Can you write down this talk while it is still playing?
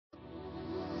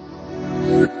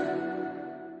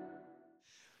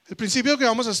El principio que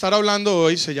vamos a estar hablando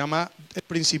hoy se llama el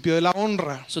principio de la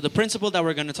honra. So the principle that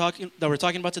we're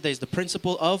talking about today is the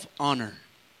principle of honor.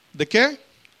 ¿De qué?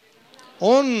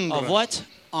 Honra. Of what?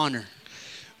 Honor.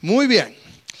 Muy bien.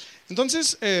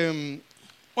 Entonces,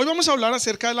 hoy vamos a hablar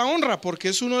acerca de la honra porque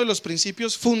es uno de los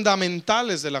principios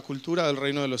fundamentales de la cultura del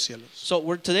reino de los cielos. So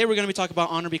today we're going to be talking about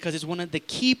honor because it's one of the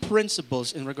key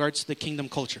principles in regards to the kingdom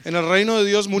culture. En el reino de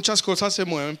Dios muchas cosas se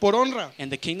mueven por honra. In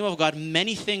the kingdom of God,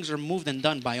 many things are moved and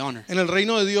done by honor. En el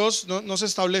reino de Dios no se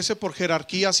establece por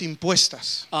jerarquías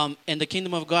impuestas. In the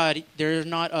kingdom of God, there are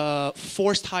not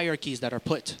forced hierarchies that are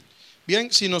put. Bien,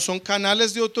 sino son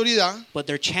canales de autoridad But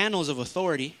they're channels of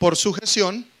authority por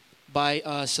sujeción, by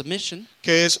submission,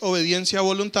 que es obediencia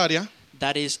voluntaria,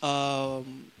 that is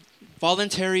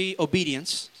voluntary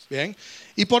obedience, bien,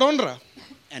 y por honra.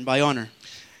 and by honor.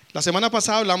 La semana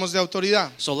pasada hablamos de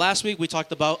autoridad So last week we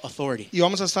talked about authority. y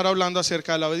vamos a estar hablando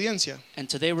acerca de la obediencia. And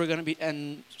today we're going to be,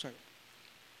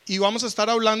 Y vamos a estar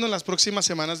hablando en las próximas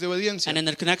semanas de obediencia. and in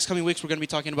the next coming weeks we're going to be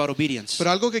talking about obedience.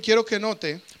 Pero algo que quiero que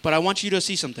note But I want you to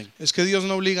see something, es que Dios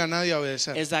no obliga a nadie a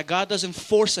obedecer. is that God doesn't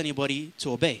force anybody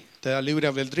to obey. Te da libre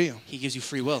albedrío. He gives you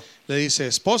free will. Le dice,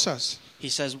 esposas, He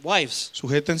says, wives,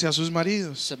 sujétense a sus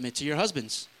maridos. submit to your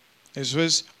husbands. Eso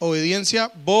es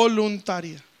obediencia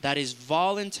voluntaria. That is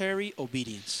voluntary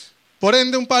obedience. Por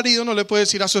ende, un marido no le puede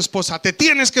decir a su esposa, te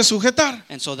tienes que sujetar,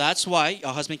 And so that's why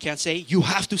a husband can't say, you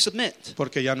have to submit,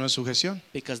 porque ya no es sujeción,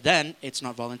 because then it's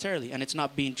not voluntarily, and it's not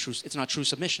true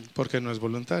submission, porque no es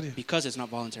voluntaria. because it's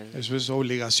not voluntary. Eso es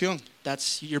obligación.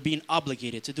 You're being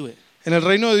obligated to do it. En el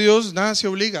reino de Dios nada se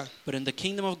obliga, But in the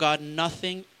kingdom of God,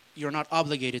 you're not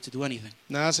obligated to do anything.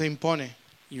 nada se impone,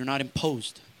 You're not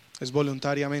imposed. es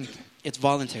voluntariamente. It's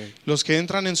voluntary. Los que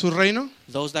entran en su reino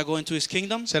Those that go into his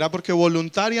kingdom, será porque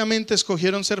voluntariamente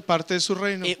escogieron ser parte de su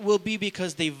reino, it will be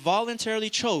because they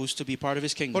voluntarily chose to be part of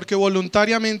his kingdom. porque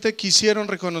voluntariamente quisieron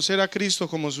reconocer a Cristo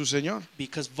como su Señor,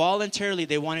 Because voluntarily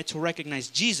they wanted to recognize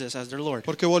Jesus as their Lord.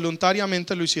 porque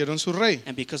voluntariamente lo hicieron su rey.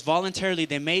 And because voluntarily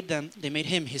they made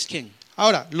him his king.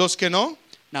 Ahora, los que no,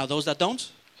 Now those that don't,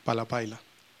 pa la paila,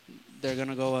 they're going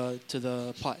to go to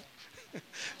the pot,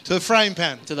 to the frying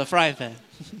pan. to the frying pan.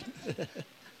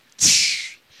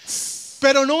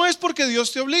 Pero no es porque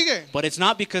Dios te obligue, But it's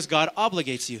not because God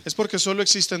obligates you. es porque solo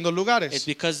existen dos It's lugares,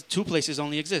 because two places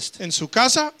only exist. en su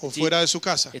casa o fuera de su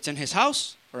casa. It's in his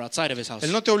house or outside of his house.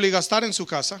 Él no te obliga a estar en su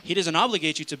casa, He doesn't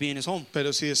obligate you to be in his home.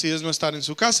 pero si decides no estar en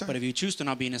su casa, But if you choose to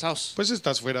not be in his house, pues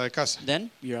estás fuera de casa.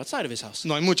 then you're outside of his house.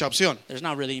 No hay mucha opción. There's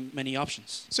not really many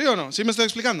options. ¿Sí o no? ¿Sí me estoy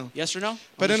explicando? Yes or no?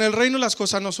 Pero en el reino las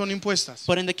cosas no son impuestas.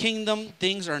 But in the kingdom,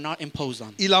 things are not imposed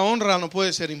on. Y la honra no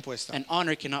puede ser impuesta. And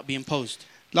honor cannot be imposed.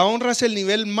 La honra es el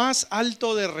nivel más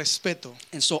alto de respeto.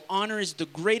 And so honor is the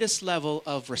greatest level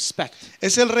of respect.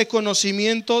 Es el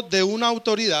reconocimiento de una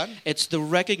autoridad, It's the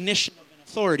recognition of an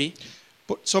authority,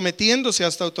 sometiéndose a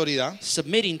esta autoridad,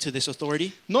 submitting to this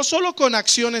authority, no solo con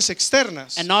acciones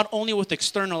externas, and not only with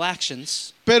external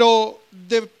actions, pero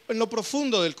en lo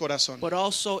profundo del corazón. but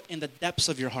also in the depths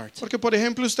of your heart. Porque, por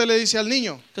ejemplo, usted le dice al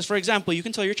niño, Because for example, you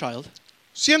can tell your child,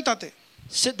 siéntate.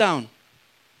 sit down,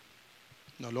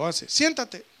 No lo hace.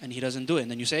 Siéntate. and he doesn't do it.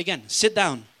 And then you say again, sit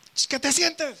down, Es que te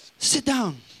sientes. sit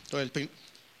down. Entonces,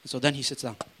 So then he sits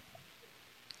down.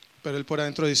 pero él por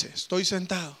adentro dice, estoy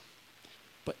sentado.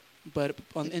 But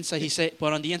on the inside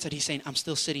he's saying, I'm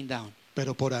still sitting down.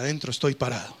 Pero por adentro estoy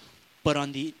parado. But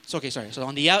on the so he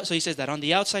says that on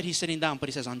the outside he's sitting down, but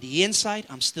he says on the inside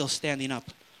I'm still standing up.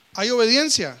 Hay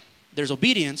obediencia. There's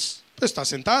obedience Pues está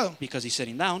sentado. because he's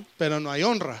sitting down, Pero no hay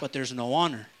honra. but there's no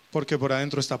honor Porque por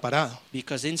adentro está parado.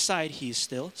 because inside he is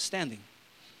still standing.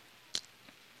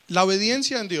 La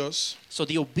obediencia en Dios So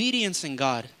the obedience in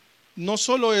God no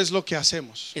solo es lo que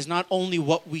hacemos. is not only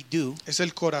what we do, Es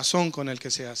el corazón con el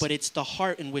que se hace. but it's the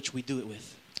heart in which we do it with.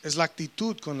 Es la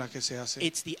actitud con la que se hace.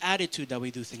 It's the attitude that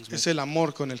we do things Es with, el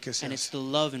amor con el que se and it's hace. the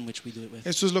love in which we do it with.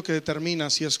 Esto es lo que determina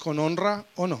si es con honra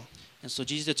o no. And so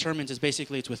Jesus determines is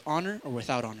basically it's with honor or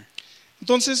without honor.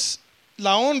 Entonces,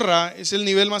 la honra es el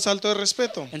nivel más alto de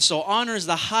respeto. And so honor is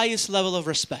the highest level of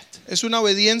respect. Es una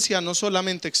obediencia no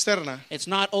solamente externa, It's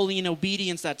not only an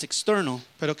obedience that's external,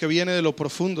 pero que viene de lo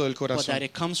profundo del but that corazón.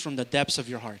 it comes from the depths of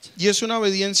your heart. Y es una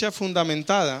obediencia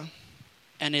fundamentada.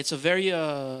 And it's a very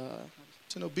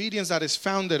It's an obedience that is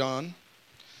founded on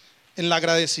en el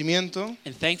agradecimiento,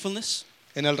 in thankfulness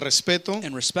en el respeto,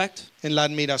 and respect en la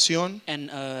admiración, and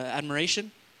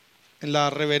admiration en la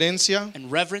reverencia, and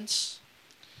reverence,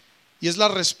 y es la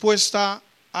respuesta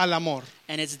al amor.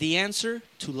 and it's the answer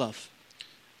to love.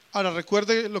 Ahora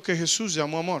recuerde lo que Jesús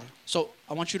llamó amor. So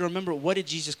I want you to remember, what did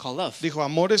Jesus call love? Dijo,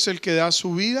 amor es el que da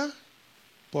su vida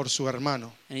por su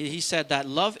hermano. And he said that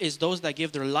love is those that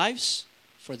give their lives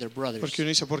for their brothers. Porque uno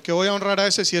dice, ¿por qué voy a honrar a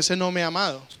ese si ese no me ha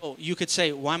amado? So you could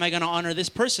say, why am I going to honor this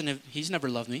person if he's never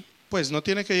loved me? Pues no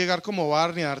tiene que llegar como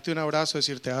Barney a darte un abrazo,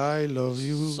 decirte, I love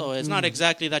you. So it's not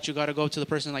exactly that you got to go to the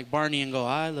person like Barney and go,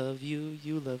 I love you,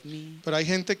 you love me. Pero hay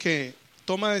gente que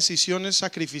toma decisiones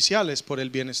sacrificiales por el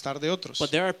bienestar de otros.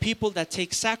 But there are people that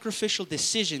take sacrificial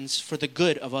decisions for the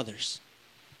good of others.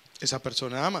 Esa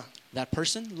persona ama. That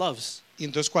person loves. Y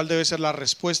entonces, ¿cuál debe ser la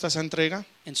respuesta a esa entrega?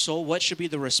 And so what should be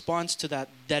the response to that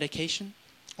dedication?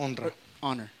 Honra.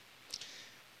 Honor.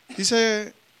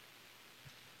 Dice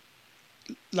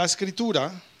la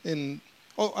escritura,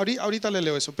 ahorita le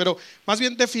leo eso, pero más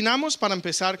bien definamos para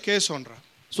empezar qué es honra.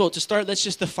 So to start, let's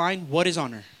just define what is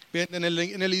honor. Bien, en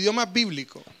el idioma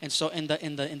bíblico, And so in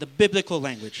the biblical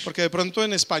language. porque de pronto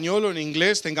en español o en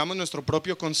inglés tengamos nuestro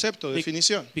propio concepto,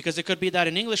 definición. Because it could be that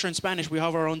in English or in Spanish we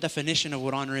have our own definition of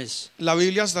what honor is. La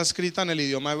Biblia está escrita en el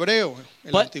idioma hebreo,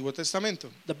 el But- Antiguo Testamento.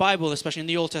 The Bible, especially in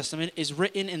the Old Testament, is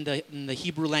written in the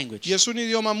Hebrew language. Y es un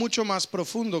idioma mucho más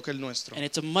profundo que el nuestro. And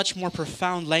it's a much more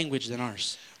profound language than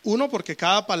ours. Uno, porque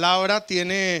cada palabra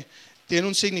tiene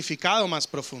un significado más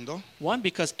profundo, One,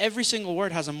 because every single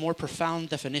word has a more profound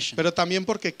definition. pero también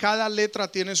porque cada letra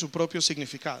tiene su propio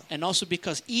significado. And also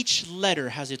because each letter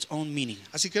has its own meaning.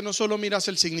 Así que no solo miras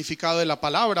el significado de la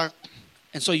palabra,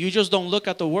 And so you just don't look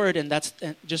at the word and that's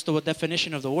just the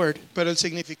definition of the word, pero el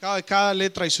significado de cada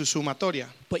letra y su sumatoria.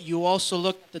 but you also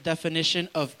look at the definition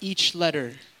of each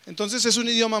letter. Entonces es un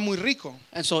idioma muy rico.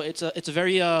 And so it's a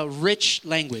very rich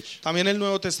language. También el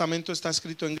Nuevo Testamento está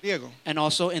escrito en griego. And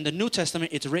also in the New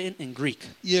Testament, it's written in Greek.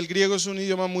 Y el griego es un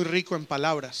idioma muy rico en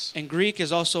palabras. And Greek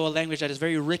is also a language that is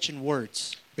very rich in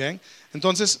words. Bien.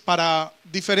 Entonces, para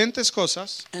diferentes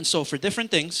cosas, And so for different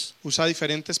things, usa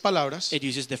diferentes palabras, it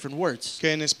uses different words.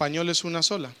 que en español es una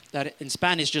sola. That in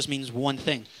Spanish just means one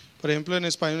thing. Por ejemplo, en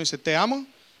español dice, te amo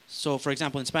So for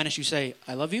example, in Spanish you say,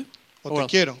 I love you. o te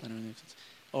quiero. I don't know if it's-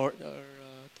 Or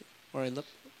I love.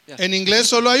 Yeah. En inglés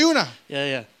solo hay una.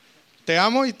 Yeah. Te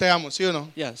amo y te amo, ¿sí o no?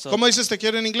 Yeah, so ¿Cómo dices te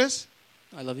quiero en inglés?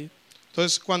 I love you.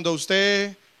 Entonces, cuando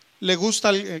usted le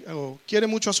gusta o quiere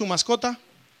mucho a su mascota,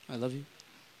 I love you.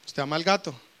 usted ama al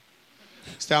gato,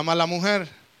 usted ama a la mujer,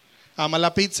 ama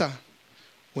la pizza.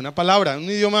 Una palabra, un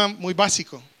idioma muy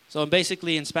básico. So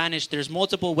basically in Spanish there's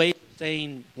multiple ways of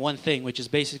saying one thing, which is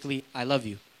basically I love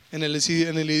you. En el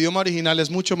idioma original es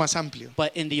mucho más amplio.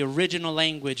 But in the original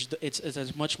language it's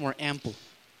much more ample.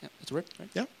 Yeah, that's a word, right?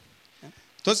 ¿Ya?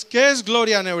 Entonces, ¿qué es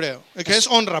gloria en hebreo? ¿Qué es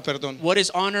honra, perdón? What is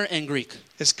honor in Greek?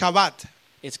 Es kabat,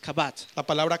 It's kabat. la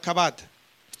palabra kabat.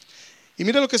 Y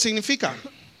mire lo que significa.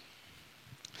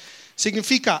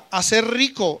 Significa hacer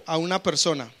rico a una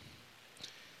persona,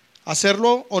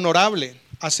 hacerlo honorable,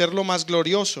 hacerlo más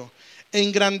glorioso,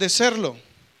 engrandecerlo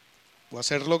o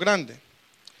hacerlo grande,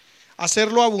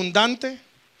 hacerlo abundante,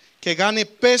 que gane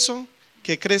peso,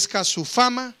 que crezca su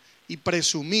fama y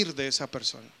presumir de esa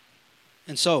persona.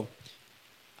 And so,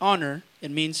 honor,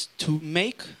 it means to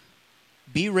make,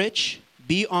 be rich,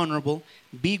 be honorable,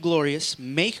 be glorious,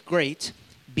 make great,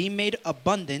 be made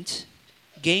abundant,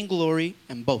 gain glory,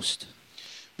 and boast.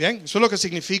 Bien, eso es lo que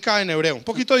significa en hebreo. Un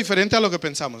poquito diferente a lo que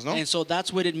pensamos, ¿no? And so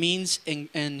that's what it means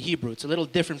in Hebrew. It's a little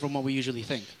different from what we usually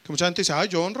think. Que mucha gente dice, ay,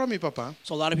 yo honro a mi papá.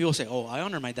 So a lot of people say, oh, I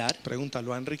honor my dad. Pregunta,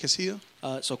 ¿lo ha enriquecido?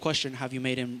 So question, have you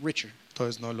made him richer?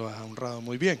 Entonces no lo ha honrado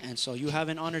muy bien. And so you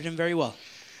haven't honored him very well.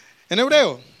 En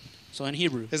hebreo So in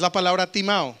Hebrew, es la palabra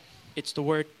timao. it's the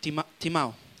word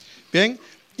timao. Bien,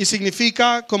 y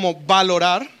significa como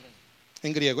valorar,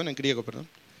 en griego, perdón.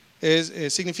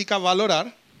 Significa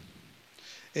valorar,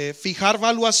 fijar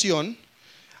valuación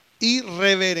y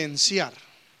reverenciar.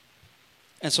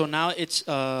 And so now it's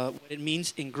what it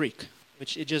means in Greek,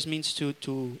 which it just means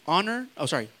to honor. Oh,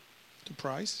 sorry. To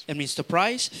prize. It means to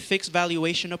prize, fix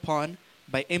valuation upon,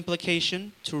 by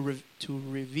implication, to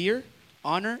revere,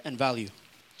 honor, and value.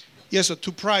 Y eso,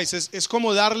 to prize, es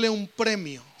como darle un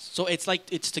premio. So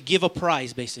it's to give a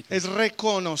prize, basically. Es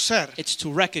reconocer, It's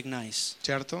to recognize.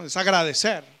 ¿cierto? Es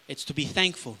agradecer. It's to be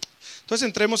thankful. Entonces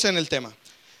entremos en el tema.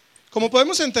 Como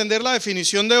podemos entender la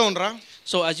definición de honra,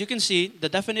 So as you can see, the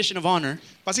definition of honor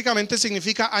básicamente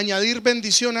significa añadir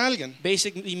bendición a alguien.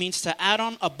 basically means to add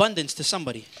on abundance to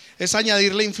somebody. Es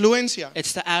añadirle influencia,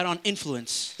 It's to add on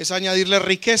influence. es añadirle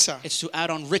riqueza, It's to add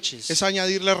on riches. es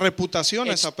añadirle reputación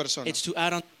a It's, esa persona, it's to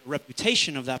add on the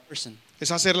reputation of that person. es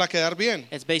hacerla quedar bien,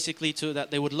 It's basically to that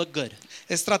they would look good.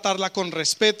 es tratarla con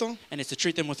respeto, And it's to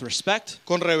treat them with respect,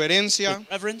 con reverencia, with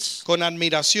reverence, con and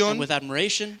admiración, with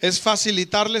admiration. es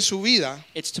facilitarle su vida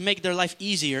It's to make their life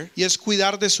easier y es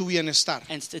cuidar de su bienestar,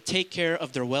 and to take care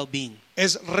of their well-being.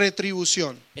 es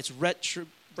retribución. It's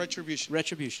Retribution.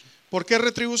 Retribution. ¿Por qué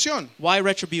retribución? Why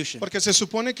retribution? Porque se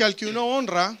supone que al que uno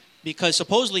honra Because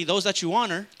supposedly those that you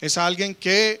honor es alguien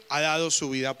que ha dado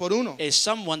su vida por uno is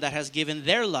someone that has given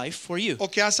their life for you. o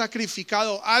que ha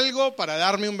sacrificado algo para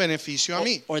darme un beneficio a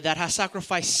mí. Or that has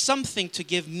sacrificed something to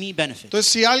give me benefit.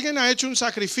 Entonces, si alguien ha hecho un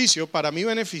sacrificio para mi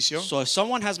beneficio, So if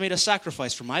someone has made a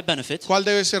sacrifice for my benefit, ¿cuál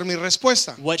debe ser mi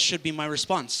respuesta? what should be my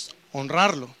response?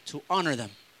 Honrarlo. To honor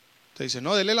them. Te dice,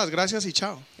 no, dele las gracias y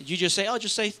chao. You just say, oh,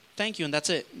 just say thank you and that's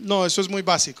it. No, eso es muy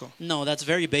básico. No, that's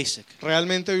very basic.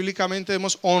 Realmente, bíblicamente,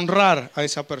 debemos honrar a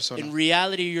esa persona. In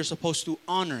reality, you're supposed to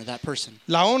honor that person.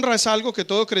 La honra es algo que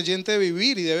todo creyente debe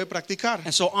vivir y debe practicar.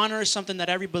 And so honor is something that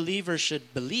every believer should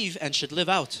believe and should live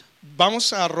out.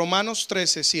 Vamos a Romanos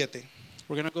 13:7.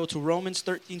 We're going to go to Romans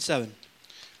 13:7.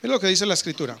 Es lo que dice la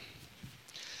Escritura.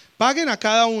 Paguen a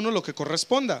cada uno lo que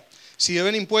corresponda. Si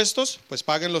deben impuestos, pues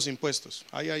paguen los impuestos.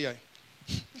 Ay, ay, ay.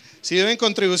 Si deben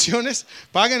contribuciones,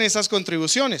 paguen esas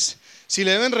contribuciones. Si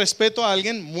le deben respeto a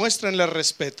alguien, muéstrenle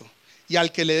respeto. Y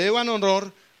al que le deban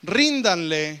honor,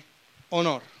 ríndanle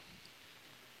honor.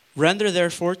 Render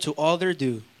therefore to all their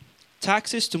due.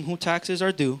 Taxes to whom taxes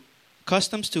are due.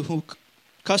 Customs to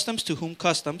whom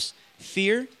customs.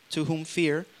 Fear to whom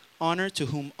fear. Honor to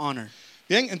whom honor.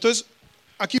 Bien, entonces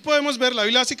aquí podemos ver, la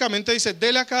Biblia básicamente dice,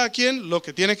 dele a cada quien lo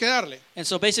que tiene que darle. And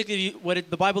so basically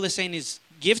the Bible is saying is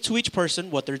give to each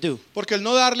person what they're due. Porque el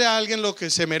no darle a alguien lo que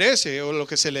se merece o lo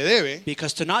que se le debe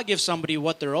Because to not give somebody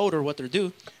what they're owed or what they're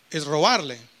due es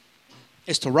robarle.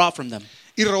 is to rob from them.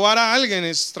 Y robar a alguien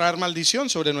es traer maldición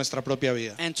sobre nuestra propia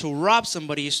vida. And to rob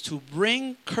somebody is to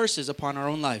bring curses upon our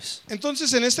own lives.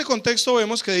 Entonces en este contexto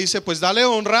vemos que dice, pues dale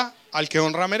honra al que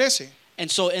honra merece. And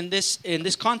so in this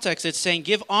context it's saying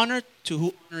give honor to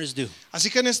who honor is due. Así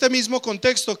que en este mismo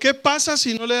contexto, ¿qué pasa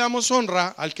si no le damos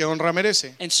honra al que honra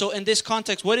merece? And so in this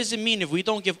context, what does it mean if we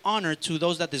don't give honor to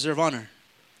those that deserve honor?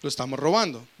 Lo estamos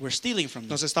robando. We're stealing from them.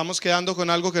 Nos estamos quedando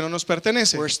con algo que no nos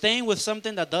pertenece. We're staying with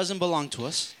something that doesn't belong to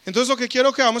us. Entonces lo que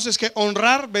quiero que hagamos es que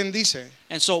honrar bendice,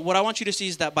 And so what I want you to see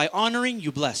is that by honoring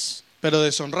you bless, pero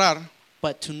deshonrar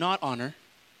but to not honor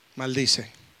maldice.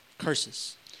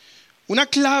 curses. Una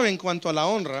clave en cuanto a la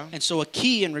honra And so a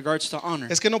key in regards to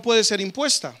honor es que no puede ser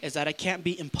impuesta. is that it can't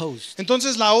be imposed.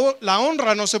 Entonces la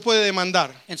honra no se puede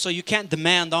demandar. And so you can't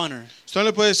demand honor. Usted no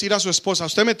le puede decir a su esposa,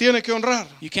 usted me tiene que honrar.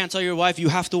 You can't tell your wife you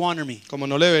have to honor me. Como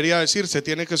no le debería decir, se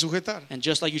tiene que sujetar. And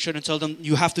just like you shouldn't tell them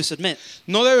you have to submit.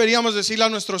 No deberíamos decirle a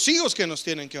nuestros hijos que nos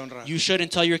tienen que honrar. You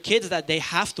shouldn't tell your kids that they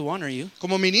have to honor you.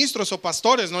 Como ministros o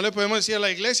pastores, no le podemos decir a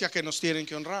la iglesia que nos tienen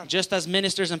que honrar. Just as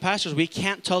ministers and pastors, we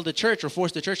can't tell the church or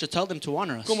force the church to tell them to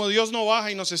honor us. Como Dios no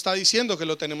baja y nos está diciendo que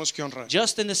lo tenemos que honrar.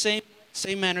 Just in the same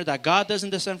manner that God doesn't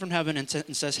descend from heaven and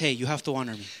says, hey, you have to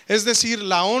honor me. Es decir,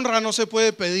 la honra no se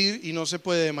puede pedir y no se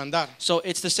puede demandar, So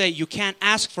it's to say you can't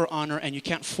ask for honor and you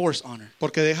can't force honor,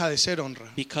 porque deja de ser honra.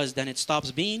 because then it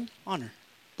stops being honor.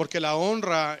 Porque la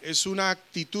honra es una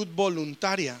actitud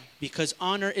voluntaria Because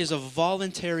honor is a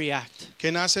voluntary act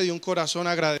que nace de un corazón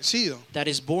agradecido, that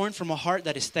is born from a heart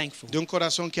that is thankful, de un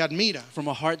corazón que admira, from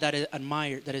a heart that is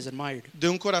admired, de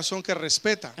un corazón que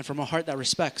respeta. and from a heart that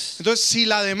respects. Entonces, si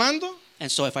la demando, And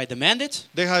so if I demand it,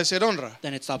 deja de ser honra.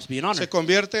 then it stops being honor. Se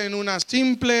convierte en una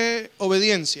simple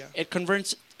obediencia. It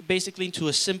converts basically into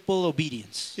a simple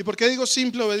obedience. ¿Y por qué digo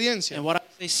simple obediencia? And what I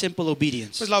say simple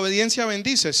obedience? Pues la obediencia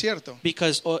bendice, ¿cierto?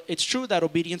 Because it's true that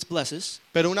obedience blesses,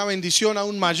 Pero una bendición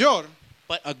aún mayor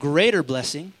but a greater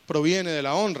blessing proviene de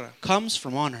la honra. comes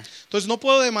from honor. Entonces no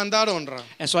puedo demandar honra,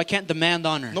 And so I can't demand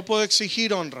honor. no puedo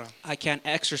exigir honra, I can't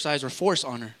exercise or force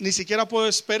honor. ni siquiera puedo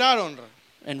esperar honra,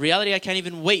 In reality, I can't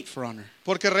even wait for honor.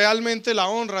 porque realmente la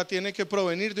honra tiene que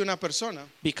provenir de una persona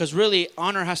Because really,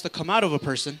 honor has to come out of a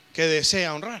person que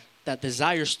desea honrar, that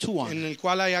desires to honor, en el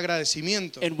cual hay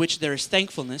agradecimiento in which there is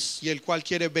thankfulness, y el cual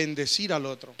quiere bendecir al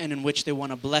otro. and in which they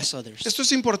want to bless others. Esto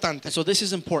es importante, And so this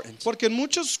is important. porque en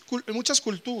muchas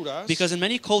culturas, Because in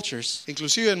many cultures,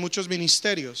 inclusive en muchos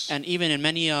ministerios, and even in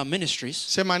many ministries,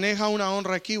 se maneja una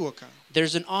honra equívoca,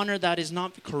 there's an honor that is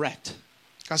not correct.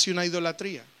 casi una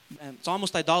idolatría, And it's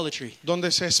almost idolatry,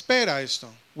 donde se espera esto,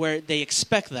 where they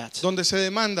expect that, donde se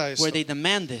demanda esto, where they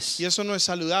demand this. y eso no es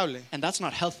saludable, And that's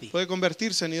not healthy. puede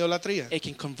convertirse en idolatría. It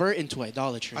can convert into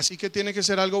idolatry. Así que tiene que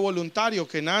ser algo voluntario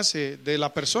que nace de la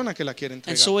persona que la quiere And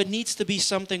entregar. so it needs to be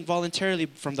something voluntarily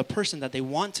from the person that they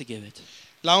want to give it.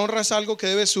 La honra es algo que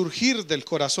debe surgir del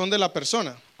corazón de la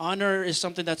persona Honor is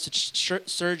something that's to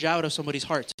surge out of somebody's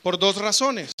heart por dos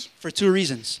razones. for two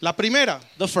reasons. La primera,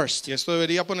 The first, y esto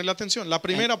debería ponerle atención, la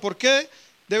primera, ¿por qué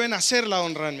deben hacer la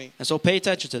honra en mí? and so pay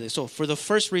attention to this. So for the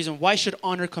first reason, why should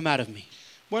honor come out of me?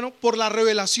 Bueno, por la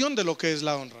revelación de lo que es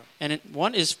la honra. And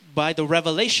one is by the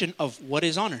revelation of what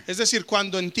is honor. Es decir,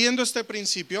 cuando entiendo este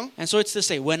principio, And so it's to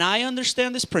say, when I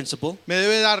understand this principle, me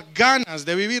debe dar ganas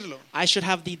de vivirlo. I should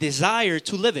have the desire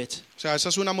to live it. O sea, esa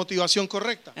es una motivación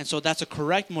correcta. And so that's a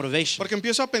correct motivation. Porque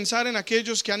empiezo a pensar en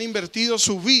aquellos que han invertido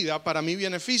su vida para mi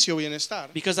beneficio, bienestar.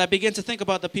 Because I begin to think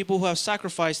about the people who have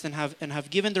sacrificed and have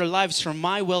given their lives for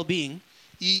my well-being.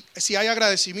 Y si hay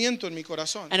agradecimiento en mi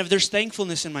corazón, And if there's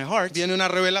thankfulness in my heart, viene una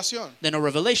revelación. then a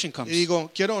revelation Y comes.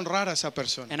 digo, quiero honrar a esa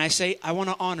persona. And I say, I want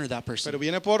to honor that Pero person.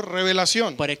 viene por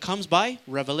revelación. But it comes by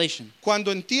revelation.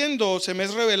 Cuando entiendo, se me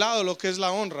es revelado lo que es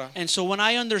la honra, And so when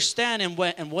I understand and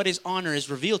what is honor is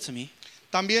revealed to me,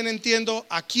 también entiendo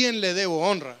a quién le debo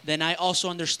honra. then I also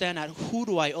understand at who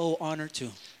do I owe honor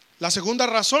to. La segunda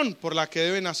razón por la que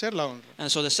deben hacer la honra, And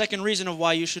so the second reason of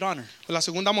why you should honor, la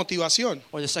segunda motivación,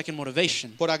 or the second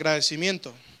motivation, por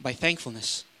agradecimiento, by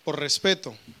thankfulness, por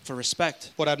respeto, for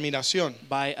respect, por admiración,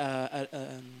 by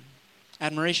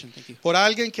admiration, thank you. por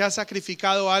alguien que ha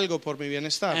sacrificado algo por mi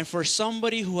bienestar. And for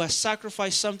somebody who has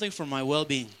sacrificed something for my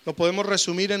well-being. Lo podemos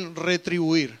resumir en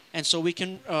retribuir. And so we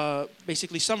can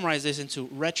basically summarize this into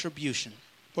retribution.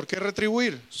 ¿Por qué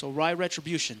retribuir? So why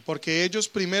retribution? Porque ellos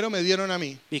primero me dieron a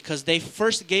mí, Because they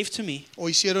first gave to me, o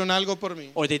hicieron algo por mí,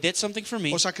 or they did something for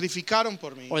me, o sacrificaron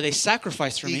por mí. or they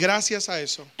sacrificed for Y me. gracias a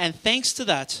eso And thanks to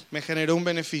that, me generó un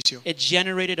beneficio. it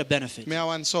generated a benefit. Me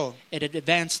avanzó. It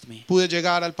advanced me. Pude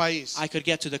llegar al país. I could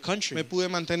get to the Me country. pude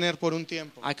mantener por un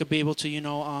tiempo. I could be able to,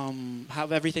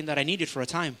 have everything that I needed for a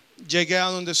time. Llegué a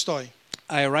donde estoy.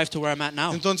 I arrived to where I'm at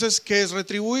now. Entonces, ¿qué es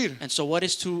retribuir? And so what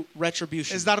is to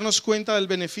retribution? Es darnos cuenta del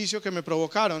beneficio que me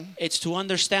provocaron It's to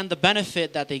understand the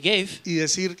benefit that they gave y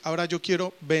decir, ahora yo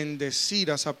quiero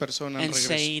bendecir a esa persona en and regreso.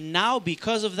 say, now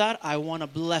because of that, I want to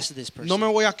bless this No me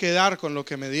person. voy a quedar con lo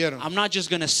que me dieron. I'm not just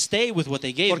going to stay with what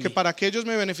they gave Porque me. para que ellos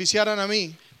me beneficiaran a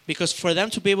mí, Because for them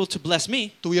to be able to bless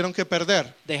me, tuvieron que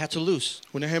perder. they had to lose.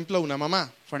 Un ejemplo, una mamá.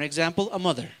 For an example, a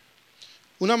mother.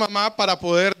 Una mamá para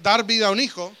poder dar vida a un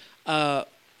hijo,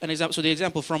 So the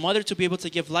example, for a mother to be able to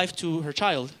give life to her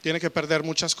child, tiene que perder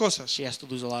muchas cosas. she has to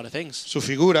lose a lot of things. Su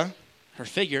figura, Her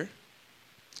figure,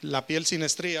 la piel sin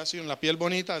estrías, la piel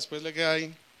bonita, después le queda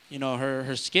ahí.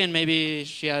 her skin, maybe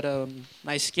she had a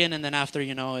nice skin and then after,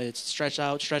 it's stretched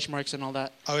out, stretch marks and all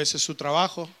that. A veces su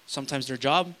trabajo, Sometimes their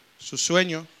job, su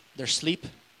sueño, their sleep,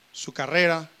 su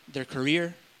carrera. their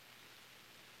career.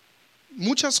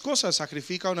 Muchas cosas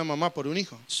sacrifica una mamá por un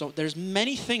hijo. So there's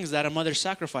many things that a mother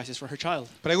sacrifices for her child.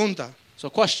 Pregunta, So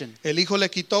question, ¿el hijo le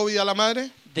quitó vida a la madre?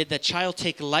 did the child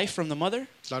take life from the mother?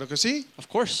 Claro que sí. Of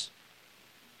course.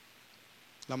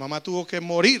 La mamá tuvo que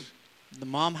morir The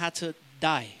mom had to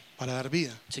die para dar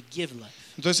vida. to give life.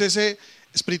 Entonces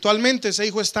espiritualmente ese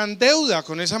hijo está en deuda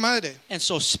con esa madre. And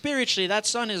so spiritually, that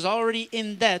son is already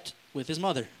in debt with his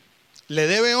mother. ¿Le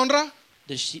debe honra?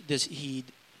 Does he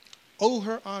Owe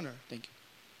her honor. Thank you.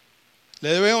 ¿Le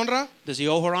debe honra? Does he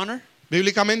owe her honor?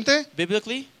 Bíblicamente,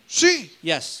 Biblically? sí.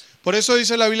 Yes. Por eso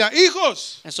dice la Biblia,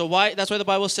 hijos, And so that's why the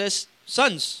Bible says,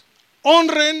 sons,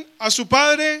 honren a su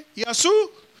padre y a su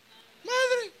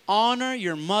madre. honor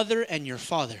your mother and your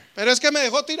father. Pero es que me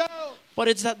dejó tirado. But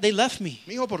it's that they left me.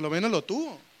 Mi hijo por lo menos lo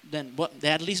tuvo. Then what? They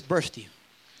at least birthed you.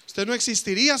 Usted no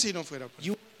existiría si no fuera por.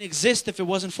 You wouldn't exist if it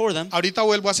wasn't for them. Ahorita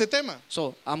vuelvo a ese tema.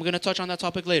 So I'm going to touch on that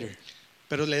topic later.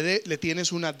 Pero le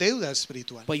tienes una deuda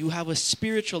espiritual. But you have a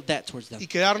spiritual debt towards them. Y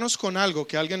quedarnos con algo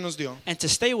que alguien nos dio, And to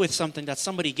stay with something that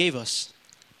somebody gave us,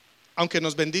 aunque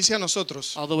nos bendice a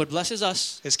nosotros, although it blesses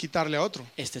us, es quitarle a otro.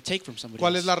 is to take from somebody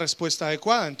 ¿Cuál else. es la respuesta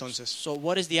adecuada entonces? So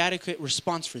what is the adequate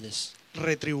response for this?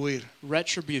 Retribuir.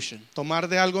 Retribution. Tomar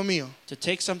de algo mío To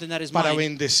take something that is para mine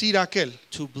bendecir a aquel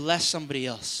to bless somebody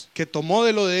else que tomó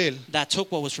de lo de él that took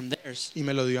what was from theirs y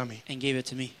me lo dio a mí. and gave it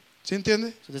to me. ¿Sí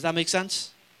entiende? So does that make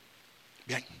sense?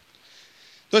 Bien.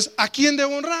 Entonces, ¿a quién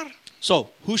debo honrar?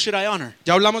 So who should I honor?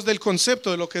 Ya hablamos del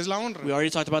concepto de lo que es la honra. We already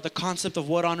talked about the concept of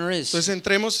what honor is. Entonces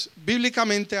entremos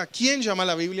bíblicamente a quién llama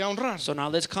la Biblia a honrar. So now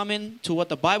let's come in to what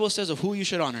the Bible says of who you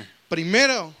should honor.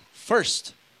 Primero,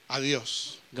 First, a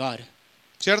Dios. God,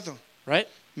 ¿Cierto? right?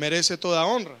 Merece toda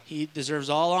honra. He deserves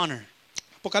all honor.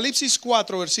 Apocalipsis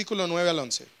 4, versículo 9 al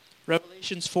 11.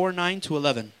 Revelations 4:9 to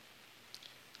 11.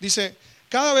 Dice,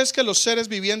 cada vez que los seres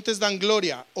vivientes dan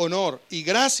gloria, honor y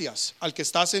gracias al que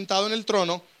está sentado en el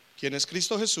trono, quien es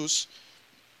Cristo Jesús,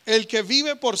 el que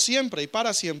vive por siempre y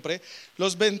para siempre,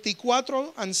 los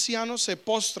 24 ancianos se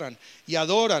postran y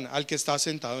adoran al que está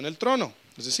sentado en el trono,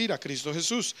 es decir, a Cristo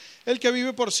Jesús, el que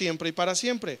vive por siempre y para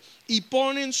siempre, y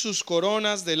ponen sus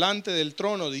coronas delante del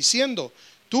trono, diciendo,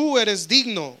 tú eres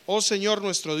digno, oh Señor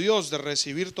nuestro Dios, de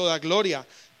recibir toda gloria,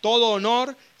 todo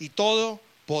honor y todo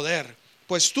poder,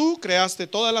 pues tú creaste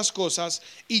todas las cosas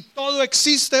y todo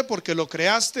existe porque lo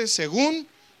creaste según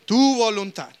tu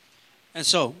voluntad. And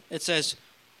so it says,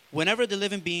 whenever the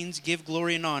living beings give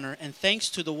glory and honor and thanks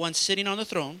to the one sitting on the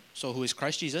throne, so who is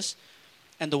Christ Jesus,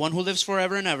 and the one who lives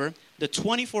forever and ever, the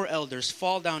 24 elders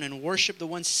fall down and worship the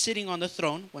one sitting on the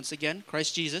throne, once again,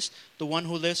 Christ Jesus, the one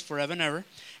who lives forever and ever,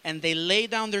 and they lay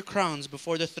down their crowns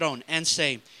before the throne and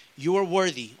say, you are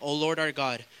worthy, O Lord our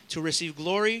God, to receive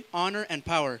glory, honor, and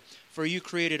power, for you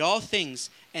created all things,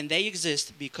 and they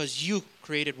exist because you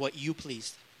created what you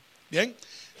pleased. Bien,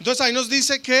 entonces ahí nos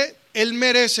dice que Él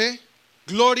merece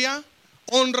gloria,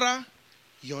 honra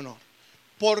y honor.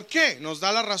 ¿Por qué? Nos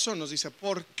da la razón, nos dice,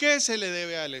 ¿por qué se le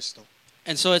debe a Él esto?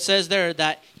 And so it says there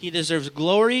that he deserves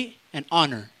glory and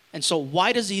honor. And so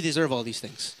why does he deserve all these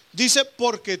things? Dice,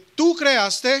 porque tú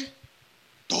creaste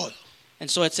todo. And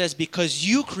so it says, because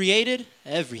you created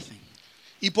everything.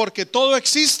 Y porque todo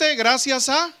existe gracias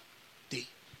a ti.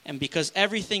 And because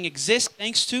everything exists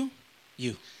thanks to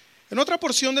you. En otra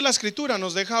porción de la escritura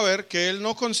nos deja ver que Él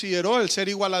no consideró el ser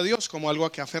igual a Dios como algo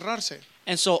a que aferrarse.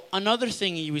 And so another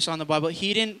thing we saw in the Bible,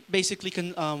 he didn't basically,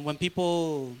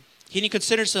 he didn't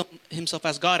consider himself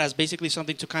as God as basically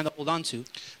something to kind of hold on to.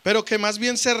 Pero que más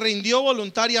bien se rindió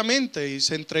voluntariamente y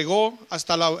se entregó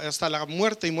hasta la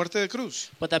muerte y muerte de cruz.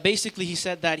 But that basically he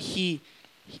said that he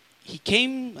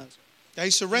came, He he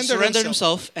surrendered surrendered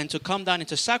himself. himself and to come down and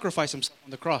to sacrifice himself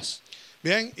on the cross.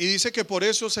 Bien, y dice que por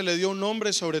eso se le dio un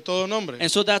nombre sobre todo nombre.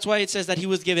 And so that's why it says that he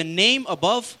was given name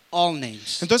above all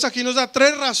names. Entonces aquí nos da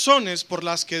tres razones por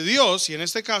las que Dios, y en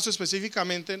este caso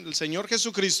específicamente el Señor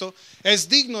Jesucristo, es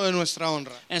digno de nuestra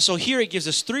honra. And so here it gives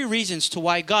us three reasons to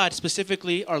why God,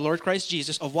 specifically our Lord Christ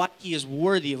Jesus, of what he is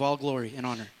worthy of all glory and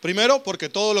honor. Primero, porque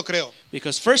todo lo creó.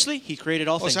 Because firstly, he created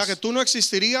all O sea que things. tú no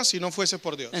existirías si no fuese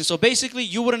por Dios. And so basically,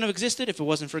 you wouldn't have existed if it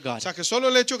wasn't for O God. sea que solo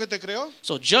el hecho que te creó,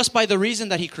 So just by the reason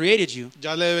that he created you,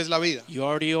 ya le debes la vida. you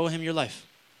already owe him your life.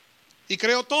 Y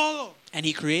creó todo. And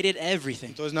he created everything.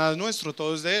 Entonces nada es nuestro,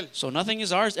 todo es de Él. So nothing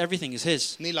is ours, everything is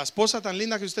his. Ni la esposa tan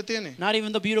linda que usted tiene, Not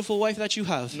even the beautiful wife that you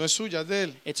have. no es suya, es de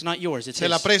Él. It's not yours, it's Se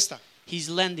la his. presta. He's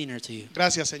lending her to you.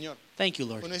 Gracias, Señor. Thank you,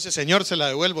 Lord. Uno dice, Señor, se la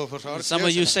devuelvo, por favor. Some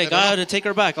of you quédesela. say, Pero no, God, take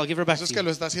her back. I'll give her back eso es to que you.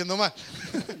 lo está haciendo mal.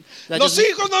 That Los doesn't-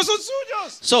 hijos no son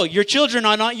suyos, So your children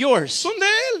are not yours. son de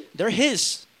Él. They're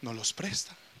his. Nos los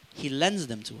presta. He lends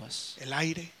them to us. El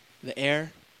aire, The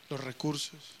air, los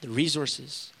recursos, the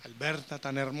resources, Alberta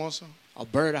tan hermoso,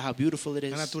 Alberta, how beautiful it la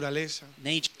is, naturaleza,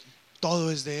 nature, todo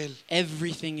es de Él.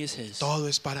 everything is his. Todo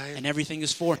es para Él. And everything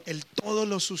is for him. Él todo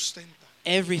lo sustenta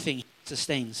Everything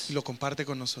sustains. y lo comparte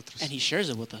con nosotros. And he shares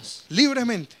it with us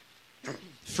Libremente.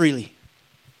 freely.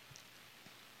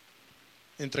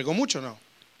 Entregó mucho, ¿no?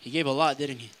 He gave a lot,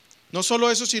 didn't he? No solo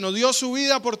eso, sino dio su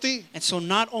vida por ti, And so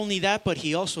not only that, but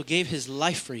he also gave his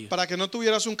life for you. para que no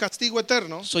tuvieras un castigo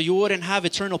eterno, So you wouldn't have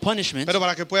eternal punishment, pero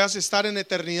para que puedas estar en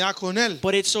eternidad con Él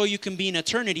but it's so you can be in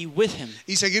eternity with him.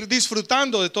 y seguir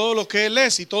disfrutando de todo lo que Él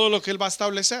es y todo lo que Él va a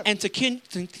establecer. And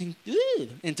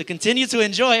to continue to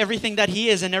enjoy everything that he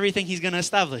is and everything he's going to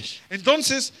establish.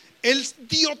 Entonces, Él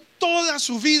dio toda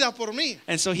su vida por mí.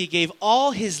 And so he gave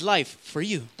all his life for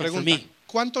you and for Pregunta, me.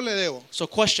 ¿cuánto le debo? So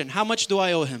question, how much do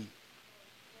I owe him?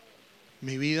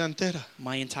 Mi vida entera,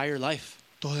 My entire life.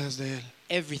 toda es de Él.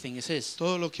 Everything is his.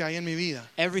 Todo lo que hay en mi vida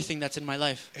Everything that's in my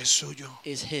life es suyo.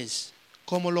 is his.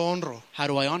 ¿Cómo lo honro? How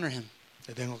do I honor him?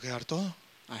 Le tengo que dar todo.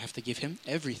 I have to give him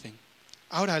everything.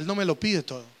 Ahora, Él no me lo pide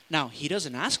todo. Now, he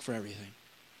doesn't ask for everything.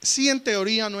 Sí en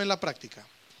teoría, no en la práctica.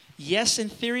 Yes, in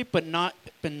theory, but not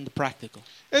in the practical.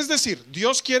 Es decir,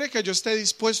 Dios quiere que yo esté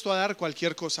dispuesto a dar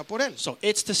cualquier cosa por Él. So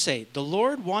it's to say, the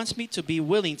Lord wants me to be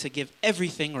willing to give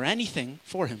everything or anything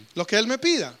for him, Lo que Él me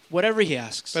pida, whatever he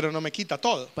asks. pero no me quita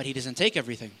todo. But he doesn't take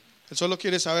everything. Él solo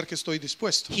quiere saber que estoy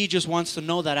dispuesto. He just wants to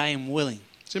know that I am willing.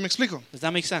 ¿Sí me explico? Does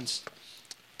that make sense?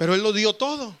 Pero Él lo dio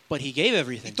todo. But he gave Y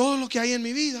everything. todo lo que hay en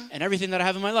mi vida And everything that I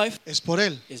have in my life es por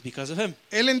Él. is because of him.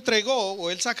 Él entregó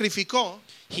o Él sacrificó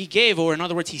He gave, or in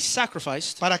other words, he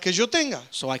sacrificed, para que yo tenga.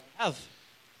 so I have.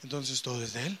 Entonces todo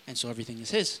es de Él. And so everything is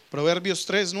his. Proverbios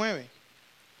 3:9 And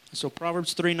so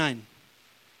Proverbs 3:9.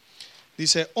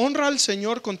 dice, honra al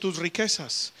Señor con tus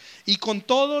riquezas y con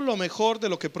todo lo mejor de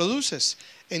lo que produces.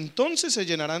 Entonces se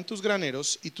llenarán tus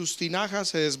graneros y tus tinajas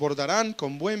se desbordarán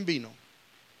con buen vino.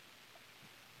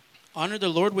 Honor the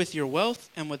Lord with your wealth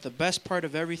and with the best part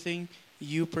of everything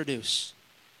you produce.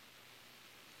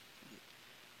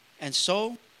 And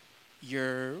so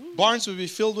your Barns would be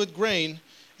filled with grain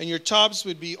and your tubs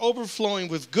would be overflowing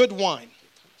with good wine.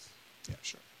 Yeah,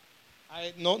 sure.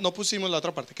 No pusimos la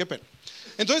otra parte, qué pena.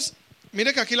 Entonces,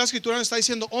 mire que aquí la escritura nos está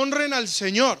diciendo, honren al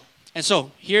Señor. And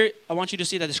so here I want you to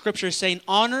see that the scripture is saying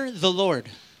honor the Lord.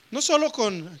 No solo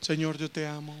con, Señor, yo te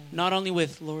amo. Not only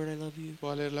with, Lord, I love you,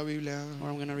 Voy a leer la Biblia. or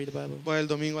I'm going to read the Bible, Voy el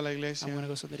domingo a la iglesia. I'm going to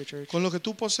go Sunday to church, Con lo que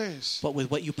tú posees. but with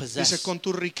what you Dice, possess, con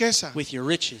tu riqueza. with your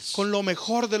riches, Con lo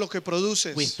mejor de lo que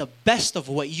produces. with the best of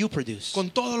what you produce, Con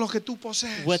todo lo que tú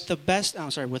posees. with the best,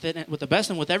 with the best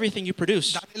and with everything you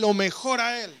produce, Dale lo mejor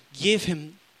a Él. give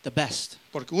him the best.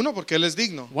 Porque Él es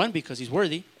digno. One, because he's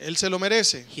worthy, Él se lo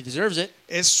merece. he deserves it,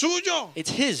 Es suyo. it's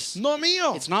his, No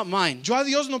mío. it's not mine. Yo a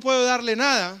Dios no puedo darle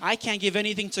nada I can't give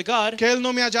anything to God que Él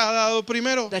no me haya dado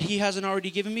primero. that he hasn't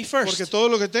already given me Porque first. todo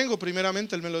lo que tengo,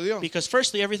 primeramente Él me lo dio. Because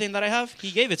firstly, everything that I have,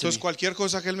 he gave it to Entonces me. cualquier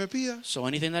cosa que Él me pida, So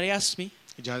anything that he asks me,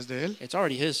 ya es de Él. it's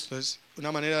already his. Entonces,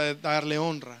 una manera de darle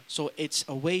honra So it's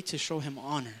a way to show him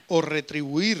honor, o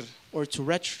retribuir or to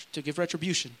give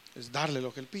retribution, es darle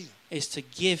lo que Él pida. is to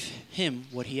give him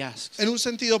what he asks. En un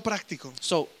sentido práctico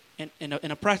So in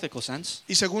a practical sense,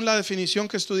 y según la definición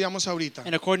que estudiamos ahorita,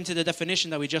 and according to the definition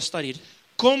that we just studied,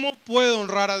 ¿cómo puedo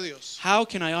honrar a Dios? how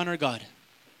can I honor God?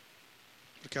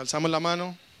 Porque alzamos la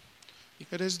mano,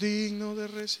 eres digno de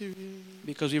recibir,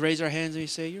 Because we raise our hands and we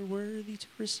say, you're worthy to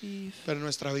receive. pero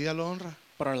nuestra vida lo honra.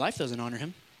 But our life doesn't honor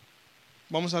him.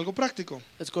 Vamos a algo práctico.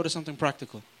 Let's go to something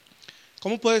practical.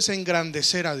 ¿Cómo puedes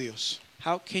engrandecer a Dios?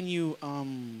 How can you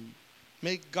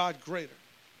Make God greater.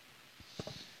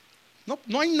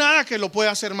 No hay nada que lo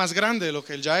pueda hacer más grande de lo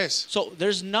que Él ya es. So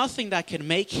there's nothing that can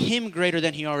make him greater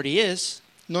than he already is.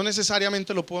 No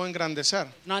necesariamente lo puedo engrandecer,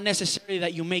 Not necessarily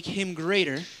that you make him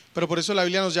greater, pero por eso la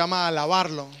Biblia nos llama a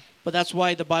alabarlo. but that's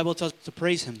why the Bible tells us to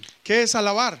praise him. ¿Qué es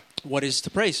alabar? What is to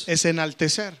praise? Es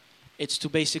enaltecer, It's to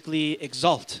basically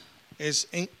exalt. es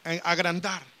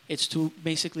agrandar. It's to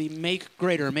basically make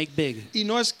greater, make big. Y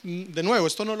no es, de nuevo,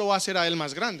 esto no lo va a hacer a Él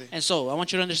más grande, And so I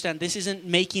want you to understand, this isn't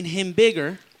making him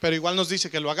bigger, pero igual nos dice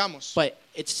que lo hagamos. but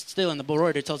it's still in the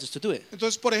word, it tells us to do it.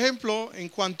 Entonces, por ejemplo, en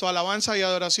cuanto a alabanza y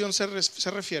adoración se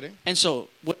refiere, And so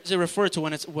what does it refer to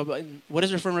what does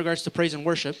it refer in regards to praise and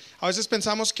worship? a veces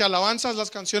pensamos que alabanza es las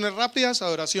canciones rápidas,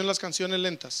 adoración las canciones And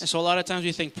lentas. so a lot of times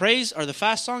we think praise are the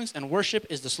fast songs and worship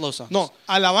is the slow songs. No,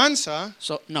 alabanza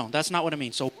So no, that's not what I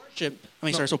mean. So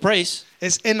so praise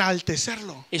es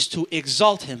enaltecerlo, is to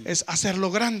exalt him. es hacerlo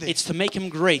grande, It's to make him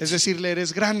great. es decirle,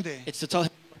 eres grande, It's to tell him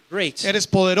you are great. eres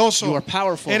poderoso, You are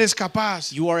powerful. eres capaz,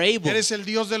 You are able. eres el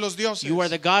Dios de los dioses, You are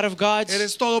the God of gods.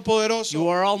 eres todopoderoso, You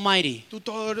are almighty. tú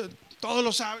todo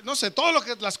lo sabes, no sé, todo lo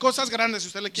que las cosas grandes si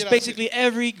usted le It's quiera decir. basically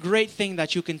every great thing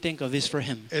that you can think of is for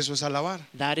him. Eso es alabar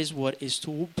That is what is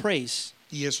to praise,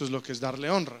 y eso es lo que es darle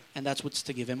honra. and that's what's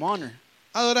to give him honor.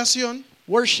 Adoración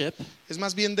Worship es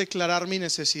más bien declarar mi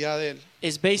necesidad de Él.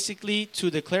 is basically to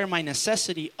declare my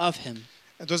necessity of him.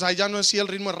 Entonces ahí ya no es si el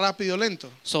ritmo es rápido o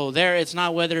lento, So there it's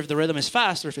not whether if the rhythm is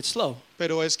fast or if it's slow.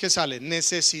 pero es que sale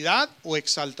necesidad o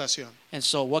exaltación. And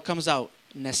so what comes out?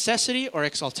 Necessity or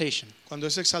exaltation? Cuando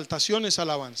es exaltación es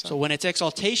alabanza, So when it's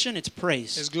exaltation, it's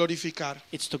praise. es glorificar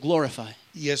It's to glorify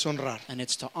y es honrar. and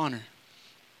it's to honor.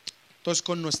 Entonces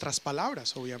con nuestras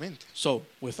palabras, obviamente. So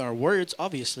with our words,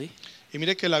 obviously. Y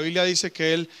mire que la Biblia dice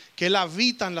que él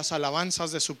habita en las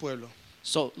alabanzas de su pueblo,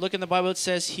 So look in the Bible, it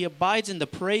says he abides in the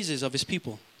praises of his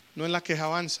people, no en la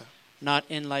quejabanza, not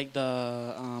in like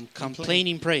the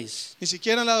complaining praise, ni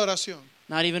siquiera en la adoración,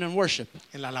 not even in worship,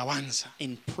 en la alabanza.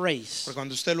 in praise. Porque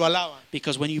cuando usted lo alaba,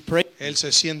 Because when you pray, Él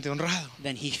se siente honrado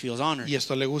then he feels honored, y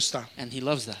esto le gusta. and he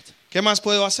loves that. ¿Qué más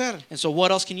puedo hacer? And so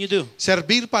what else can you do?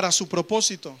 Servir para su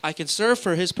propósito. I can serve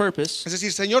for his purpose. Es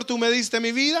decir, Señor, tú me diste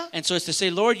mi vida, And so it's to say,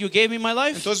 Lord, you gave me my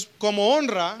life. entonces como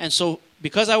honra And so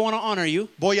because I want to honor you,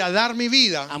 voy a dar mi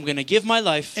vida I'm going to give my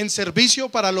life en servicio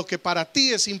para lo que para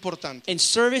ti es importante. in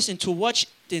service into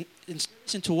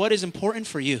what is important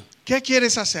for you. ¿Qué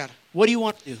quieres hacer? What do you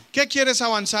want to do? ¿Qué quieres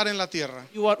avanzar en la tierra?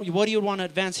 What do you want to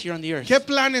advance here on the earth? ¿Qué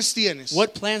planes tienes?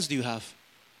 What plans do you have?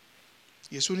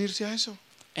 Y es unirse a eso.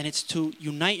 And it's to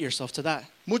unite yourself to that.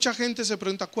 Mucha gente se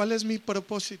pregunta, ¿cuál es mi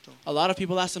propósito? A lot of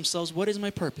people ask themselves, what is my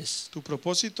purpose? Tu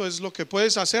propósito es lo que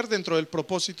puedes hacer dentro del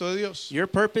propósito de Dios. Your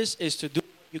purpose is to do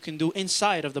what you can do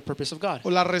inside of the purpose of God. O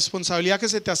la responsabilidad que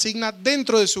se te asigna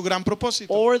dentro de su gran propósito.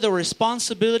 Or the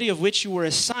responsibility of which you were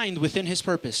assigned within his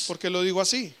purpose. ¿Por qué lo digo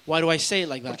así? Why do I say it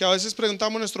like that? Porque a veces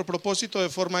preguntamos nuestro propósito de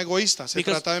forma egoísta. Se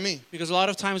trata de mí. Because a lot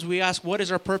of times we ask, what is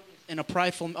our purpose in a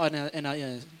prideful, in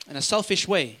a selfish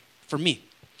way for me?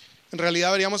 En realidad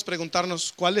deberíamos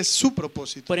preguntarnos cuál es su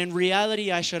propósito But in reality,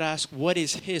 I should ask, what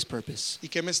is his purpose? y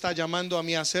qué me está llamando a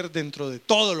mí a hacer dentro de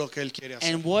todo lo que él quiere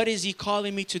hacer. And what is he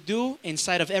calling me to do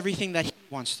inside of everything that he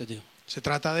wants to do? Se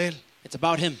trata de él. It's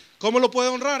about him. ¿Cómo lo puede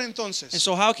honrar And entonces?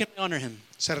 so how can I honor him?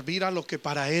 Servir a lo que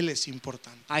para él es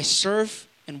importante. I serve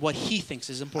and what he thinks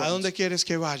is ¿A important. dónde quieres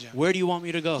que vaya? Where do you want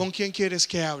me to go? ¿Con quién quieres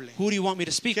que hable? Who do you want me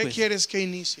to speak ¿Qué with? quieres que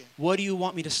inicie? What do you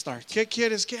want me to start? ¿Qué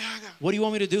quieres que haga? What do you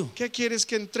want me to do? ¿Qué quieres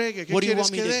que entregue? ¿Qué What do you quieres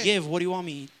want me que to dé? give? What do you want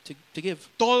me to give?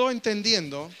 Todo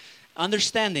entendiendo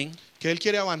Understanding que Él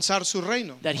quiere avanzar su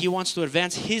reino, that he wants to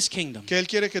advance his kingdom. que Él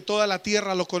quiere que toda la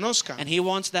tierra lo conozca. And he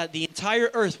wants that the entire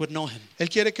earth would know him. Él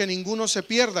quiere que ninguno se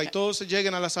pierda y todos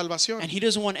lleguen a la salvación. And he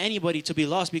doesn't want anybody to be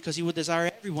lost because he would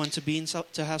desire everyone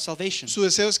to have salvation. Su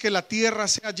deseo es que la tierra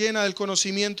sea llena del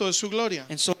conocimiento de su gloria.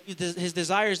 And so his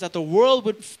desire is that the world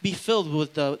would be filled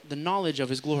with the knowledge of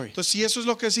his glory. Entonces, si eso es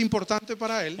lo que es importante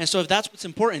para Él, And so if that's what's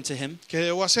important to him, ¿qué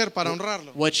debo hacer para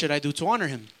honrarlo? what should I do to honor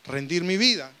him? Rendir mi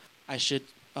vida, I should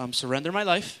surrender my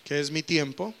life, que es mi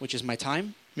tiempo, which is my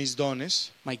time, mis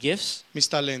dones, my gifts, mis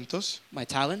talentos, my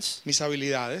talents, mis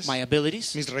habilidades, my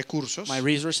abilities, mis recursos, my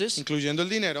resources, incluyendo el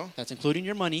dinero, that's including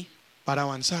your money, para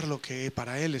avanzar lo que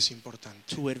para Él es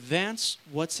importante. to advance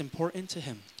what's important to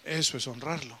him. Eso es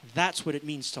honrarlo. That's what it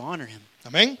means to honor him.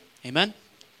 Amén. Amen?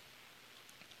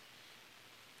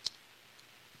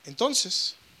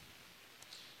 Entonces,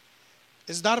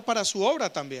 es dar para su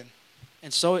obra también,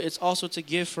 And so it's also to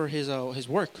give for his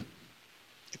work,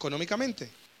 económicamente.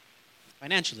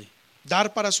 financially,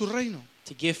 Dar para su reino.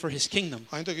 to give for his kingdom.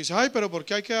 Hay gente que dice, ay, pero ¿por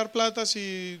qué hay que dar plata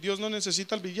si Dios no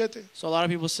necesita el billete? So a lot of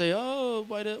people say, oh,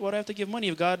 why do I have to give money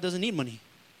if God doesn't need money?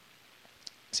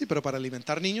 Sí, pero para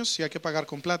alimentar niños sí hay que pagar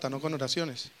con plata, no con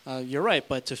oraciones. You're right,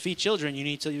 but to feed children, you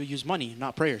need to use money,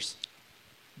 not prayers.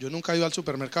 Yo nunca he ido al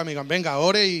supermercado y me digan, venga,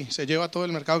 ore y se lleva todo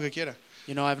el mercado que quiera.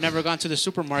 You know, I've never gone to the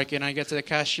supermarket and I get to the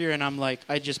cashier and I'm like,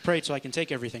 I just prayed so I can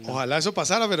take everything now. Ojalá eso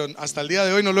pasara, pero hasta el día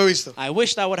de hoy no lo he visto. I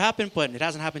wish that would happen, but it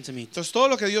hasn't happened to me. Entonces, todo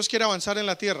lo que Dios quiere avanzar en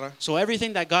la tierra So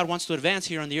everything that God wants to advance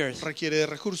here on the earth, requiere de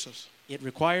recursos. it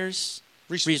requires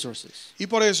resources. Y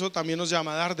por eso también nos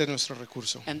llama a dar de nuestro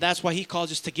recurso. And that's why he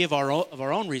calls us to give of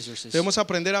our own resources. Debemos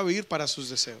aprender a vivir para sus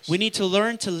deseos. We need to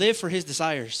learn to live for his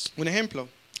desires. Un ejemplo,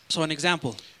 So an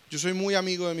example, yo soy muy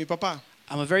amigo de mi papá,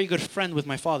 I'm a very good friend with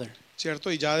my father.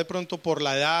 ¿cierto? Y ya de pronto por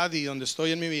la edad y donde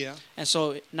estoy en mi vida, And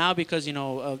so now because, you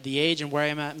know, of the age and where I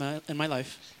am at in my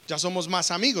life, ya somos más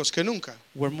amigos que nunca.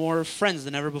 we're more friends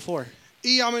than ever before.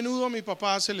 Y a menudo a mi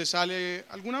papá se le sale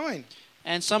alguna vaina.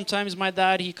 And sometimes my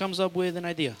dad, he comes up with an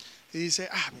idea. Y dice,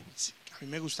 a mí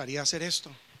me gustaría hacer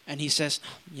esto. And he says,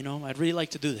 you know, I'd really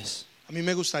like to do this. A mí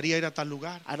me gustaría ir a tal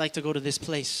lugar. I'd like to go to this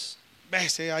place. Ve,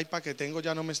 ese iPad que tengo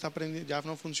ya no me está prendiendo, ya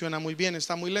no funciona muy bien,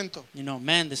 está muy lento. You know,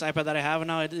 man, this iPad that I have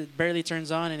now, it barely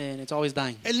turns on and it's always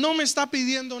dying. Él no me está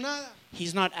pidiendo nada,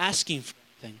 He's not asking for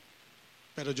anything,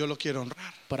 pero yo lo quiero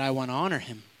honrar, but I want to honor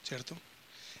him. ¿cierto?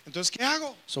 Entonces, ¿qué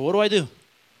hago? So what do?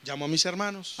 Llamo a mis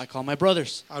hermanos, I call my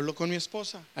brothers. hablo con mi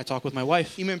esposa I talk with my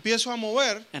wife. y me empiezo a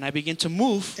mover And I begin to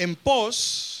move en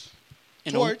pos,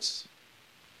 in towards,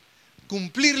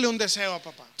 cumplirle un deseo a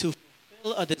papá. to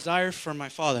fulfill a desire for my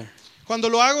father. Cuando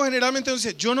lo hago generalmente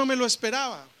dice, yo no me lo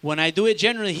esperaba. When I do it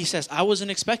generally, he says, I wasn't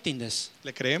expecting this.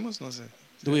 ¿Le creemos? No sé.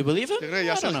 Do we believe him? Yo creo que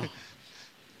ya I don't sabe. know.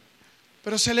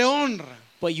 Pero se le honra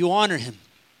But you honor him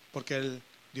porque él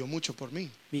dio mucho por mí.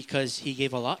 because he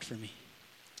gave a lot for me.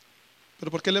 ¿Pero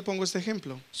por qué le pongo este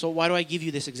ejemplo? So why do I give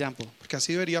you this example? Porque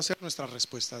así debería ser nuestra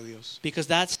respuesta a Dios. Because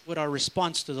that's what our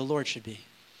response to the Lord should be.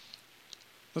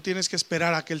 No tienes que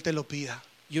esperar a que Él te lo pida.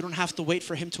 You don't have to wait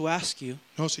for him to ask you.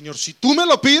 No, Señor, si tú me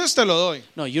lo pides, te lo doy.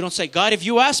 No, you don't say, God, if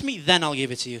you ask me, then I'll give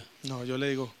it to you. No, yo le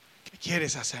digo, ¿qué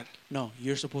quieres hacer? No,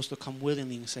 you're supposed to come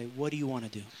willingly and say, what do you want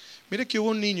to do? Mire que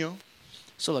hubo un niño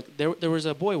So look, there was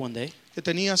a boy one day. que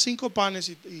tenía 5 panes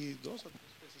y 2 o 3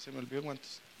 peces, se me olvidó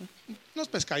cuántos. Unos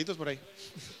pescaditos por ahí.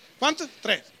 ¿Cuántos?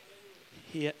 3.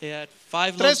 He had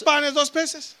 5 3 loaves. panes, 2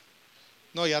 peces.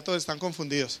 No, ya todos están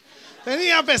confundidos.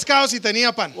 Tenía pescados y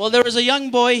tenía pan. Well, there was a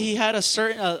young boy. He had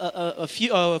a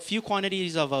few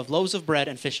quantities of loaves of bread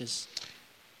and fishes.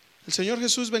 El Señor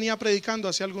Jesús venía predicando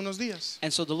hace algunos días.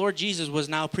 And so the Lord Jesus was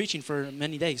now preaching for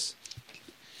many days.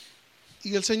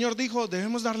 Y el Señor dijo,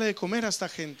 debemos darle de comer a esta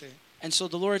gente. And so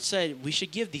the Lord said, we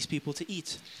should give these people to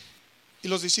eat. Y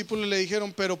los discípulos le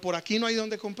dijeron, pero por aquí no hay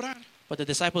donde comprar. But the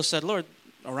disciples said, Lord,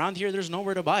 around here there's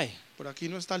nowhere to buy. Por aquí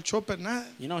no está el chopper, nada.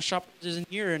 You know, Shoppers isn't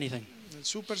here or anything. El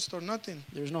superstore, nothing.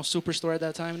 There's no superstore at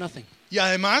that time, nothing. Y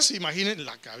además, imaginen,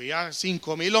 la que había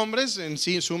 5,000 hombres, en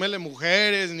sí, súmele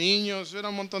mujeres, niños, era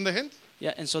un montón de gente.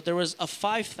 Yeah, and so there was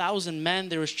 5,000 men,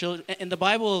 there was children. In the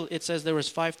Bible, it says there was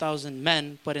 5,000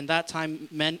 men, but in that time,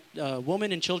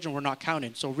 women and children were not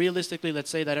counted. So realistically,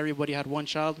 let's say that everybody had one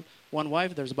child, one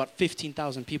wife, there's about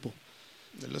 15,000 people.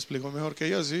 Él lo explicó mejor que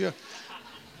yo, sí.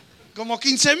 Como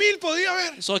 15,000 podía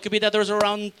haber. So it could be that there was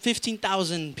around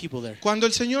 15,000 people there. Cuando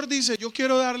el Señor dice, yo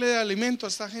quiero darle de alimento a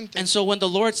esta gente, And so when the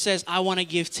Lord says, I want to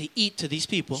give to eat to these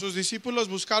people, sus discípulos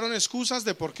buscaron excusas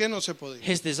de por qué no se podía.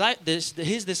 his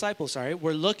disciples,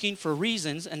 were looking for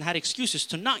reasons and had excuses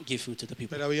to not give food to the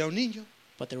people. Pero había un niño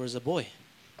But there was a boy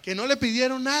que no le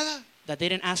pidieron nada. that they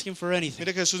didn't ask him for anything.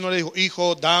 Mire que Jesús no le dijo,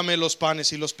 hijo, dame los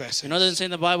panes y los peces. You know, it doesn't say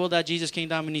in the Bible that Jesus came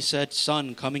down and he said,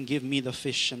 son, come and give me the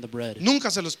fish and the bread. Nunca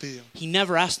se los pidió. He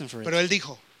never asked him for Pero it. él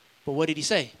dijo, But what did he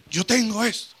say? yo tengo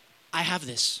esto. I have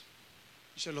this.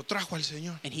 Y se lo trajo al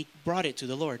Señor. And he brought it to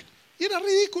the Lord. Y era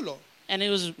ridículo, And it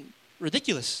was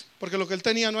ridiculous porque lo que él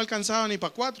tenía no alcanzaba ni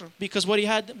para 4. because what he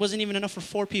had wasn't even enough for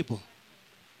 4 people.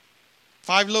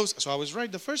 5 loaves. So I was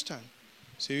right the first time.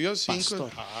 Si vio 5. Pastor.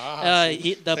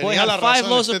 Sí. The boy Tenía la had 5 razón,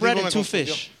 loaves este of bread tipo and me 2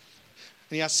 confundió. fish.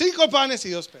 Tenía 5 panes y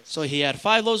 2 peces. So he had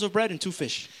 5 loaves of bread and 2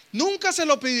 fish. Nunca se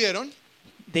lo pidieron,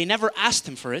 They never asked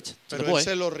him for it, to the pero él boy,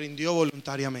 se lo rindió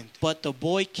voluntariamente. but the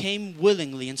boy came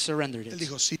willingly and surrendered Él it.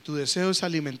 dijo, si tu deseo es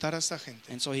alimentar a esta gente,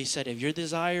 And so he said, if your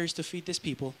desire is to feed this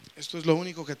people, esto es lo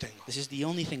único que tengo, this is the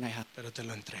only thing I have. pero te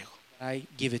lo entrego. I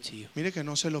give it to you. Mire que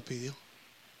no se lo pidió,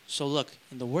 So look,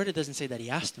 in the word it doesn't say that he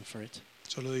asked him for it.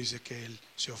 solo dice que él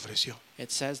se ofreció.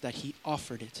 It says that he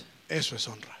offered it. Eso es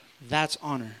honra. That's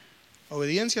honor.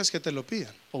 Obediencia es que te lo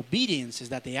pidan. Obedience is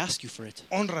that they ask you for it.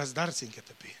 Honra es dar sin que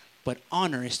te pidan. But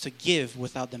honor is to give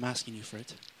without them asking you for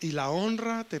it. Y la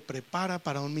honra te prepara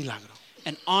para un milagro.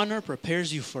 And honor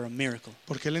prepares you for a miracle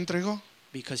Porque él entregó,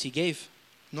 because he gave.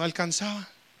 no alcanzaba.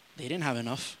 They didn't have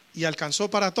enough. Y alcanzó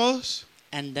para todos.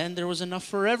 And then there was enough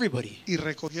for everybody. Y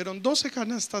recogieron 12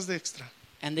 canastas de extra.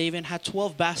 And they even had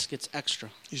 12 baskets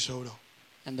extra. Y sobró.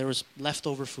 And there was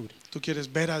leftover food. ¿Tú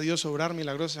quieres ver a Dios obrar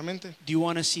milagrosamente? Do you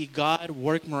want to see God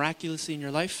work miraculously in your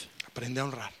life? Aprende a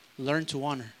honrar. Learn to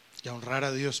honor Y a honrar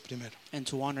a Dios primero. and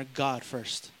to honor God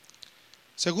first.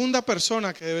 Segunda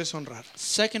persona que debes honrar.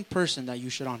 Second person that you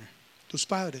should honor, Tus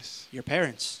padres. your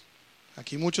parents.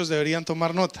 Aquí muchos deberían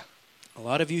tomar nota. A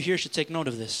lot of you here should take note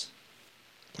of this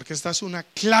Porque esta es una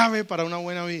clave para una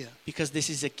buena vida. because this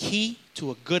is a key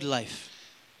to a good life.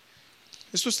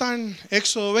 Esto está en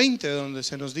Éxodo 20, donde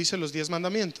se nos dice los 10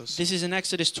 mandamientos. This is in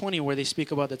Exodus 20 where they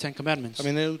speak about the 10 commandments.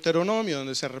 También en Deuteronomio,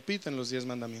 donde se repiten los 10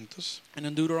 mandamientos. And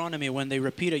in Deuteronomy when they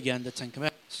repeat again the 10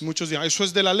 commandments. Muchos dirán, eso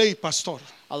es de la ley, pastor.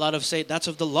 A lot of say that's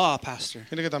of the law, pastor.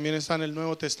 Mire que también está en el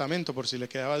Nuevo Testamento, por si le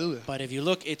quedaba duda. But if you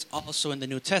look, it's also in the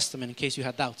New Testament in case you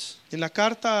had doubts. En la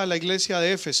carta a la iglesia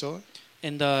de Éfeso,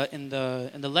 In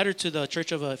the letter to the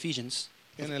church of Ephesians,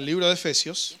 en el libro de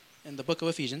Efesios, in the book of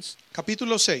Ephesians,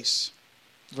 capítulo 6,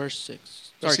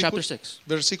 chapter 6.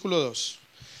 versículo 2.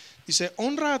 Dice,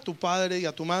 honra a tu padre y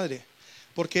a tu madre,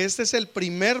 porque este es el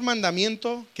primer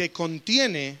mandamiento que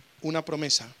contiene una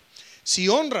promesa. Si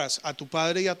honras a tu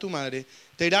padre y a tu madre,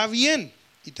 te irá bien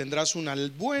y tendrás una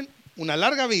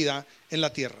larga vida en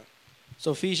la tierra.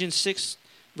 So Ephesians 6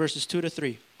 verses 2 to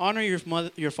 3. Honor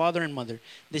your father and mother.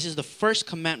 This is the first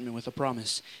commandment with a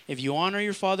promise. If you honor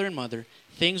your father and mother,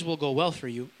 things will go well for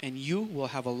you, and you will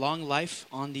have a long life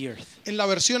on the earth. En la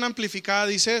versión amplificada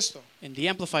dice esto. In the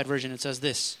Amplified version, it says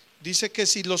this. Dice que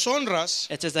si los honras,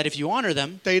 It says that if you honor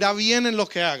them, te irá bien en lo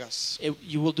que hagas,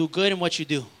 you will do good in what you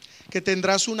do, que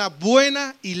tendrás una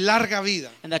buena y larga vida.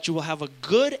 and that you will have a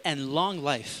good and long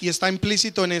life. Y está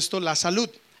implícito en esto la salud.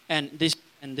 And this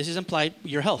is implied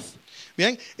your health.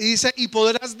 Bien, y dice, y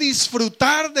podrás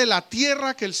disfrutar de la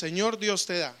tierra que el Señor Dios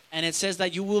te da. And it says that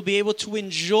you will be able to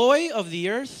enjoy of the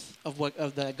earth of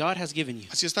that God has given you.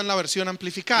 Así está en la versión And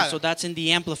amplificada. so that's in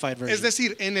the Amplified version. Es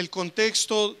decir, en el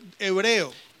contexto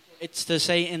hebreo. It's to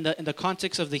say in the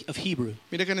context of Hebrew.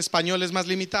 Mire que en español es más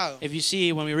limitado. If you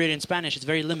see when we read it in Spanish, it's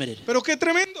very limited. Pero qué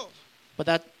tremendo. But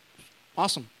that's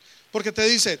awesome. Porque te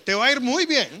dice, te va a ir muy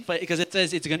bien, But because it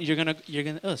says it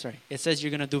says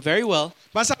you're gonna do very well.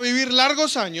 vas a vivir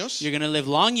largos años You're gonna live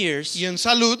long years, y en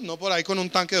salud, no por ahí con un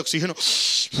tanque de oxígeno.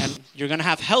 and you're gonna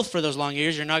have health for those long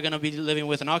years. You're not gonna be living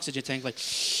with an oxygen tank like.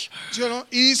 ¿Sí o no?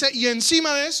 Y dice, y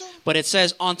encima de eso, But it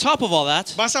says on top of all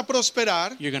that, vas a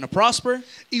prosperar you're gonna prosper,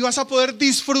 y vas a poder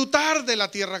disfrutar de la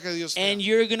tierra que Dios te and da.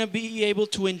 you're gonna be able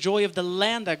to enjoy of the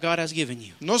land that God has given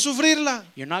you. No sufrirla.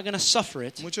 You're not gonna suffer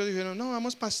it. Muchos dijeron, no,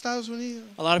 vamos para Estados Unidos.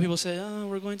 A lot of people say, "Oh,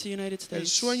 we're going to United El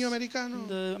States, sueño americano.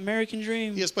 the American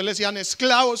dream," Y después le decían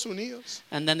esclavos unidos.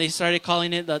 and then they started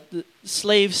calling it the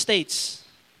slave states.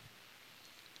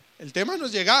 El tema no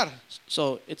es llegar,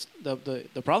 So it's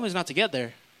the problem is not to get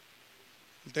there;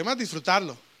 el tema es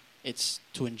disfrutarlo. it's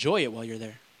to enjoy it while you're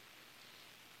there.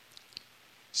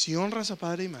 Si honras a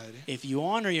padre y madre, If you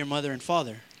honor your mother and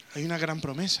father, hay una gran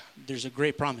promesa. there's a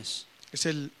great promise. Es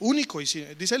el único, y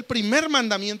dice el primer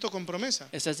mandamiento con promesa.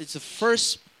 It says it's the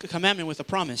first commandment with a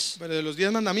promise. Pero de los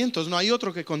 10 mandamientos no hay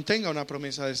otro que contenga una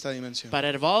promesa de esta dimensión. But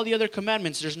out of all the other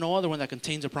commandments, there's no other one that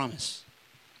contains a promise.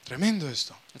 Tremendo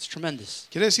esto. That's tremendous.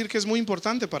 Quiere decir que es muy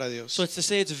importante para Dios. So it's to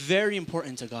say it's very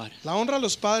important to God. La honra a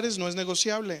los padres no es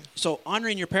negociable. So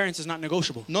honoring your parents is not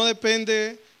negotiable. No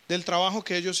depende del trabajo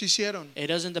que ellos hicieron. It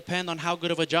doesn't depend on how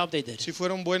good of a job they did. Si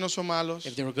fueron buenos o malos.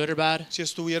 If they were good or bad. Si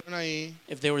estuvieron ahí.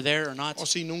 If they were there or not. O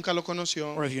si nunca lo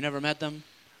conoció. Or if you never met them.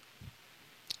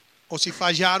 O si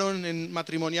fallaron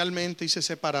matrimonialmente y se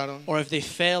separaron. Or if they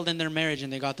failed in their marriage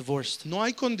and they got divorced. No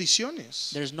hay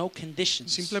condiciones. There's no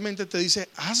conditions. Simplemente te dice,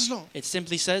 hazlo. It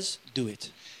simply says, do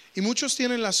it. Y muchos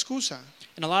tienen la excusa.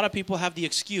 And a lot of people have the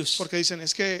excuse. Porque dicen,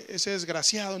 es que ese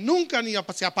desgraciado nunca ni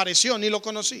se apareció, ni lo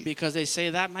conocí. Because they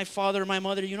say that my father, my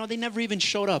mother, they never even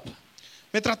showed up.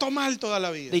 Me trató mal toda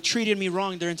la vida. They treated me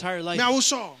wrong their entire life. Me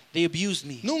abusó. They abused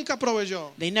me. Nunca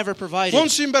proveyó. They never provided. Fue un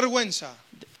sinvergüenza.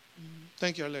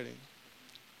 Thank you, lady.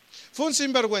 Fue un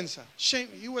sinvergüenza.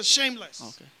 He was shameless.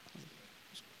 Okay.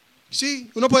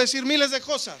 Sí, uno puede decir miles de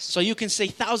cosas. So you can say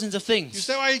thousands of Y things.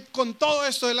 usted va a ir con todo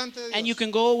esto delante de And you Dios.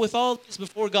 can go with all this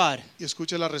before God. Y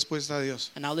escuche la respuesta de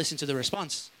Dios. And now listen to the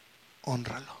response.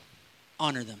 Hónralo.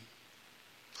 Honor them.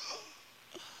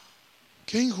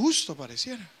 Qué injusto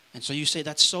pareciera. And so you say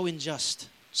that's so unjust.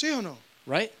 ¿Sí o no?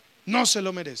 Right? No se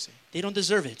lo merece. They don't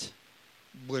deserve it.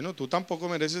 Bueno, tú tampoco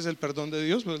mereces el perdón de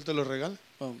Dios, pero Él te lo regala.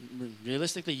 Well,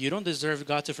 realistically, you don't deserve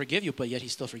God to forgive you, but yet He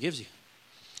still forgives you.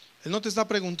 Él no te está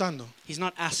preguntando, He's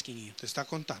not asking you. te está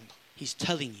contando. He's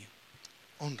telling you.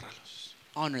 Hónralos.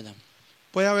 Honor them.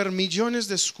 Puede haber millones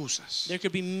de excusas. There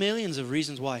could be millions of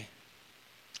reasons why,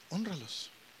 Hónralos.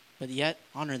 but yet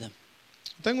honor them.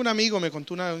 Tengo un amigo, me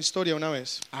contó una historia una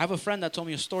vez. I have a friend that told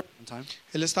me a story one time.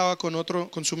 Él estaba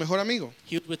con su mejor amigo.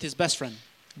 He was with his best friend,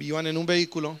 Iban en un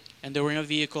vehículo and they were in a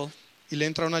vehicle, y le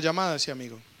entra una llamada a ese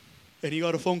amigo. and he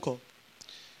got a phone call.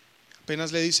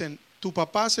 Apenas le dicen, tu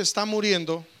papá se está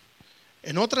muriendo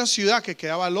en otra ciudad que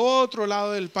quedaba al otro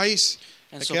lado del país.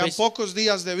 And Le so, quedan pocos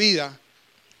días de vida.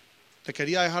 Te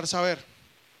quería dejar saber.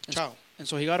 Chao. and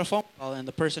so he got a phone call, and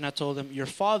the person had told him, your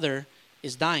father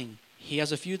is dying. He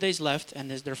has a few days left,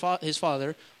 and his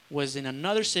father was in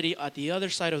another city at the other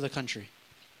side of the country.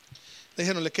 Le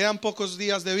dijeron, le quedan pocos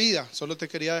días de vida. Solo te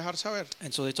quería dejar saber.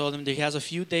 And so they told him that he has a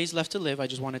few days left to live. I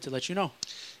just wanted to let you know.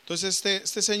 Entonces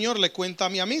este señor le cuenta a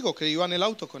mi amigo que iba en el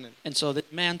auto con él. And so the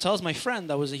man tells my friend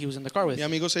he was in the car with. Mi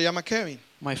amigo se llama Kevin.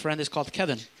 My friend is called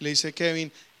Kevin. Le dice,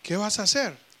 Kevin, ¿qué vas a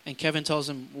hacer? And Kevin tells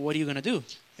him, what are you going to do?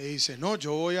 Y dice, no,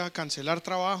 yo voy a cancelar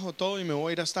trabajo, todo, y me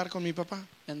voy a ir a estar con mi papá.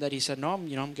 And that he said, no, I'm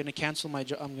going to cancel my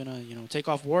job. I'm going to, take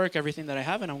off work, everything that I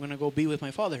have, and I'm going to go be with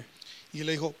my father. Y él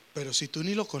le dijo, pero si tú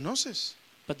ni lo conoces.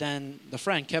 But then the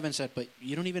friend, Kevin, said, but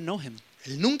you don't even know him.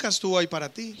 Él nunca estuvo ahí para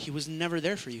ti. He was never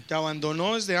there for you. Te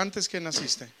abandonó desde antes que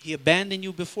naciste. He abandoned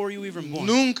you before you even born.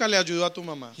 Nunca le ayudó a tu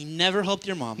mamá. He never helped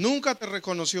your mom. Nunca te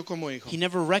reconoció como hijo. He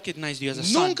never recognized you as a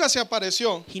son. Nunca se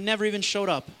apareció. He never even showed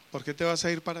up. ¿Por qué te vas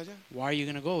a ir para allá? Why are you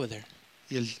going to go over there?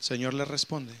 Y el Señor le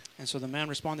responde, And so the man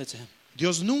responded to him,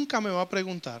 Dios nunca me va a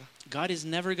preguntar God is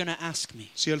never going to ask me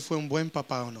si él fue un buen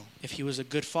papá o no. if he was a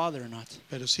good father or not.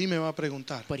 Pero sí me va a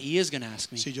preguntar But he is going to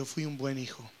ask me si yo fui un buen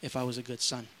hijo. if I was a good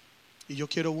son. Y yo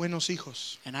quiero buenos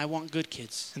hijos. And I want good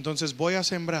kids. Entonces voy a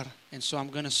sembrar And so I'm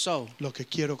going to sow lo que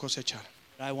quiero cosechar.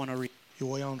 what I want to reap. Y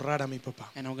voy a honrar a mi papá.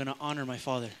 And I'm going to honor my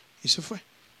father. Y se fue.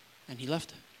 And he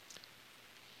left.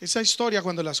 Esa historia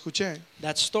cuando la escuché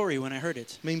That story, when I heard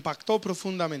it, me impactó it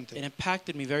profundamente.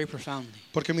 impacted me very profoundly.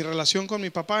 Porque mi relación con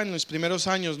mi papá en los primeros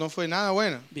años no fue nada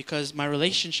buena. Because my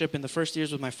relationship in the first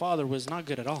years with my father was not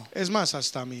good at all. Es más,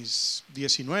 hasta mis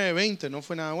 19, 20 no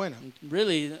fue nada buena.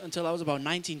 Really, until I was about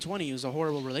 19, 20, it was a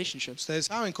horrible relationship. Ustedes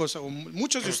saben cosas, o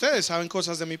muchos de ustedes saben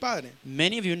cosas de mi padre.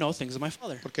 Many of you know things of my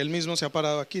father. Porque él mismo se ha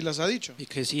parado aquí y las ha dicho.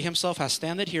 Because he himself has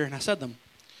standed here and has said them.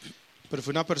 Pero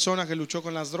fue una persona que luchó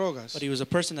con las drogas, But he was a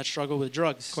person that struggled with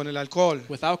drugs, con el alcohol,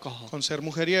 with alcohol, con ser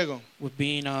mujeriego. with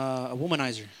being a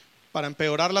womanizer. Para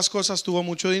empeorar las cosas tuvo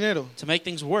mucho dinero. To make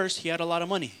things worse, he had a lot of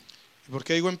money. ¿Y por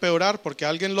qué digo empeorar? Porque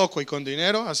alguien loco y con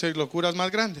dinero hace locuras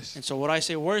más grandes. And so what I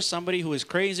say worse, somebody who is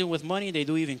crazy with money, they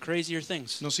do even crazier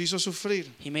things. Nos hizo sufrir.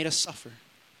 He made us suffer.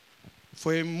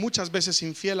 Fue muchas veces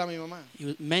infiel a mi mamá.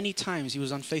 Many times he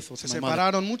was unfaithful Se to my mother.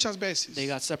 separaron muchas veces. They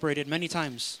got separated many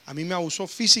times. A mí me abusó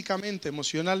físicamente,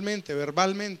 emocionalmente,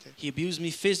 verbalmente. He abused me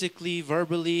physically,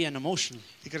 verbally, and emotionally.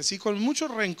 Y crecí con mucho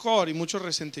rencor y mucho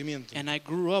resentimiento. And I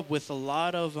grew up with a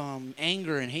lot of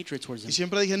anger and hatred towards Y him.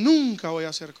 siempre dije, nunca voy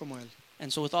a ser como él. And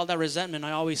so with all that resentment,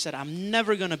 I always said, I'm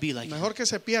never going to be like him. Mejor que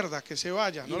se pierda, que se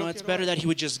vaya. No lo It's quiero better ver. that he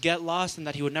would just get lost and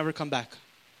that he would never come back.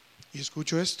 Y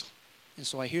escucho esto. And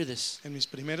so I hear this en mis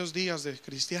primeros días de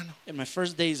cristiano. in my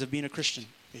first days of being a Christian.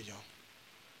 Y yo,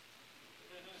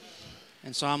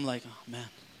 And so I'm like, oh man.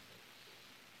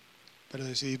 pero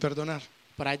decidí perdonar,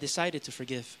 But I decided to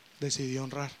forgive. decidí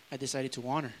honrar, I decided to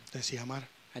honor. decidí amar.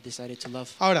 I decided to love.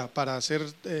 Ahora, para ser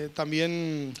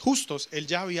también justos, él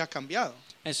ya había cambiado.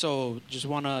 And so just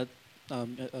want to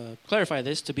clarify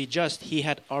this. To be just, he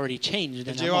had already changed.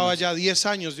 Él In that llevaba moment. ya 10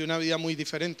 años de una vida muy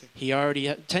diferente, He already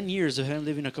had 10 years of him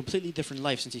living a completely different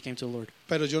life since he came to the Lord.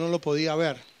 pero yo no lo podía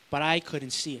ver But I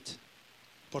couldn't see it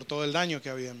por todo el daño que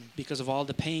había en mí. because of all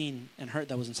the pain and hurt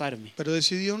that was inside of me. Pero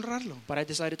decidí honrarlo, But I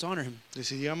decided to honor him.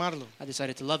 decidí amarlo, I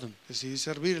decided to love him. decidí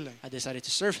servirle. I decided to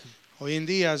serve him. Hoy en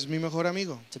día es mi mejor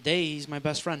amigo. Today, he's my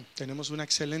best friend. Tenemos una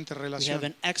excelente We have relación.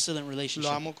 an excellent Lo relationship.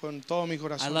 amo con todo mi I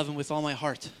corazón. love him with all my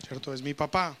heart. ¿Cierto? Es mi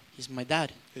papá, He's my dad.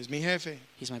 es mi jefe,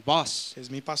 He's my boss. es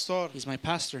mi pastor He's my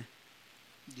pastor.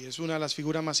 y es una de las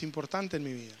figuras más importantes en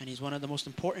mi vida. And he's one of the most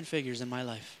important figures in my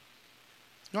life.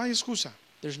 No hay excusa.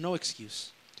 There's no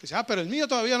excuse. Dice, pero el mío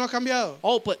todavía no ha cambiado.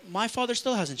 Oh, but my father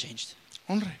still hasn't changed.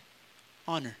 Honre.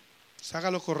 Honor.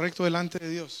 Haga lo correcto delante de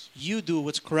Dios You do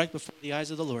what's correct before the eyes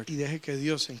of the Lord. y deje que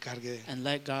Dios se encargue de él. And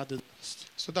let God do the rest.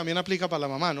 Esto también aplica para la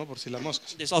mamá, ¿no? Por si las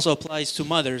moscas. This also applies to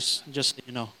mothers, just so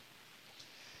you know.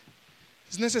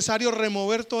 Es necesario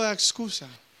remover toda excusa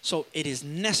So it is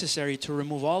necessary to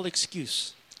remove all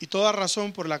excuse y toda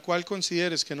razón por la cual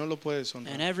consideres que no lo puedes and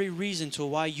honrar. every reason to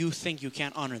why you think you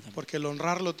can't honor them. Porque el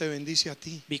honrarlo te bendice a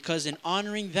ti Because in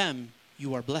honoring them,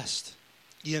 you are blessed.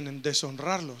 y en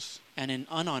deshonrarlos And in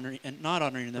unhonoring and not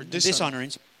honoring them, Or and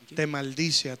dishonoring, te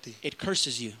maldice a ti. it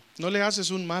curses you. No le haces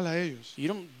un mal a ellos. You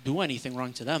don't do anything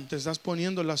wrong to them. Te estás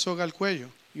poniendo la soga al cuello.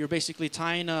 You're basically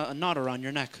tying a knot around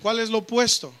your neck. ¿Cuál es lo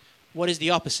opuesto? What is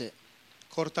the opposite?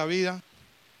 Corta vida,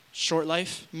 Short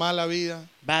life, mala vida,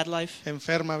 bad life,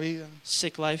 enferma vida,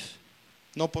 sick life,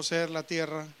 no poseer la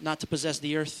tierra. not to possess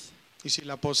the earth. Y si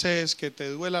la posees, que te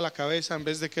duela la cabeza en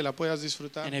vez de que la puedas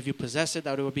disfrutar. And if you possess it,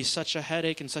 that it would be such a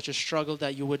headache and such a struggle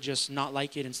that you would just not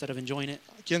like it instead of enjoying it.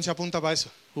 ¿Quién se apunta para eso?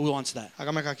 Who wants that?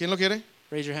 Hágame acá. ¿Quién lo quiere?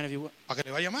 Raise your hand if you would. ¿Para que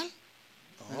le vaya mal?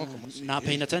 No, ¿cómo así? Not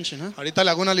paying attention, huh? Ahorita le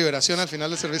hago una liberación al final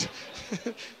del servicio.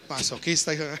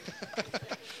 Masoquista. hijo.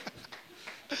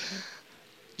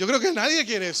 Yo creo que nadie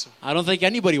quiere eso. I don't think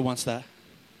anybody wants that.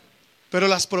 Pero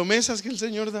las promesas que el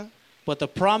Señor da, But the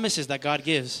promises that God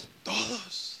gives,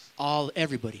 todos,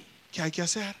 everybody, ¿qué hay que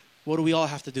hacer? what do we all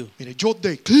have to do? Mire, yo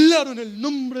declaro en el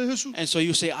nombre de Jesús. And so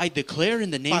you say, I declare in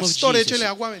the name Pastor, of échele Jesus.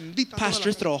 agua bendita. toda la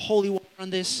Pastor, throw holy water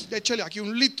on this. casa. Échele aquí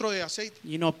 1 litro de aceite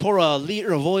You know, pour a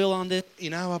liter of oil on this. y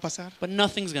nada va a pasar. But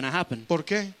nothing's going to happen. ¿Por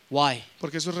qué? Why?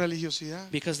 Porque eso es religiosidad.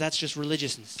 Because that's just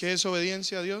religiousness. ¿Qué es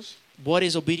obediencia a Dios? What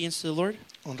is obedience to the Lord?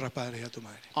 Honra a padre y a tu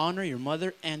madre. Honor your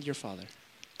mother and your father.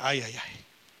 Ay, ay, ay.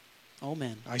 Oh,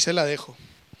 man. Ahí se la dejo.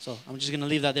 So I'm just going to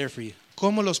leave that there for you.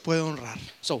 ¿Cómo los puedo honrar?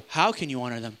 So how can you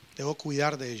honor them? Debo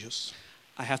cuidar de ellos.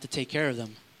 I have to take care of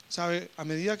them. ¿Sabe? A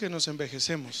medida que nos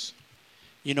envejecemos,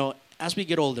 You know, as we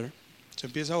get older, se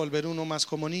empieza a volver uno más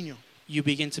como niño. you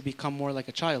begin to become more like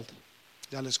a child.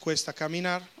 Ya les cuesta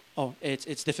caminar Oh,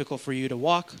 it's difficult for you to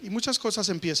walk. y muchas cosas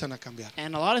empiezan a cambiar.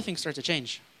 And a lot of things start to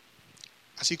change.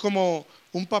 Así como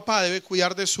un papá debe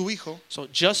cuidar de su hijo So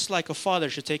just like a father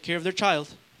should take care of their child,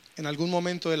 en algún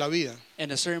momento de la vida,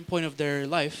 at a certain point of their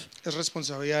life, es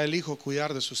responsabilidad del hijo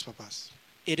cuidar de sus papás.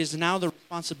 it is now the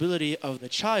responsibility of the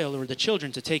child or the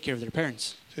children to take care of their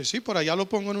parents. Sí, sí, por allá lo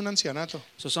pongo en un ancianato.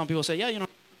 So some people say, yeah, you know,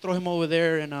 throw him over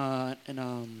there in a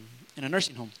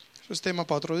nursing home. Eso es tema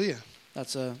para otro día.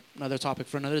 That's another topic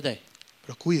for another day.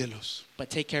 Pero cuídelos, But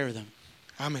take care of them.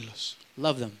 ámelos.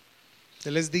 Love them.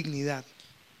 Denles dignidad.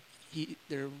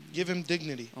 They're Give him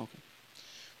dignity. okay.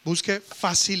 Busque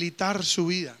facilitar su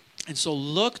vida. And so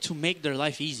look to make their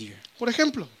life easier. Por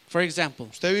ejemplo, For example,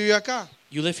 usted vive acá.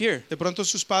 you live here. De pronto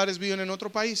sus padres viven en otro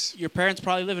país. Your parents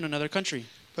probably live in another country.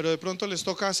 Pero de pronto les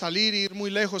toca salir e ir muy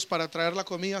lejos para traer la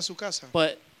comida a su casa.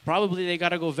 But probably they got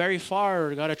to go very far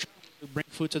or got to bring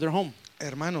food to their home.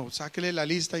 Hermano, sáquele la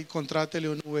lista y contrátele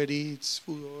un Uber Eats,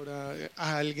 Foodora,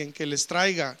 a alguien que les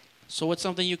traiga. So what's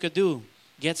something you could do?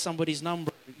 Get somebody's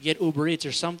number, get Uber Eats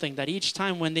or something that each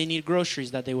time when they need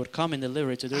groceries that they would come and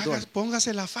deliver it to their door.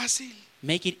 Póngasela fácil.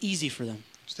 Make it easy for them.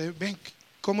 Usted, ven,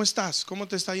 ¿cómo estás? ¿Cómo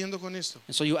te está yendo con esto?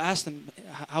 And so you ask them,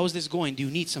 how is this going? Do you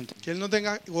need something? Que él no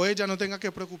tenga o ella no tenga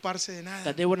que preocuparse de nada.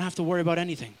 That they wouldn't have to worry about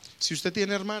anything. Si usted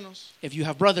tiene hermanos, If you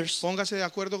have brothers, póngase de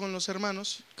acuerdo con los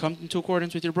hermanos come into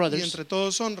accordance with your y brothers. entre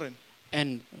todos honren.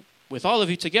 And with all of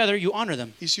you together, you honor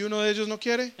them. Y si uno de ellos no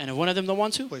quiere, And if one of them don't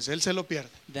want to, pues él se lo pierde.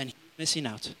 then missing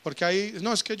out. Porque ahí,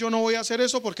 no, es que yo no voy a hacer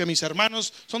eso porque mis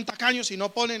hermanos son tacaños y no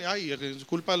ponen. Ay, ¿es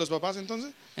culpa de los papás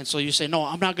entonces? And so you say, no,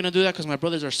 I'm not going to do that because my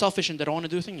brothers are selfish and they don't want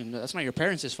to do things. And that's not your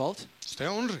parents' fault. Usted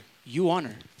honre, You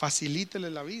honor. facilítele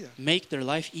la vida, Make their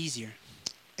life easier.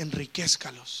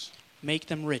 enriquézcalos. Make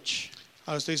them rich.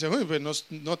 Ahora usted dice, uy, pues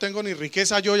no tengo ni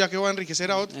riqueza yo, ya que voy a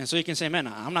enriquecer a otro. And so you can say, man,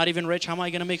 I'm not even rich. How am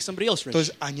I going to make somebody else rich?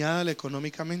 Entonces, añádale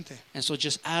económicamente. And so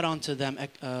just add on to them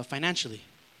financially.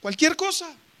 Cualquier cosa.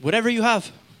 Whatever you have.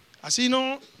 Así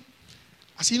no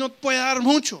puede dar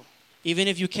mucho, Even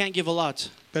if you can't give a lot.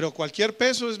 pero cualquier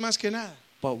peso es más que nada.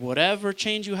 But whatever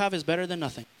change you have is better than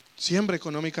nothing. Siempre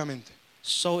económicamente.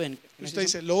 So Usted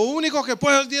dice, lo único que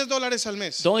puedo es $10 al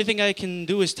mes. the only thing I can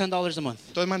do is $10 a month.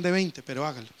 Entonces mande 20, pero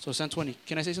hágalo. So send 20.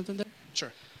 Can I say something there?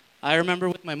 Sure. I remember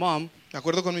with my mom, De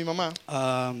acuerdo con mi mamá,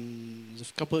 it was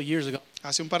a couple of years ago.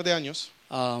 hace un par de años,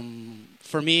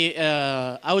 For me,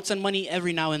 I would send money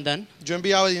every now and then, yo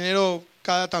enviaba dinero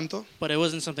cada tanto, but it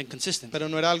wasn't something consistent. pero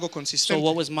no era algo So consistente.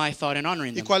 what was my thought in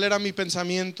honoring ¿Y them? cuál era mi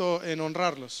pensamiento en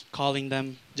honrarlos? Calling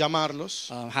them, Llamarlos,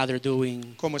 how they're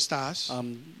doing, ¿cómo estás?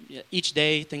 each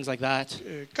day, things like that.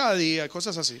 Cada día,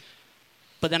 cosas así.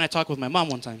 But then I talked with my mom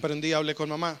one time, Pero un día hablé con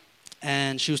mamá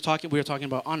and we were talking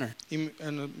about honor. y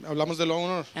hablamos de lo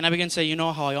honor. And I began to say, you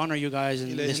know how I honor you guys Y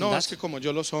and le this dije, and no, es that. que como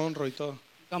yo los honro y todo.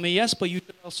 I mean, yes, but you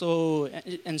also,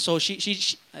 and so she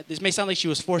this may sound like she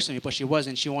was forcing me, but she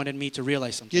wasn't. She wanted me to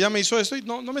realize Y something. ella me hizo esto y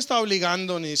no me estaba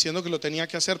obligando ni diciendo que lo tenía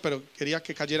que hacer, pero quería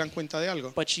que cayeran cuenta de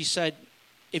algo. But she said,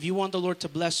 if you want the Lord to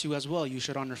bless you as well, you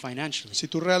should honor financially. Si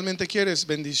tú realmente quieres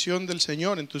bendición del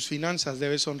Señor en tus finanzas,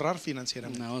 debes honrar And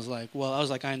financieramente. I was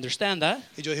like, I understand that,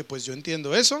 Y yo dije, pues yo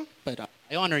entiendo eso, but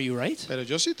I honor you, right? pero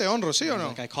yo sí te honro, ¿sí o no?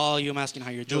 Like I call you, I'm asking how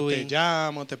you're Yo te doing.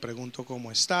 llamo, te pregunto cómo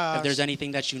estás, If there's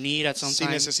anything that you need at some si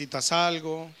time. necesitas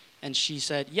algo. And she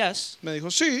said, yes, Me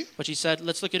dijo, sí, but she said,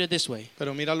 let's look at it this way.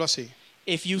 pero míralo así.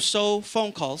 If you sow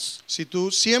phone calls, Si tú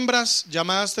siembras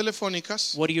llamadas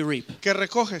telefónicas, what do you reap? ¿qué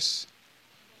recoges?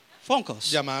 Phone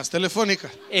calls. Llamadas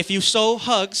telefónicas. If you sow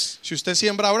hugs, Si usted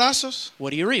siembra abrazos, what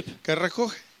do you reap? ¿qué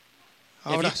recoge?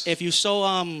 Abrazos. If you sow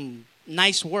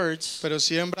nice words, Pero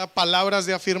siembra palabras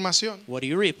de afirmación, what do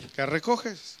you reap? ¿qué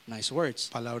recoges? Nice words.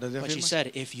 Palabras de But she afirmación.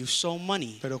 said, if you sow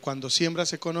money, Pero cuando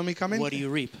siembras what do económicamente,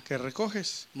 you reap? ¿qué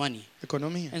recoges? Money.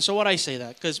 Economía. And so what I say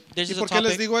that, because this ¿Y is a por qué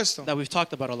les topic digo esto? that we've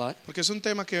talked about a lot. Porque es un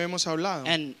tema que hemos hablado.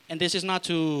 And this is not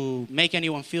to make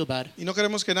anyone feel bad, Y no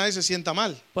queremos que nadie se sienta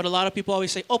mal. but a lot of people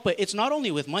always say, oh, but it's not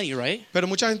only with money, right? Pero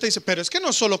mucha gente dice, pero es que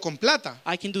no solo con plata.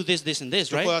 I can do this, this, and this,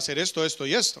 Yo puedo right? hacer esto, esto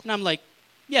y esto. And I'm like,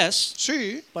 yes,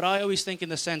 Sí, but I always think in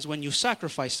the sense when you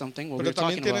sacrifice something, what pero we're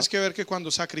talking también tienes about, que ver que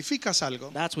cuando sacrificas algo,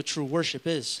 that's what true worship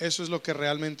is. eso es lo que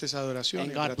realmente es adoración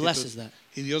And y God gratitud. blesses that.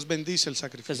 Y Dios bendice el Because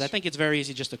sacrificio. I think it's very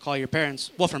easy just to call your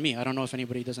parents. Well, for me, I don't know if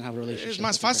anybody doesn't have a relationship. Es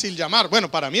más with their fácil llamar. Bueno,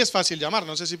 para mí es fácil llamar.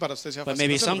 No sé si para usted sea parents. But fácil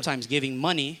maybe hacerlo, sometimes giving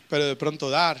money pero de pronto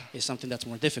dar is something that's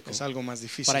more difficult. es algo más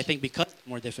difícil. But I think because it's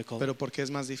more difficult, Pero porque es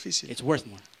más difícil, it's worth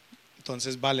more.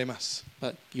 entonces vale más.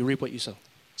 But you reap what you sow.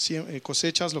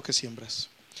 Cosechas lo que siembras.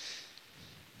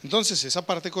 Entonces, esa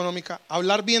parte económica,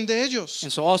 hablar bien de ellos.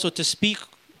 And so also to speak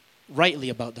rightly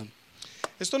about them.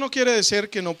 Esto no quiere decir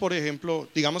que no, por ejemplo,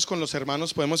 digamos con los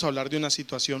hermanos podemos hablar de una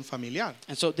situación familiar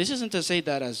And so this isn't to say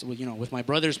that as, well, you know, with my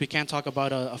brothers we can't talk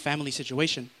about a family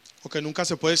situation, o que nunca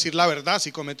se puede decir la verdad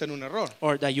si cometen un error.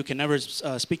 or that you can never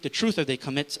speak the truth if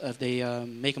they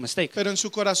make a mistake. Pero en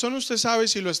su corazón usted sabe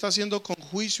si lo está haciendo con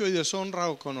juicio y deshonra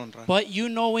o con honra. But you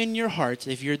know in your heart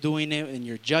if you're doing it and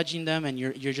you're judging them and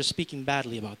you're just speaking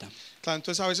badly about them. Claro,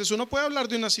 entonces a veces uno puede hablar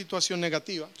de una situación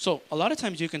negativa, So a lot of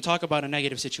times you can talk about a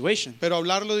negative situation, pero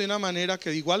hablarlo de una manera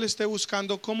que igual esté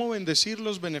buscando cómo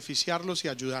bendecirlos, beneficiarlos y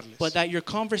ayudarles. but that your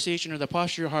conversation or the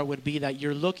posture of your heart would be that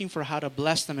you're looking for how to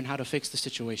bless them and how to fix the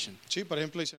situation. Sí, por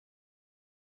ejemplo, dice,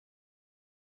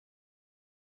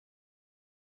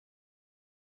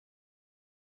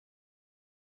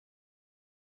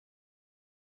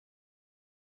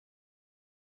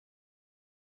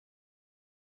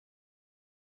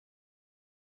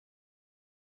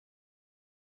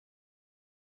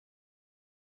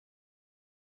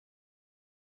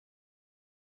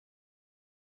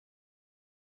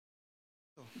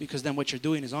 Because then what you're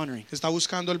doing is honoring. está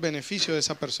buscando el beneficio de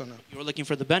esa persona. You're looking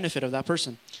for the benefit of that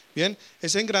person. Bien,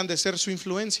 es engrandecer su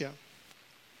influencia.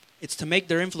 It's to make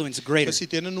their influence greater. Que si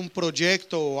tienen un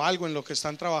proyecto o algo en lo que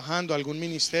están trabajando, algún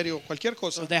ministerio, cualquier So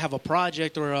cosa, if they have a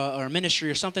project or a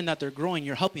ministry or something that they're growing,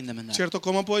 you're helping them in that. ¿cierto?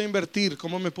 ¿Cómo puedo invertir?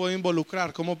 ¿Cómo me puedo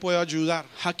involucrar? ¿Cómo puedo ayudar?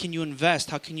 How can you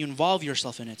invest? How can you involve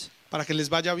yourself in it? Para que les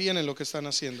vaya bien en lo que están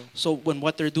haciendo. So when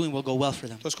what they're doing will go well for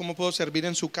them. Entonces, ¿cómo puedo servir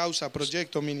en su causa,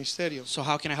 proyecto, ministerio? So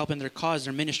how can I help in their cause,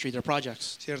 their ministry, their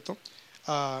projects? ¿Cierto?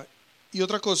 Y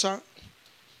otra cosa,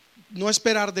 no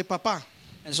esperar de papá,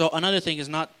 And so another thing is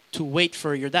not to wait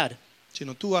for your dad,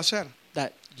 sino tú hacer.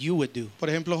 that you would do. Por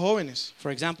ejemplo, jóvenes,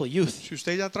 For example, youth, si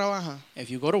usted ya trabaja if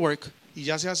you go to work y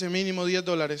ya se hace mínimo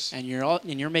 $10,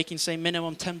 and you're making say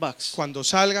minimum $10, cuando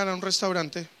salgan a un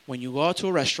restaurante, when you go out to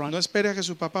a restaurant, no espere a que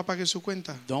su papá pague su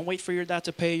cuenta, don't wait for your dad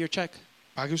to pay your check.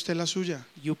 pague usted la suya.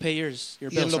 You pay yours,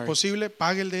 your Y bill, en lo sorry. posible,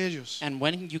 pague el de ellos. And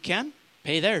when you can,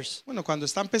 pay theirs. Bueno, cuando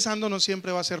está empezando no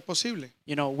siempre va a ser posible,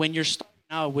 You know, when you're starting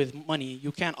out with money,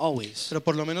 you can't always. pero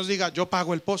por lo menos diga, yo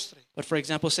pago el postre, But for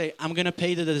example, say, I'm going to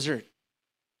pay the dessert,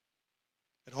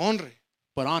 pero honre,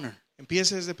 but honor.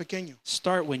 empiece desde pequeño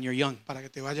Start when you're young para que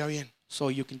te vaya bien. so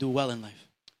you can do well in life.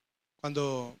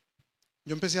 Cuando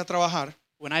yo empecé a trabajar,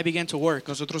 When I began to work,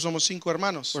 nosotros somos 5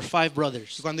 hermanos, we're 5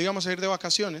 brothers. y cuando íbamos a ir de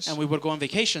vacaciones, And we would go on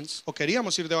vacations, o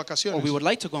queríamos ir de or vacaciones, we would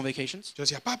like to go on vacations. yo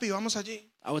decía, papi, vamos allí.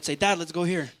 I would say, Dad, let's go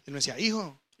here. Y él me decía, hijo,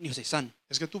 And he would say, son,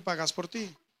 es que tú pagas por ti.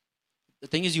 the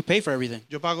thing is you pay for everything.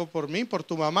 Yo pago por mí, por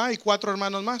tu mamá y 4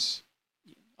 hermanos más.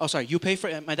 Oh, sorry, you pay for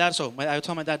my dad. So I would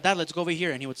tell my dad, let's go over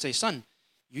here. And he would say, son,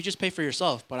 you just pay for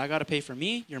yourself, but I got to pay for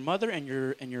me, your mother, and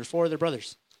your 4 other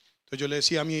brothers. Entonces yo le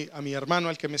decía a mi hermano,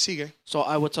 al que me sigue, So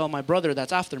I would tell my brother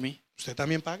that's after me, usted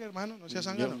también paga, hermano, no sea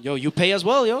zángano. yo, you pay as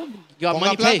well, yo. You got Ponga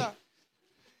money, pay. plata.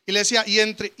 Y le decía,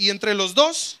 y entre los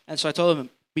dos, And so I told him,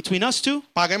 between us two,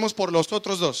 paguemos por los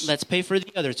otros 2, let's pay for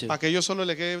the other 2. para que yo solo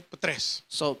le quede 3.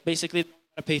 So basically,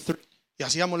 I pay 3. Y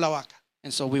hacíamos la vaca,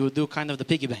 And so we would do kind of the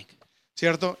piggy bank.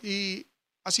 ¿cierto? Y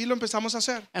así lo empezamos a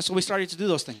hacer. And so we started to do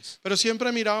those things. Pero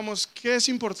siempre mirábamos qué es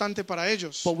importante para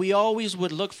ellos, But we always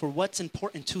would look for what's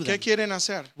important to qué them. quieren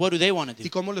hacer What do they want to y do?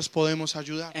 cómo les podemos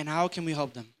ayudar. And how can we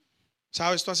help them?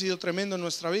 ¿Sabe? Esto ha sido tremendo en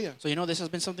nuestra vida, So, this has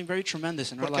been something very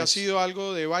tremendous in our porque ha lives. sido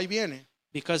algo de va y viene.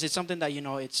 Because it's something that,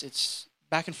 it's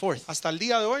back and forth. Hasta el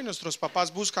día de hoy nuestros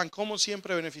papás buscan cómo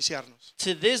siempre beneficiarnos.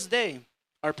 To this day,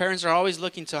 our parents are always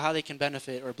looking to how they can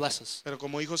benefit or bless us. Pero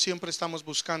como hijos siempre estamos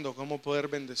buscando cómo poder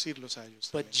bendecirlos a ellos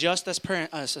But también. just as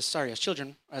as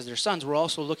children, as their sons, we're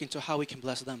also looking to how we can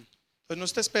bless them. Pues no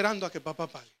esté esperando a que papá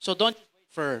pague. So don't wait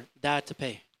for dad to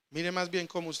pay. Mire más bien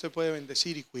cómo usted puede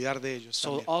bendecir y cuidar de ellos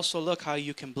So también. also look how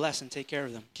you can bless and take care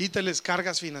of them. Quíteles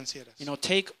cargas financieras,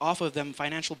 Take off of them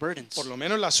financial burdens. por lo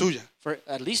menos la suya, For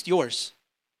at least yours.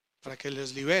 para que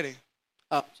les libere.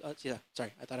 Yeah,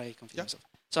 sorry, I thought I confused Yeah. myself.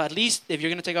 So at least if you're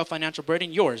going to take out financial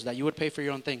burden, yours, that you would pay for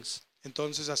your own things.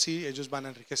 Entonces así ellos van a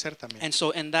enriquecer también. And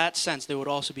so in that sense, they would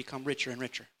also become richer and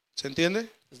richer. ¿Se entiende?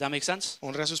 Does that make sense?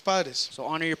 Honre a sus padres. So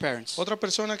honor your parents. Otra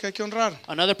persona que hay que honrar,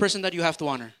 Another person that you have to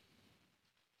honor,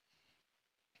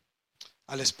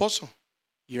 al esposo.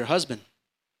 your husband.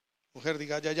 Mujer,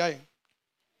 diga ya, ya.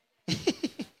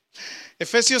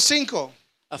 Efesios 5.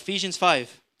 Ephesians 5.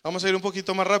 Vamos a ir un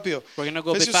poquito más rápido. We're going to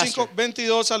go a bit Efesios 5, faster.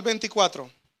 22 al 24.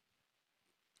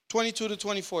 22 to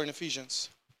 24 en Ephesians.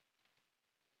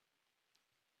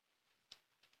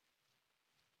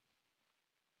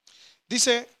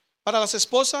 Dice, para las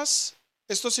esposas,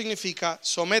 esto significa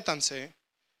sométanse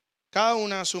cada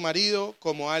una a su marido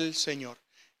como al Señor.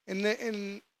 En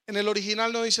el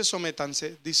original no dice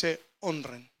sométanse, dice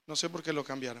honren. No sé por qué lo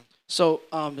cambiaron. So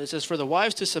it says for the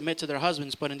wives to submit to their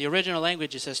husbands, but in the original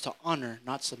language it says to honor,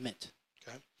 not submit.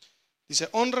 Okay. Dice,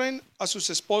 honren a sus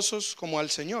esposos como al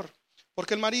Señor,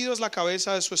 porque el marido es la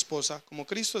cabeza de su esposa, como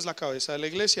Cristo es la cabeza de la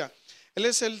iglesia. Él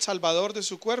es el salvador de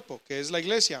su cuerpo, que es la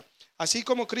iglesia. Así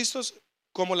como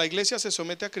como la iglesia se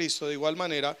somete a Cristo, de igual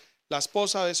manera, la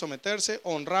esposa debe someterse,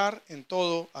 honrar en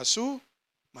todo a su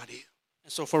marido.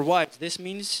 So for wives, this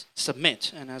means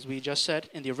submit. And as we just said,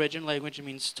 in the original language, it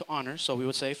means to honor. So we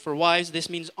would say, for wives, this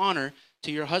means honor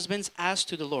to your husbands as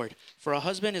to the Lord. For a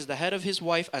husband is the head of his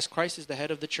wife, as Christ is the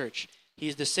head of the church. He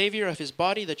is the savior of his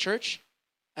body, the church.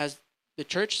 As the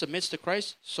church submits to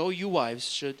Christ, so you wives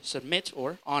should submit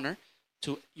or honor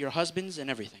to your husbands in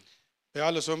everything. Veo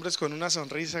a los hombres con una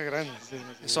sonrisa grande.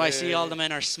 So I see all the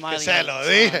men are smiling. se lo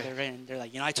dije. They're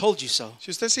like, I told you so.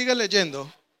 Si usted sigue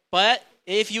leyendo, But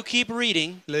if you keep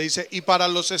reading, le dice, y para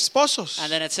los esposos,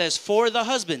 and then it says, for the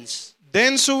husbands,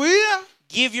 den su vida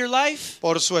give your life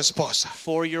por su esposa.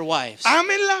 for your wives.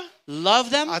 Ámenla Love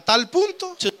them a tal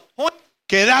punto to the point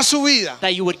que da su vida,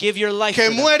 that you would give your life que for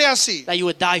them, muere así, that you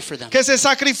would die for them, que se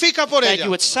sacrifica por that ella. you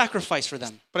would sacrifice for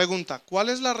them. Pregunta, ¿cuál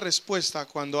es la respuesta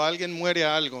cuando alguien muere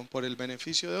a algo por el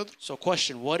beneficio de otro? So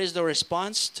question, what is the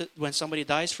response to when somebody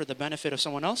dies for the benefit of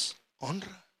someone else?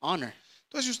 Honra. Honor.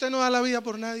 Entonces, si usted no da la vida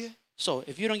por nadie, So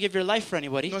if you don't give your life for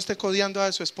anybody, no esté codeando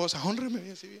a su esposa, honreme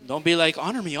así bien. don't be like,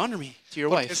 honor me to your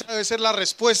Porque wife. esa debe ser la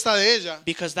respuesta de ella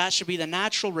Because that should be the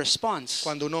natural response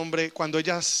cuando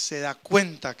ella se da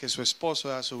cuenta que su esposo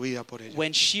da su vida por ella.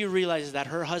 when she realizes that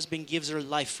her husband gives her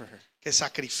life for her. que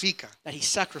sacrifica, that he que,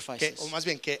 sacrifices, o más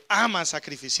bien que ama or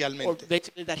sacrificialmente.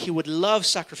 basically that he would love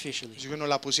sacrificially. Así que nos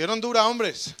la pusieron dura,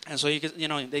 hombres. And so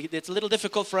it's a little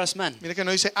difficult for us men. Mire que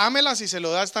no dice, ámela si se lo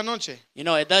da esta noche.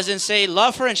 It doesn't say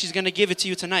love her and she's going to give it to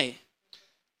you tonight.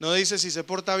 No dice si se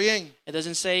porta bien, It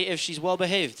doesn't say if she's well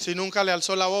behaved, si nunca le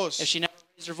alzó la voz, if she never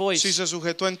raised her voice, si se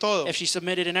sujetó en todo. if she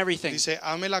submitted in everything. Dice,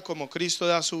 ámela como Cristo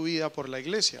da su vida por la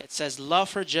iglesia. It says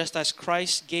love her just as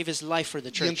Christ gave his life for the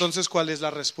Y church. entonces, ¿cuál es la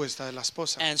respuesta de la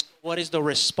esposa? And what is the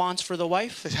response for the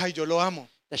wife? Dice, ay, yo lo amo.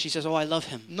 That she says, oh, I love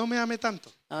him. No me ame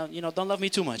tanto. Don't love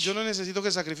me too much. Yo no necesito que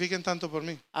sacrifiquen tanto por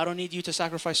mí. I don't need you to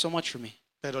sacrifice so much for me.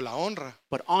 Pero la honra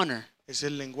But honor es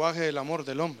el lenguaje del amor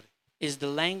del hombre. is the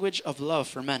language of love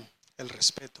for men. El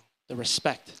respeto, The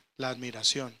respect, la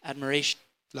admiración, admiration,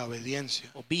 la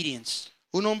obediencia. obedience.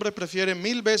 Un hombre prefiere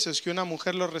 1000 veces que una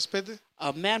mujer lo respete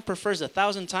A man prefers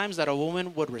 1,000 times that a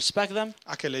woman would respect them,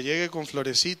 a que le llegue con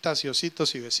florecitas y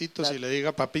ositos y besitos y le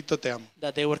diga, papito, te amo.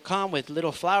 that they would come with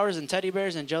little flowers and teddy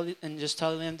bears and just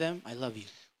telling them, I love you.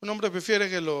 Un hombre prefiere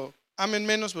que lo amen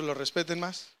menos, pero lo respeten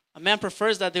más. A man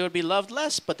prefers that they would be loved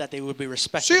less, but that they would be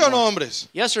respected ¿Sí o no, more. hombres?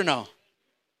 Yes or no?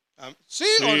 ¿Sí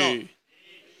o no?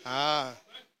 Ah.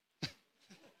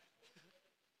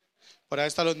 Por ahí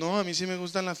están los, no, a mí sí me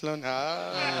gustan las flores.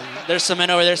 Ah. There's some men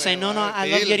over there saying, no, I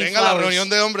love getting Venga a la flowers. reunión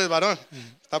de hombres, varón.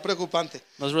 Está preocupante.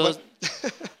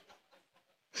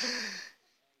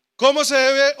 ¿Cómo se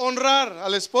debe honrar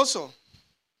al esposo?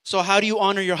 So how do you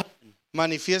honor your husband?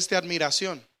 Manifieste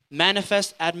admiración.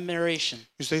 Manifest admiration.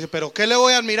 Y usted dice, ¿pero qué le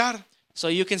voy a admirar? So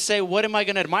you can say, what am I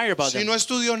going to admire about Si them? no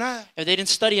estudió nada. If they didn't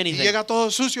study Y anything. llega todo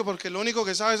sucio porque lo único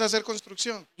que sabe es hacer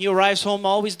construcción. He arrives home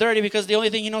always dirty because the only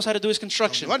thing he knows how to do is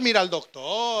construction. No admira al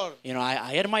doctor,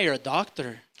 I admire a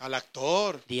doctor, al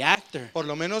actor. the actor. Por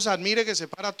lo menos admire que se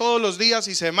para todos los días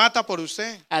y se mata por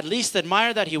usted. At least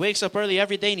admire that he wakes up early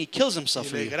every day and he kills himself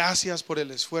for Dile you. gracias por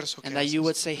el esfuerzo que And that you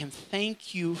would haces. say him,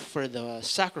 thank you for the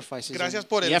sacrifices Gracias and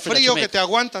por the el effort that frío you que make. te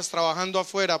aguantas trabajando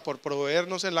afuera, por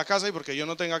proveernos en la casa y porque yo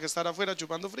no tenga que estar afuera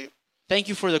chupando frío. Thank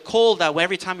you for the cold that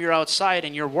every time you're outside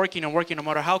and you're working and working, no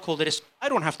matter how cold it is, I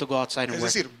don't have to go outside and Es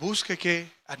work. decir, busque que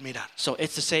admirar. So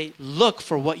it's to say, look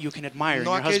for what you can admire in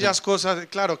No your husband. aquellas cosas,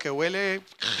 claro, que huele,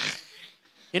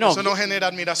 eso no genera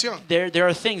admiración. there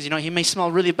are things, he may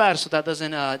smell really bad, so that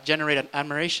doesn't generate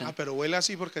admiration. Pero huele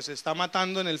así porque se está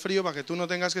matando en el frío para que tú no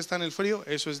tengas que estar en el frío.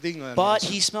 Eso es digno de But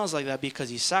admiración. he smells like that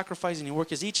because he's sacrificing, he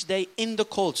works each day in the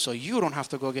cold, so you don't have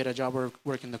to go get a job or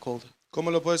work in the cold. ¿Cómo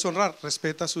lo puedes honrar?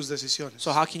 Respeta sus decisiones.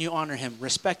 So how can you honor him?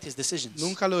 Respect his decisions.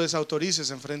 Nunca lo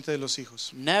desautorices en frente de los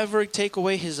hijos. Never take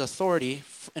away his authority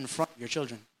in front of your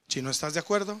children. Si no estás de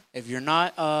acuerdo, If you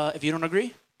don't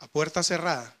agree, a puerta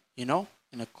cerrada,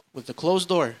 with the closed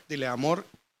door, dile, amor,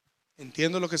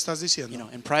 entiendo lo que estás diciendo.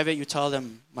 in private you tell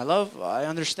them, my love, I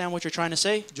understand what you're trying to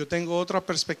say, Yo tengo otra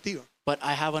perspectiva, but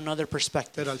I have another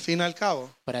perspective. pero al fin y al cabo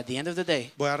But at the end of the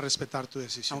day, voy a respetar tu I'm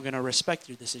decisión. going to respect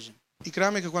your decision. Y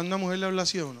créame que cuando una mujer le habla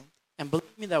así a uno, And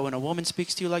believe me that when a woman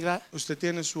speaks to you like that, usted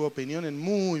tiene su opinión en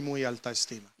muy, muy alta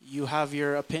estima. you have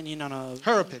your opinion on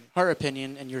Her opinion.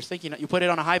 opinion, and you put it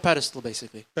on a high pedestal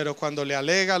basically. Pero cuando le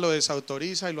alega, lo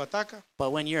desautoriza y lo ataca,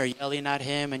 But when you're yelling at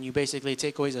him and you basically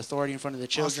take away his authority in front of the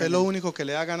a usted children, lo único que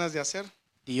le da ganas de hacer,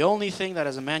 the only thing that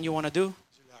as a man you want to do,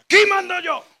 ¡aquí mando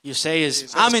yo! you say is,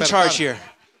 Sí, I'm in despertar. charge here.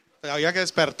 Había que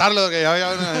despertarlo. Que ya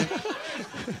había...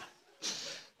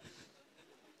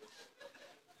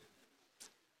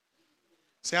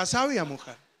 Sea sabia,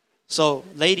 mujer. So,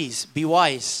 ladies, be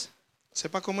wise.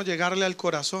 Sepa cómo llegarle al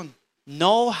corazón.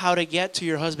 Know how to get to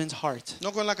your husband's heart,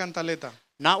 No con la cantaleta,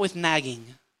 not with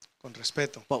nagging, con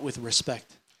respeto. but with respect.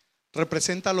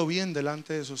 Represéntalo bien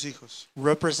delante de sus hijos.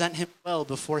 Represent him well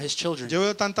before his children. Yo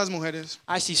veo tantas mujeres.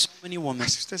 I see so many women.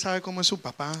 Si usted sabe cómo es su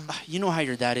papá. You know how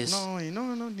your dad is. No,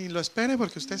 ni lo espere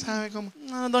porque usted sabe cómo.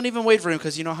 No, don't even wait for him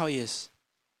because you know how he is.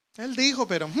 Él dijo,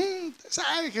 pero usted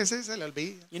sabe que se le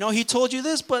olvida. He told you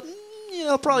this, but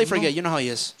he'll probably forget. No. You know how he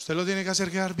is. Usted lo tiene que hacer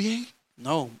quedar bien.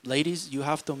 No, ladies, you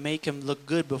have to make him look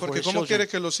good before Porque his ¿cómo children. quiere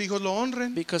que los hijos lo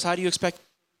honren? Because how do you expect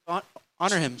to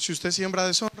honor him Si usted siembra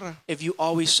deshonra. if you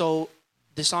always sow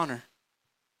dishonor?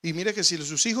 Y mire que si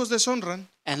sus hijos deshonran,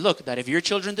 And look, that if your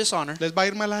children dishonor, les va a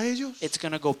ir mal a ellos. it's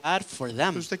going to go bad for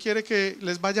them. ¿Usted quiere que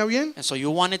les vaya bien? And so you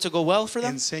want it to go well for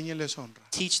them? Enséñeles honra.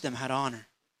 Teach them how to honor.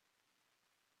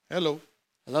 Hello.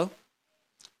 Hello?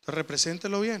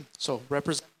 Represéntelo bien. So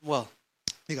represent them well.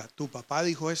 Diga, tu papá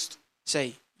dijo esto.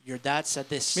 Say, your dad said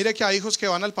this. Mire que hay hijos que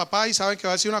van al papá y saben que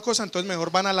va a decir una cosa, entonces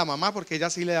mejor van a la mamá porque ella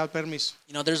sí le da el permiso.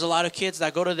 You know, there's a lot of kids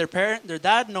that go to their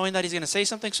dad, knowing that he's going to say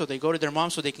something, so they go to their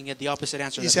mom so they can get the opposite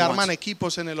answer Y that se they arman want.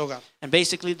 equipos en el hogar. And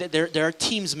basically, there are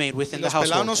teams made Y within the los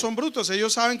pelados no household. son brutos,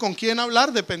 ellos saben con quién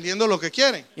hablar dependiendo de lo que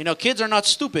quieren. You know, kids are not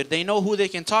stupid. They know who they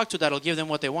can talk to that'll give them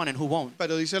what they want and who won't.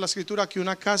 Pero dice la escritura que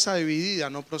una casa dividida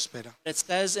no prospera. It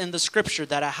says in the scripture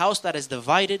that a house that is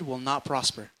divided will not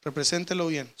prosper. Represéntelo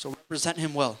bien. So represent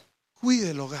him well.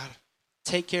 Cuide el hogar.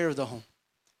 Take care of the home.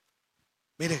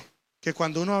 Mire, que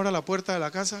cuando uno abra la puerta de la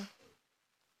casa,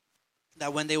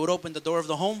 That when they would open the door of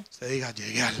the home, se diga,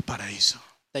 llegué al paraíso.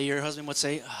 that your husband would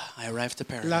say, I arrived to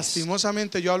paradise.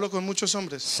 Lastimosamente yo hablo con muchos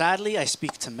hombres. Sadly, I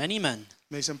speak to many men.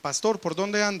 Me dicen, pastor, ¿por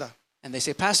dónde anda? And they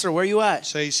say, Pastor, where you at?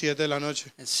 6, 7 de la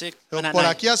noche. It's 6 Yo, at por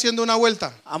night. aquí haciendo una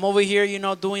vuelta. I'm over here, you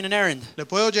know, doing an errand. ¿Le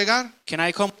puedo llegar? Can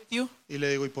I come with you? Y le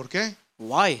digo, ¿y por qué?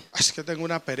 Why? Es que tengo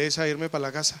una pereza de irme para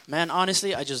la casa. Man,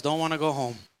 honestly, I just don't want to go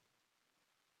home.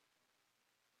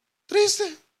 Triste.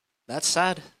 That's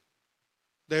sad.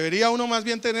 Debería uno más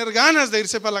bien tener ganas de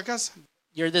irse para la casa.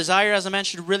 Your desire as a man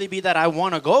should really be that I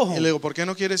want to go Y le home. digo, ¿por qué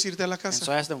no quieres irte a la And so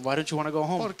casa? I asked them, why don't you want to go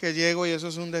home? Porque llego y eso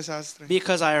es un desastre.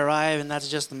 Because I arrive and that's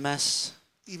just a mess.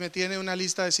 Y me tiene una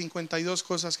lista de 52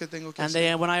 cosas que tengo que And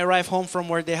hacer. when I arrive home from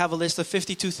work, they have a list of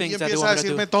 52 Y things that they empieza a want me to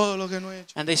decirme do. todo lo que no he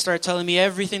hecho. And they start telling me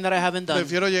everything that I haven't done.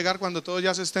 Prefiero llegar cuando todos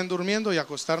ya se estén durmiendo y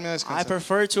acostarme a I descansar.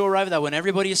 prefer to arrive that when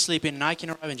everybody is sleeping, and I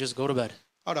can arrive and just go to bed.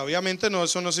 Ahora, obviamente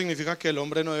eso no significa que el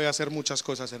hombre no debe hacer muchas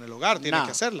cosas en el hogar, tiene Now,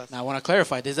 que hacerlas. I want to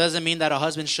clarify. This doesn't mean that a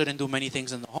husband shouldn't do many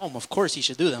things in the home. Of course, he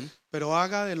should do them. Pero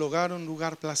haga del hogar un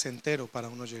lugar placentero para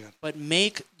uno llegar. But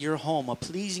make your home a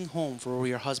pleasing home for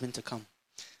your husband to come.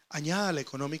 Añádale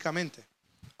económicamente.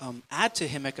 Add to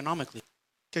him economically.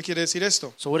 ¿Qué quiere decir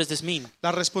esto? So what does this mean?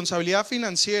 La responsabilidad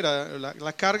financiera,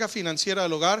 la carga financiera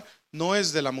del hogar no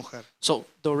es de la mujer, So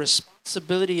the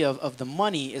responsibility of the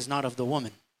money is not of the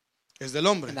woman es del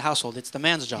hombre. in the household. It's the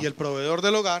man's job. Y el proveedor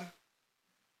del hogar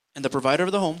And the provider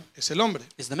of the home es el hombre.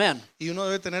 is the man. Y uno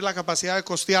debe tener la capacidad de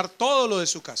costear todo lo de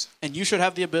su casa. And you should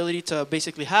have the ability to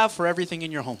basically have for everything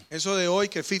in your home. Eso de hoy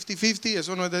que 50-50,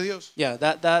 eso no es de Dios. Yeah,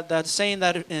 that saying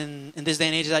that in this day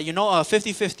and age is that,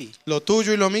 50-50. Lo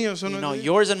tuyo y lo mío, eso no es de Dios.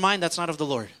 Yours and mine, that's not of the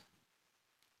Lord.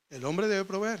 El hombre debe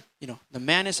proveer. The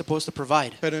man is supposed to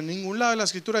provide. Pero en ningún lado de la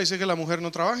escritura dice que la mujer no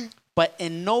trabaje. But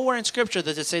in nowhere in Scripture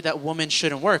does it say that women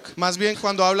shouldn't work. Más bien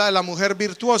cuando habla de la mujer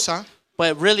virtuosa,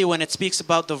 But really, when it speaks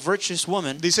about the virtuous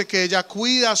woman, dice que ella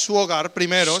cuida su hogar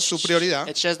primero, su prioridad.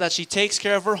 it says that she takes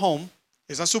care of her home.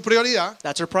 Esa es su prioridad,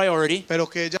 That's her priority. pero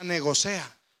que ella negocia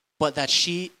But that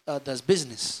she does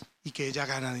business y que ella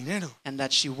gana dinero. and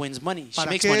that she wins money. She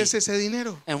 ¿Para makes qué money. es ese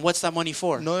dinero? And what's that money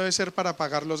for? No debe ser para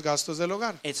pagar los gastos del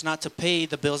hogar. It's not to pay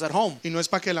the bills at home. Y no es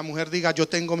para que la mujer diga, yo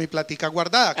tengo mi platica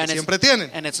guardada, que And siempre tienen.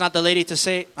 it's not the lady to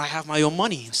say, I have my own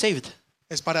money saved.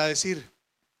 Es para decir,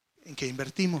 ¿en qué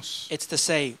invertimos? It's to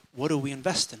say, what do we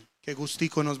invest in? ¿Qué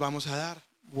gustico nos vamos a dar?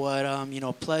 What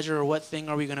pleasure or what thing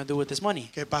are we going to do with this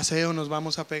money? ¿Qué paseo nos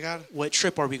vamos a pegar? What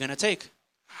trip are we going to take?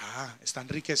 Ah, está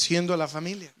enriqueciendo a la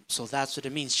familia. So that's what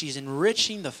it means. She's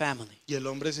enriching the family. Y el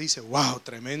hombre se dice, wow,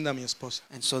 tremenda mi esposa.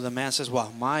 And so the man says, wow,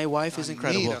 my wife is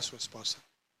incredible. Admira a su esposa.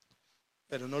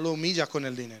 Pero no lo humilla con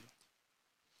el dinero.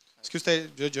 Es que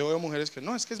yo veo mujeres que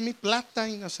no, es que es mi plata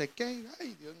y no sé qué.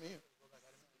 Ay, Dios mío.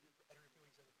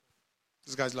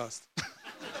 This guy's lost.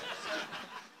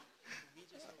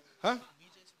 ¿Ah?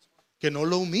 Que no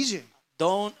lo humille.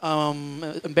 Don't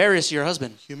embarrass your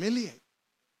husband. Humiliate.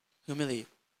 Humiliate.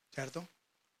 ¿Cierto?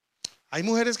 Hay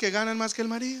mujeres que ganan más que el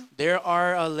marido. There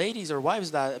are ladies or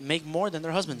wives that make more than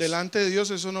their husbands. Delante de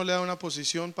Dios eso no le da una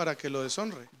posición para que lo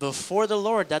deshonre. Before the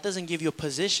Lord, that doesn't give you a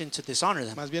position to dishonor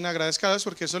them. Más bien agradezca a Dios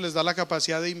porque eso les da la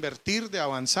capacidad de invertir, de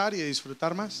avanzar y de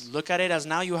disfrutar más. Look at it as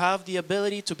now you have the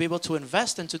ability to be able to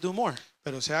invest and to do more.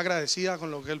 Pero sea agradecida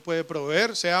con lo que Él puede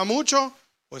proveer, sea mucho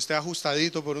o esté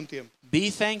ajustadito por un tiempo. Be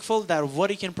thankful that what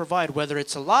he can provide, whether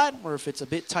it's a lot or if it's a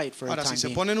bit tight for a Ahora, time si se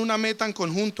being. ponen una meta en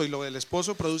conjunto y lo del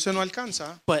esposo produce no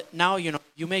alcanza, But now, you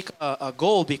make a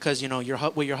goal because,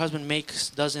 what your husband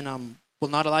makes doesn't will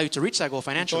not allow you to reach that goal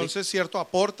financially. entonces cierto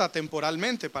aporta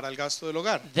temporalmente para el gasto del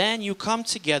hogar. Then you come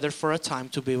together for a time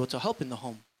to be able to help in the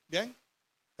home. Bien,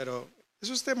 pero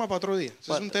eso es tema para otro día.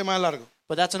 Eso es But- un tema largo.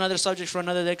 But that's another subject for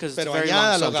another day because it's a Pero very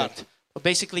añada long al hogar. subject. But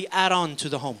basically add on to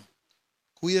the home.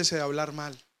 Cuídese de hablar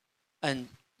mal. And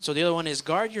so the other one is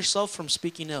guard yourself from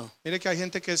speaking ill. Mire que hay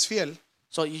gente que es fiel,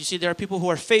 So you see there are people who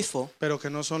are faithful, pero que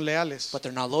no son leales. but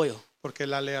they're not loyal. Porque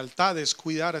la lealtad es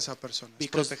cuidar a esa persona, es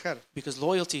proteger. Because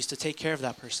loyalty is to take care of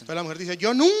that person. Entonces la mujer dice,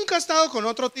 yo nunca he estado con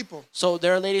otro tipo, So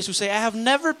there are ladies who say, I have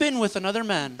never been with another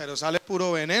man. pero sale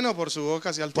puro veneno por su boca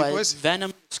hacia el tipo But ese.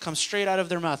 venom is just come straight out of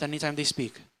their mouth anytime they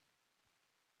speak.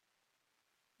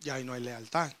 Y ahí no hay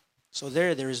lealtad. So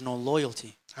there is no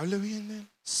loyalty. Hable bien de él.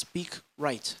 Speak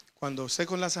right. Cuando esté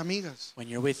con las amigas, When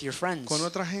you're with your friends, con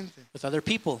otra gente, with other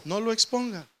people, no lo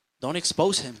exponga. don't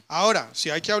expose him. Ahora, si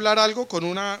hay que hablar algo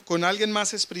con alguien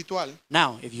más espiritual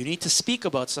Now, if you need to speak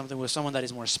about something with someone that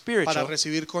is more para spiritual,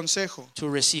 recibir consejo, to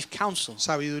receive counsel,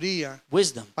 sabiduría,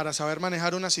 wisdom, para saber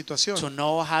manejar una to situación,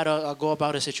 know how to go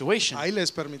about a situation, ahí le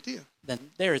es permitido, then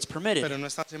there it's permitted. pero no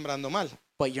está sembrando mal.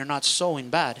 But you're not sowing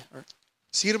bad. Or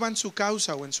Sirva en su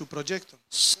causa o en su proyecto.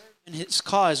 serve in his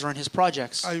cause or in his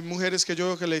projects. Hay mujeres que yo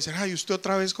veo que le dicen, ay, usted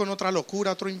otra vez con otra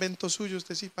locura, otro invento suyo,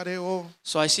 usted sí pareó.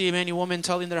 So I see many women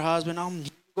telling their husband,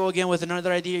 you go again with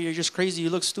another idea, you're just crazy, you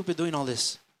look stupid doing all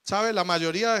this. ¿Sabe? La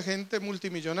mayoría de gente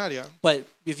multimillonaria But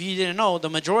if you didn't know, the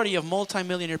majority of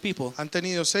multimillionaire people, han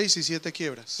tenido 6 y 7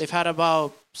 quiebras they've had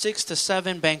about 6 to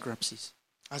 7 bankruptcies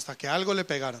hasta que algo le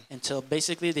pegaron. until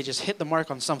basically they just hit the mark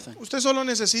on something. Usted solo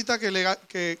necesita que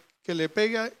le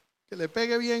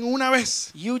pegue bien una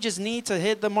vez You just need to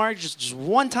hit the mark just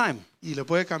one time. y le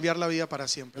puede cambiar la vida para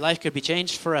siempre. Your life could be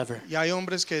changed forever. Y hay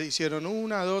hombres que hicieron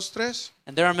 1, 2, 3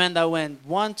 And there are men that went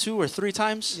 1, 2, or 3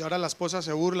 times, y ahora la esposa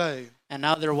se burla de ellos. and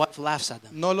now their wife laughs at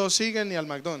them. No lo siguen ni al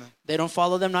McDonald's. They don't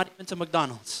follow them, not even to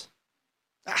McDonald's.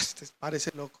 Este parece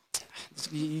loco.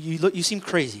 You seem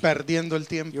crazy. Perdiendo el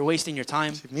tiempo. You're wasting your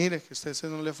time. Sí, mire que ese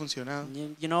no le ha funcionado.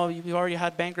 You know, you've already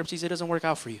had bankruptcies. It doesn't work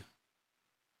out for you.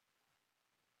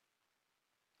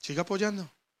 Siga apoyando.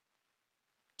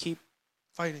 Keep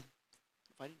Fighting.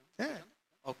 fighting.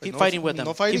 Pues Keep fighting with them.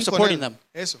 No fighting Keep con supporting él. them.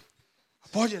 Eso.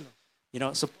 Apóyelo. You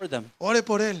know, support them. Ore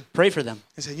por él. Pray for them.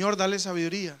 El Señor, dale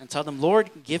sabiduría. And tell them, Lord,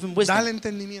 give him wisdom. Dale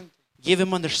entendimiento. Give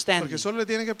him understanding. Porque solo le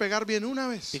tiene que pegar bien una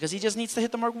vez. Because he just needs to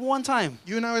hit the mark one time.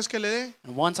 Y una vez que le dé,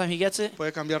 And one time he gets it,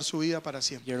 puede cambiar su vida para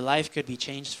siempre. your life could be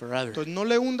changed forever. Entonces no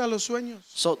le hunda los sueños.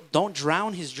 So don't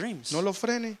drown his dreams. No lo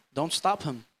frene. Don't stop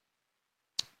him.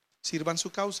 Sirvan su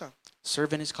causa.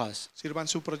 Serve in his cause. Sirvan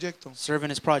su proyecto. Serve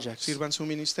in his projects. Sirvan su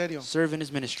ministerio. Serve in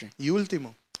his ministry. Y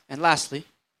último, And lastly,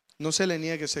 no se le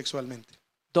niegue sexualmente.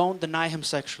 don't deny him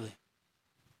sexually.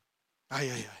 Ay,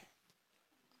 ay, ay.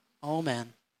 Oh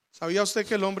man. ¿Sabía usted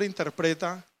que el hombre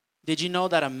interpreta Did you know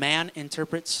that a man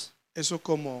interprets eso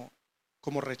como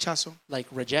rechazo, like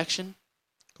rejection,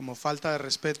 como falta de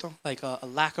respeto like a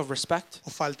lack of respect o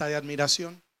falta de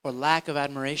admiración? or lack of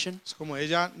admiration? Es como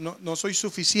ella, no soy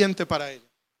suficiente para ella.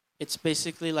 It's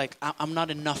basically like I'm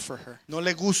not enough for her. No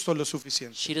le gusto lo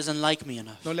suficiente. She doesn't like me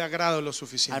enough. No le agrado lo I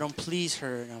suficiente. don't please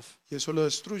her enough. Y eso lo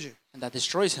destruye. And that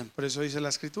destroys him. Por eso dice la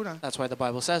Escritura, That's why the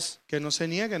Bible says, que no se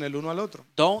nieguen el uno al otro.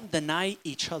 don't deny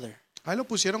each other. Ahí lo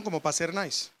pusieron como para ser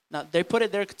nice. Now, they put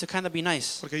it there to kind of be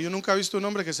nice. Porque yo nunca he visto un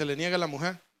hombre que se le niegue a la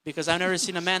mujer. Because I've never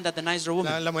seen a man that denies their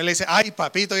woman. La mujer le dice, ay,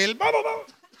 papito, y él, vamos, vamos.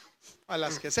 A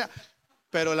las que sea.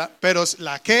 Pero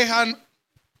la quejan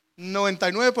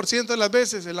 99% de las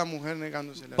veces es la mujer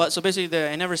negándose. But so basically,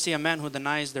 I never see a man who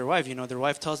denies their wife. You know, their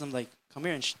wife tells them, like, come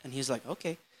here. And he's like,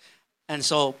 okay. And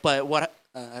so, but what,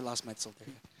 I lost my soul there.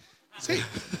 Sí.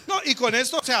 No, y con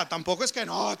esto, o sea, tampoco es que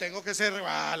no, tengo que ser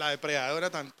la depredadora,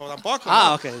 tampoco. Ah,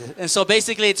 ¿no? okay. And so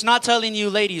basically, it's not telling you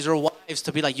ladies or wives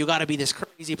to be like, you got to be this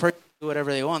crazy person, do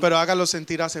whatever they want. Pero hágalo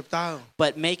sentir aceptado.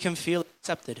 But make him feel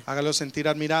accepted. Hágalo sentir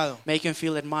admirado. Make him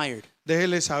feel admired.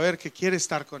 Déjele saber que quiere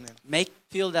estar con él. Make him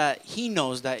feel that he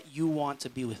knows that you want to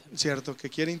be with him, Cierto, que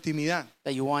quiere intimidad.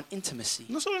 that you want intimacy.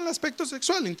 No solo en el aspecto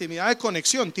sexual, intimidad de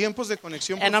conexión, tiempos de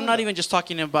conexión And I'm not profunda. even just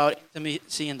talking about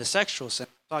intimacy in the sexual sense.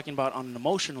 I'm talking about on an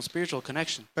emotional, spiritual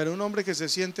connection. Pero un hombre que se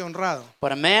siente honrado,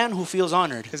 But a man who feels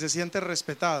honored, que se siente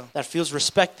respetado, that feels que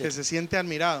respected, se siente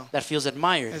admirado, that feels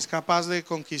admired, es capaz de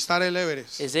conquistar el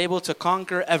Everest is able to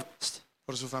conquer Everest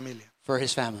por su familia. for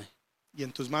his family. Y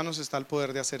en tus manos está el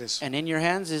poder de hacer eso. And in your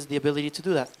hands is the ability to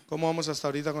do that. ¿Cómo vamos hasta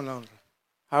ahorita con la honra?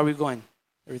 How are we going?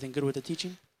 Everything good with the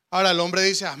teaching? Ahora el hombre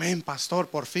dice, amén, pastor,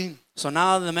 por fin. So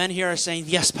now the men here are saying,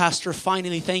 yes, pastor,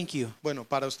 finally, thank you. Bueno,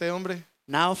 para usted, hombre,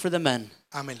 Now for the men,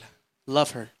 ámela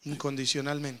love her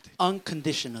incondicionalmente.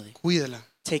 unconditionally. Cuídela,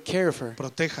 Take care of her.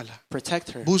 protéjala. Protect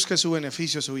her. Busque su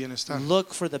beneficio, su bienestar.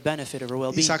 Look for the benefit of her Y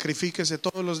well-being. sacrifíquese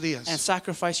todos los días And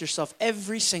sacrifice yourself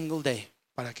every single day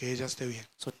para que ella esté bien,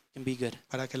 so it can be good.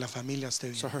 para que la familia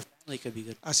esté So bien. her family could be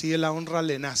good. Así de la honra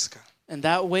le nazca. And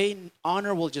that way,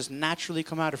 honor will just naturally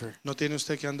come out of her. No tiene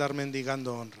usted que andar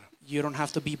mendigando honra. You don't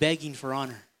have to be begging for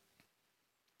honor.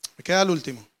 Me queda el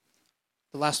último.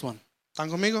 The last one. ¿Están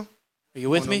conmigo? Are you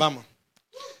with ¿O nos me? vamos?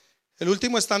 El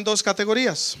último está en 2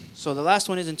 categorías. So the last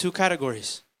one is in 2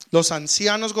 categories. Los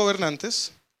ancianos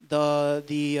gobernantes, The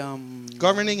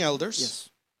governing elders, yes.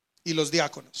 y los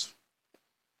diáconos.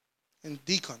 And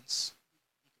deacons.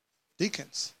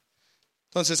 Deacons.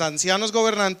 Entonces, ancianos,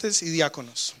 gobernantes y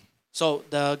diáconos. So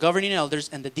the governing elders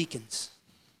and the deacons.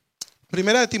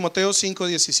 Primera de Timoteo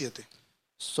 5:17.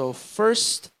 So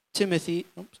 1 Timothy,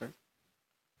 1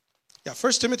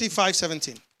 Timothy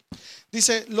 5:17.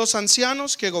 Dice, los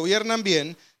ancianos que gobiernan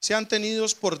bien sean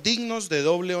tenidos por dignos de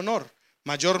doble honor,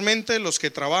 mayormente los que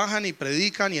trabajan y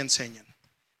predican y enseñan.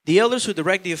 The elders who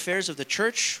direct the affairs of the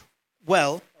church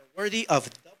well are worthy of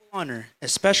double honor,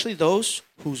 especially those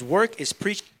whose work is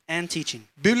preaching and teaching.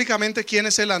 Bíblicamente, ¿quién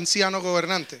es el anciano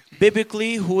gobernante?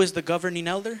 Biblically, who is the governing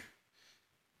elder?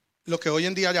 Lo que hoy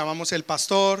en día llamamos el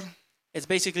pastor, It's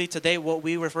basically today what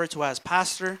we refer to as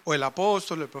pastor o el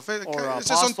apóstol, el profeta. or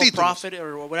Esos son apostle, títulos. prophet,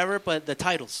 or whatever, but the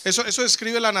titles. Eso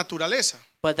describe la naturaleza.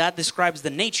 But that describes the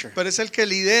nature. Pero es el que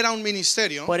lidera un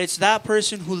ministerio But it's that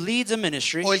person who leads a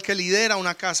ministry o el que lidera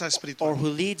una casa or espiritual. who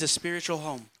leads a spiritual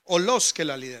home O los que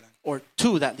la lideran. or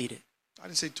two that lead it. I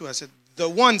didn't say two, I said the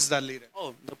ones that lead it.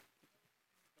 Oh,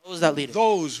 those that lead it.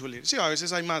 Those who lead it. Sí, a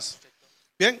veces hay más.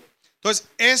 Bien. Entonces,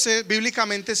 ese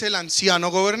bíblicamente es el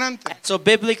anciano gobernante. So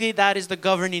biblically, that is the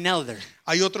governing elder.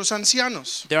 Hay otros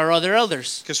ancianos, There are other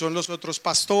elders. que son los otros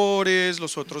pastores,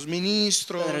 los otros There are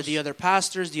ministros. the other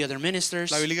pastors, the other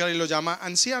ministers. La Biblia los llama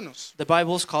ancianos. The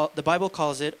Bible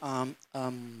calls it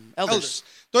elders. Elders.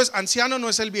 Entonces, anciano no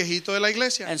es el viejito de la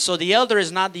iglesia And so the elder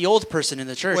is not the old person in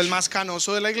the church o el más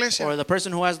canoso de la iglesia. or the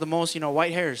person who has the most,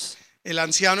 white hairs. El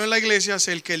anciano en la iglesia es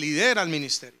el que lidera el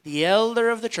ministerio. The elder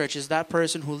of the church is that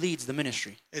person who leads the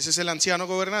ministry. Ese es el anciano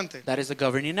gobernante. That is the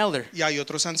governing elder. Y hay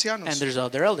otros And ancianos. there's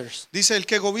other elders. Dice, el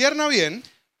que gobierna bien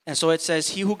And so it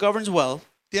says, he who governs well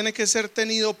tiene que ser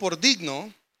tenido por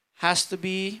digno, has to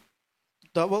be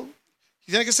double.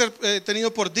 tiene que ser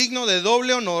tenido por digno de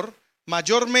doble honor,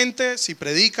 mayormente si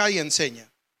predica y enseña.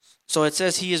 So it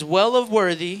says he's well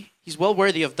worthy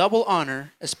of double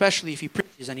honor, especially if he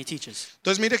preaches and he teaches.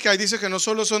 Entonces mire que ahí dice que no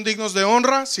solo son dignos de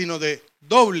honra, sino de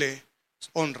doble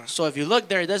honra. So if you look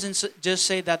there, it doesn't just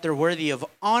say that they're worthy of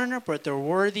honor, but they're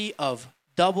worthy of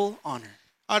double honor.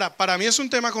 Ahora, para mí es un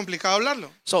tema complicado hablarlo,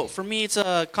 So for me, it's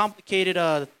a complicated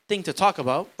thing to talk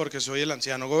about porque soy el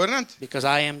anciano gobernante. because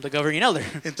I am the governing elder.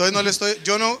 Entonces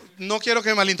yo no quiero que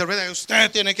me malinterpreten.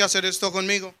 Usted tiene que hacer esto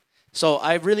conmigo. So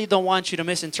I really don't want you to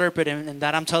misinterpret and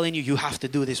that I'm telling you have to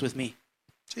do this with me.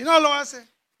 Si no lo hace,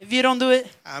 If you don't do it,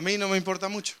 a mí no me importa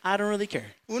mucho. I don't really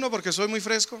care. Uno, porque soy muy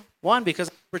fresco. One,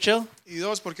 because we're chill. Y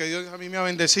dos, porque Dios a mí me ha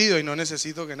bendecido y no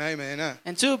necesito que nadie me dé nada.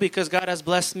 And two, because God has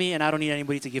blessed me and I don't need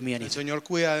anybody to give me El anything. Señor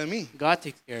cuida de mí. God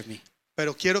takes care of me.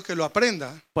 Pero quiero que lo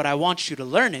aprenda But I want you to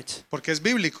learn it porque es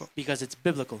bíblico. because it's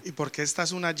biblical. Y porque esta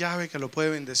es una llave que lo puede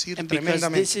bendecir And because this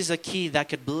tremendamente. is a key that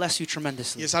could bless you Y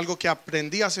tremendously. es algo que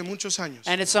aprendí hace muchos años.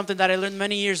 And it's something that I learned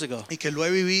many years ago. Y que lo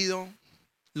he vivido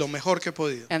lo mejor que he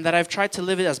podido. And that I've tried to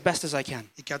live it as best as I can.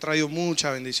 Y que ha traído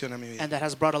mucha bendición a mi vida. And that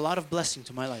has brought a lot of blessing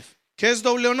to my life. ¿Qué es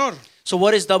doble honor? So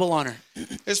what is double honor?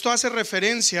 Esto hace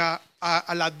referencia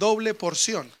a la doble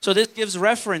porción. So this gives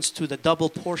reference to the double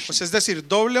portion. Pues es decir,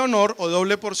 doble honor o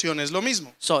doble porción es lo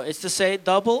mismo. So it's to say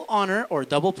double honor or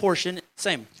double portion,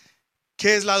 same.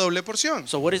 ¿Qué es la doble porción?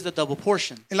 So what is the double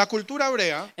portion? En la cultura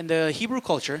hebrea, In the Hebrew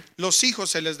culture, los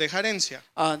hijos se les deja herencia.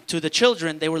 to the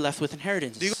children, they were left with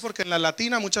inheritance. Digo porque en la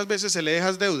latina muchas veces se le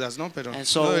dejas deudas, ¿no? Pero And no,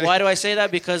 so why do I say that?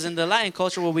 Because in the Latin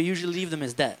culture, what we usually leave them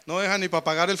is debt. no dejan ni para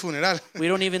pagar el funeral. We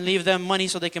don't even leave them money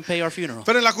so they can pay our funeral.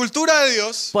 Pero en la cultura de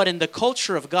Dios, But in the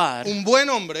culture of God, un buen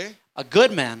hombre a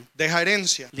good man deja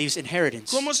herencia. leaves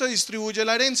inheritance. ¿Cómo se distribuye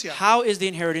la herencia? How is the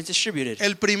inheritance distributed?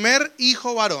 El primer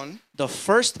hijo varón, The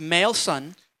first male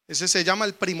son, ese se llama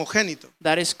el primogénito.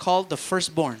 that is called the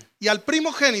firstborn. Y al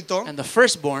primogénito And the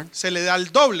firstborn se le da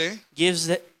el doble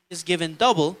is given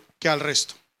double que al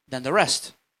resto. than the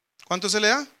rest. ¿Cuánto se le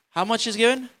da? How much is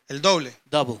given? El doble.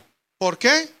 Double. ¿Por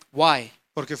qué? Why?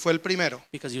 Porque fue el primero.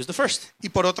 Because he was the first. Y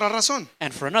por otra razón.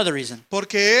 And for another reason.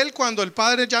 Porque él, cuando el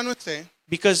padre ya no esté,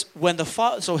 Because when the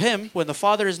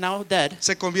father is now dead,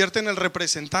 se convierte en el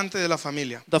representante de la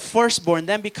familia. the firstborn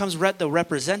then becomes the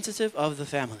representative of the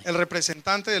family. El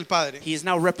representante del padre He is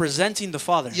now representing the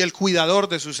father. y el cuidador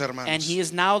de sus And hermanos. he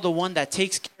is now the one that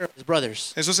takes care of his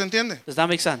brothers. ¿Eso se entiende? Does that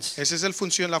make sense? Esa es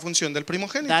la función del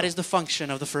primogénito. That is the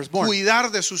function of the firstborn.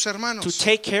 Cuidar de sus To hermanos.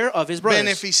 take care of his brothers.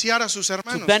 Beneficiar a sus To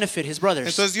hermanos. benefit his brothers.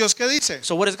 Entonces, ¿Dios qué dice?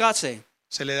 So what does God say?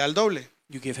 Se le da el doble.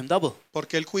 You give him double.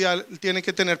 Porque él tiene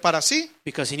que tener para sí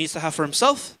Because he needs to have for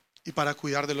himself y para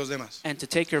cuidar de los demás. and to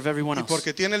take care of everyone Y else.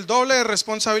 porque tiene el doble de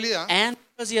responsabilidad, And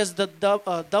because he has the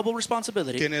double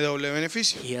responsibility, tiene doble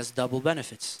beneficio. he has double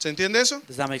benefits. ¿Se entiende eso?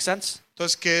 Does that make sense?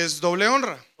 Entonces, ¿qué es doble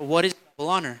honra? What is double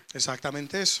honor?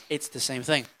 Exactamente eso. It's the same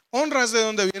thing. Honra es de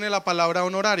donde viene la palabra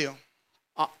honorario.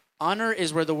 Honor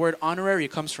is where the word honorary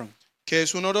comes from. ¿Qué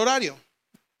es un honorario?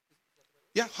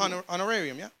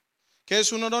 Honorarium, yeah. ¿Qué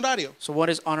es un honorario? So what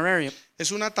is honorarium?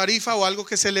 Es una tarifa o algo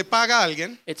que se le paga a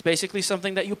alguien It's basically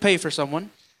something that you pay for someone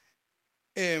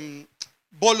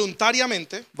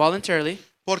voluntariamente voluntarily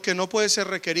porque no puede ser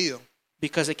requerido,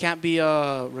 because it can't be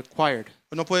required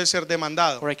no puede ser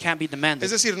demandado. or it can't be demanded.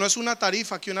 Es decir, no es una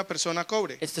tarifa que una persona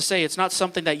cobre, It's to say it's not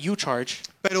something that you charge,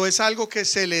 pero es algo que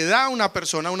se le da a una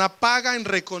persona, una paga en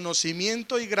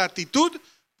reconocimiento y gratitud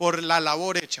por la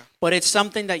labor hecha. but it's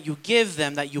something that you give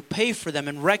them, that you pay for them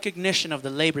in recognition of the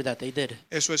labor that they did.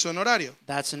 Eso es honorario.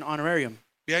 That's an honorarium.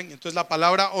 Bien, entonces la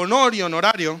palabra honor y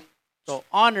honorario, So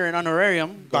honor and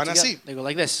honorarium go Van together. así. They go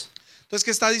like this. entonces, ¿qué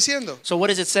está diciendo? So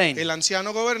what is it saying? El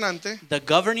anciano gobernante The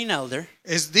governing elder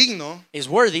es digno is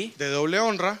worthy de doble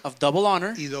honra of double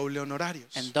honor y doble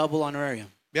honorarios. and double honorarium.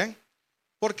 Bien,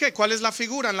 ¿por qué? ¿Cuál es la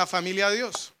figura en la familia de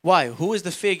Dios? Why? Who is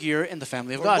the figure in the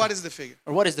family of Or what God? is the figure?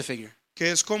 Or what is the figure? Que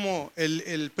es como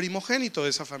el primogénito de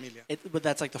esa familia. But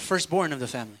that's like the firstborn of the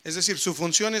family. Es decir, su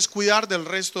función es cuidar del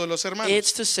resto de los hermanos.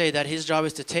 It's to say that his job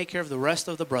is to take care of the rest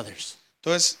of the brothers.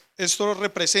 Entonces, esto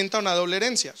representa una doble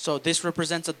herencia. So this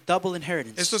represents a double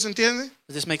inheritance. ¿Esto se entiende?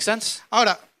 Does this make sense?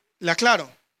 Ahora, le aclaro.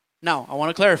 Now, I want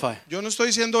to clarify. Yo no estoy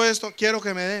diciendo esto, quiero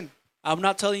que me den. I'm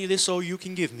not telling you this so you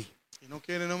can give me. Si no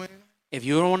quiere, no me den. If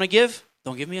you don't want to give,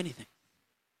 don't give me anything.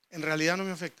 En realidad no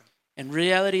me afecta. In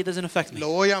reality, it doesn't affect me. Lo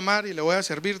voy a amar y le voy a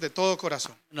servir de todo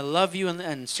corazón. I'm going to love you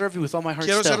and serve you with all my heart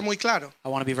Quiero ser still. muy claro, I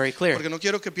want to be very clear. porque no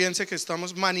quiero que piense que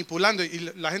estamos manipulando.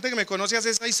 Y la gente que me conoce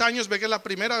hace 6 años ve que es la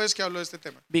primera vez que hablo de este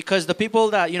tema. Because the people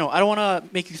that, I don't want to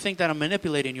make you think that I'm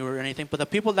manipulating you or anything, but the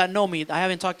people that know me, I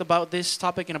haven't talked about this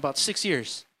topic in about 6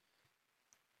 years.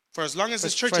 For as long as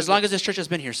this church For is as long as this church has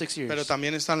been here, 6 years. pero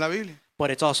también está en la Biblia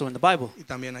But it's also in the Bible. y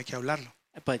también hay que hablarlo.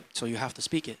 But so you have to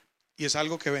speak it. Y es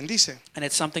algo que bendice. And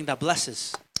it's something that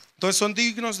blesses. Entonces son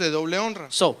dignos de doble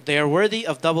honra. So they are worthy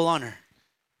of double honor.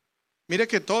 Mire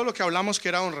que todo lo que hablamos que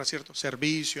era honra, ¿cierto?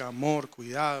 Servicio, amor,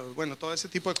 cuidado, bueno, todo ese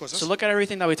tipo de cosas. So look at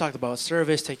everything that we talked about: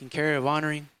 service, taking care of,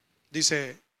 honoring.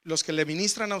 Dice, los que le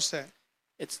ministran a usted,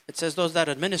 It says those that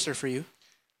administer for you,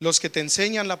 los que te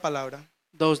enseñan la palabra,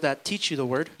 those that teach you the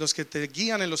word, los que te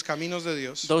guían en los caminos de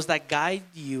Dios, those that guide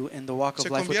you in the walk of se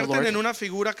life with the convierten en Lord. una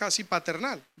figura casi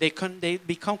paternal, They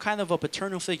become kind of a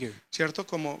paternal figure, ¿cierto?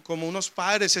 Como unos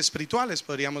padres espirituales,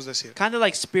 podríamos decir, kind of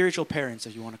like spiritual parents,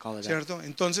 if you want to call it that. ¿cierto?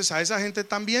 Entonces a esa gente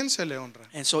también se le honra.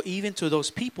 And so even to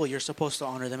those people, you're supposed to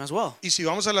honor them as well. Y si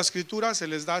vamos a la escritura, se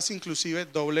les da inclusive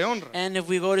doble honra, And if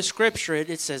we go to scripture,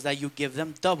 it says that you give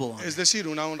them double honor. es decir,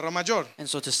 una honra mayor. And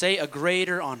so to say a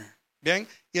greater honor. Bien,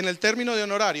 y en el término de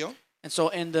honorario, And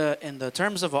so in the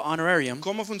terms of an honorarium,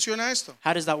 ¿cómo funciona esto?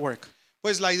 how does that work?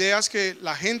 Pues la idea es que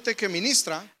la gente que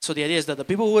ministra So the idea is that the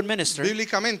people who administer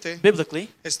bíblicamente biblically,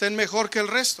 estén mejor que el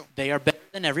resto, they are better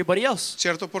than everybody else.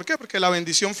 ¿cierto? ¿Por qué? Porque la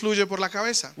bendición fluye por la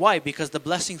cabeza, Why? Because the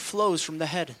blessing flows from the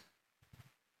head.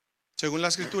 según la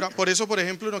escritura. Por eso, por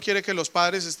ejemplo, uno quiere que los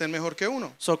padres estén mejor que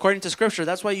uno, So according to scripture,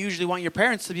 that's why you usually want your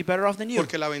parents to be better off than you.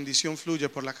 porque la bendición fluye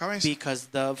por la cabeza. Because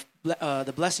the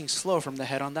blessings flow from the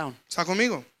head on down. ¿Está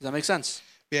conmigo? Does that make sense?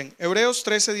 Bien, Hebreos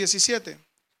 13:17.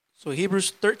 So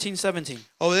Hebrews 13:17.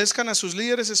 Obedezcan a sus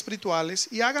líderes espirituales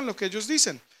y hagan lo que ellos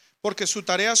dicen, porque su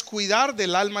tarea es cuidar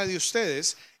del alma de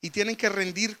ustedes y tienen que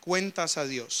rendir cuentas a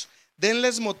Dios.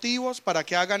 Denles motivos para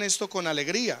que hagan esto con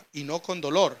alegría y no con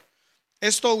dolor.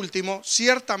 Esto último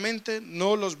ciertamente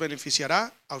no los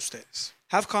beneficiará a ustedes.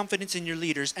 Have confidence in your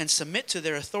leaders and submit to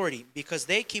their authority, because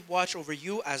they keep watch over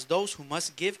you as those who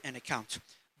must give an account.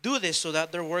 Do this so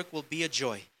that their work will be a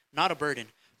joy, not a burden,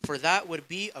 for that would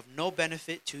be of no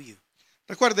benefit to you.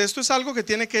 Recuerde, esto es algo que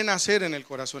tiene que nacer en el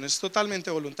corazón, es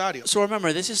totalmente voluntario. So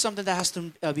remember, this is something that has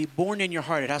to be born in your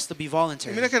heart. It has to be Y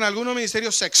voluntary. mire que en algunos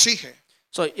ministerios se exige,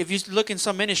 So if you look in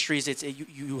some ministries,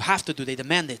 you have to do. They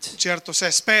demand it. ¿cierto? Se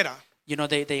espera,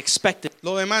 They expect it.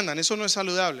 lo demandan, eso no es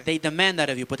saludable. They demand that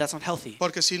of you, but that's not healthy.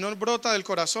 Porque si no brota del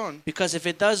corazón, Because if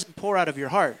it does pour out of your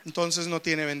heart, entonces no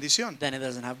tiene bendición. then it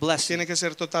doesn't have blessing. Tiene que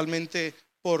ser totalmente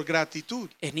por gratitud.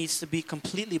 It needs to be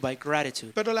completely by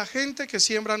gratitude. Pero la gente que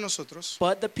siembra en nosotros,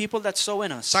 But the people that sow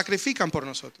in us, sacrifican por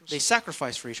nosotros. they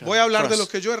sacrifice for each other. Voy a hablar for de us. lo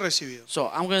que yo he recibido. So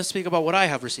I'm going to speak about what I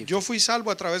have received. Yo fui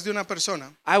salvo a través de una persona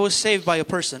I was saved by a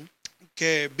person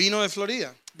que vino de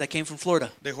Florida, that came from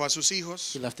Florida. dejó a sus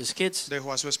hijos, He left his kids,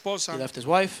 dejó a su he esposa, left his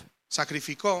wife,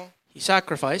 sacrificó he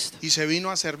sacrificed, y se vino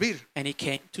a servir, and he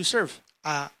came to serve,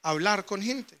 a hablar con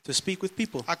gente, to speak with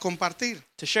people, a compartir.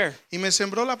 to share. Y me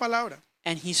sembró la palabra.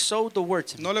 And he sowed the word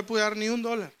to me. No le pude dar ni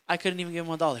 $1, I couldn't even give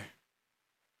him $1,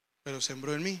 pero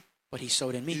sembró en mí. but he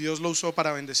sowed in Y me. Dios lo usó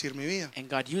para bendecir mi vida. And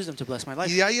God used him to bless my Y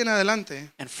life. de ahí en adelante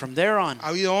And from there on, ha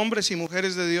habido hombres y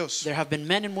mujeres de Dios there have been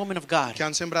men and women of God que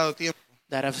han sembrado tiempo,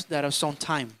 that have sown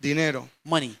time, dinero,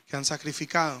 money, que han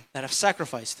sacrificado, that have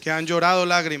sacrificed, que han llorado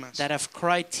lágrimas, that have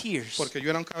cried tears porque yo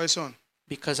era un cabezón,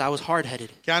 because I was hard-headed,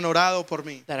 que han orado por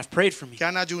mí, that have prayed for me, que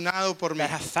han ayunado por mí, that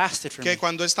have fasted for que me,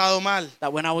 cuando he estado mal,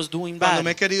 that when I was doing cuando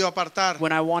me he bad, querido apartar,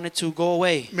 when I wanted to go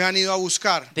away, me han ido a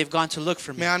buscar, they've gone to look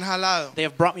for me me. han jalado, They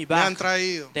have brought me me han back.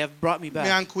 traído, They have brought me me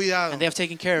han back. cuidado, And they have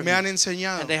taken care of me me. han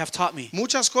enseñado. And they have taught me.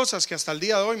 Muchas cosas que hasta el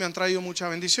día de hoy me han traído mucha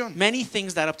bendición. Many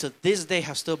things that up to this day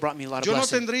have still brought me a lot of Yo no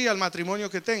blessing. tendría el matrimonio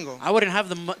que tengo I wouldn't have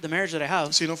the marriage that I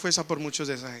have si no fuese por muchos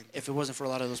de esa gente. if it wasn't for a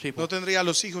lot of those people. No tendría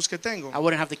los hijos que tengo I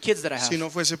wouldn't have the kids that I si have no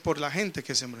fuese por la gente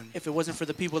que sembró en mí. if it wasn't for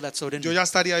the people that sowed in Yo me. ya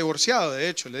estaría divorciado, de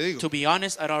hecho, le digo, To be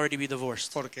honest, I'd already be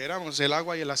divorced. porque éramos el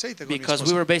agua y el aceite con mi Because we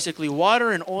esposa. were basically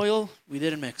water and oil, we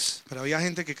didn't mix. Pero había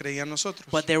gente que creía en nosotros.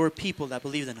 But there were people that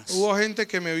believed in us. Hubo gente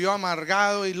que me vio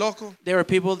amargado y loco There were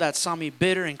people that saw me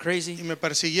bitter and y crazy, me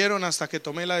persiguieron hasta que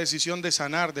tomé la decisión de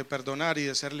sanar, de perdonar y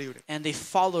de ser libre. and they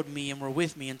followed me and were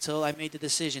with me until I made the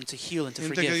decision to heal and to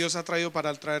Gente que forgive. Dios ha traído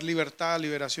para traer libertad,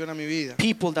 liberación a mi vida.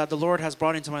 People that the Lord has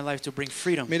brought into my life to bring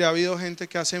freedom. Mire, ha habido gente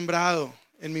que ha sembrado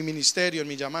en mi ministerio, en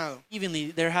mi llamado.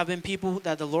 Evenly, there have been people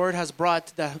that the Lord has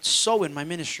brought that sow in my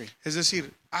ministry. Es decir,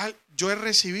 yo he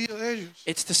recibido de ellos.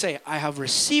 It's to say, I have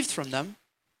received from them.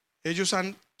 Ellos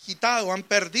han quitado, han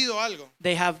perdido algo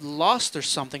They have lost or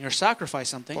something or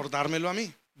sacrificed something por dármelo a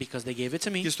mí. because they gave it to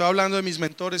Y me. estoy hablando de mis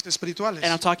mentores espirituales.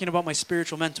 And I'm talking about my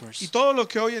spiritual Y mentors. todo lo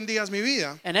que hoy en día es mi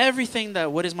vida And everything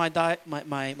that what is my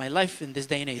life in this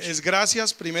day and age es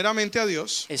gracias primeramente a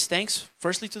Dios, is thanks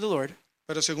firstly to the Lord,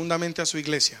 pero segundamente a su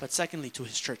iglesia, but secondly to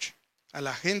his church, a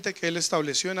la gente que Él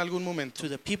estableció en algún momento to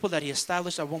the people that he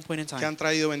established at one point in que time han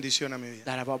traído bendición a mi vida.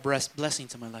 that have brought blessing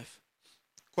to my life.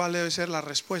 ¿Cuál debe ser la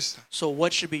respuesta? So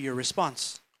what should be your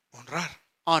response? Honrar.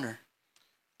 Honor.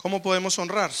 ¿Cómo podemos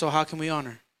honrar? So how can we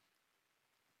honor?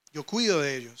 Yo cuido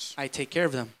de ellos. I take care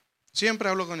of them. Siempre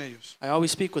hablo con ellos. I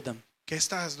always speak with them. ¿Qué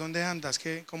estás? ¿Dónde andas?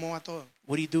 ¿Cómo va todo?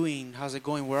 What are you doing? How's it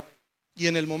going? Where? Y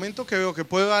en el momento que veo que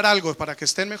puedo dar algo para que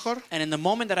estén mejor, And in the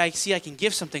moment that I see I can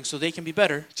give something so they can be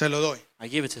better, se lo doy. I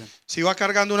give it to them. Si va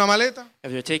cargando una maleta,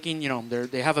 If they're taking,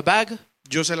 they have a bag,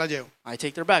 yo se la llevo. I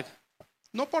take their bag.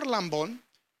 No por lambón,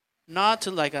 Not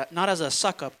as a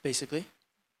suck up, basically,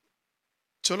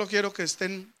 solo quiero que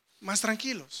estén más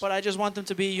tranquilos. but I just want them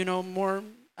to be, more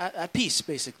at peace,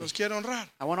 basically. Los quiero honrar.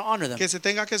 I want to honor them. Que se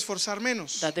tenga que esforzar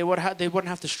menos. That they wouldn't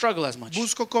have to struggle as much.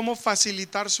 Busco cómo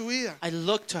facilitar su vida. I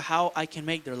look to how I can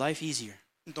make their life easier.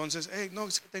 Entonces, no,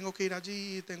 es que tengo que ir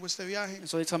allí, tengo este viaje. And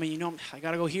so they tell me, I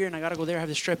got to go here and I got to go there, I have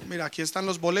this trip. Mira, aquí están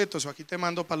los boletos, o aquí te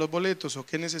mando para los boletos, o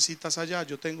qué necesitas allá,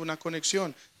 yo tengo una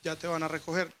conexión, ya te van a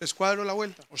recoger. Les cuadro la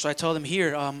vuelta. Or so I tell them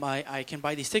here, I can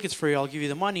buy these tickets for you, I'll give you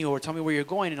the money, or tell me where you're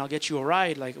going and I'll get you a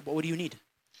ride. Like, what do you need?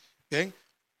 Bien,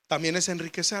 también es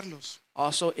enriquecerlos,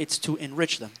 Also, it's to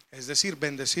enrich them. es decir,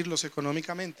 bendecirlos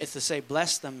económicamente. It's to say,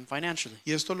 bless them financially.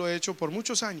 Y esto lo he hecho por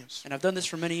muchos años. And I've done this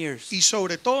for many years. Y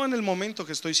sobre todo en el momento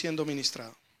que estoy siendo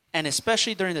ministrado. And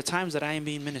especially during the times that I am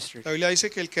being ministered. La Biblia dice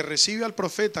que el que recibe al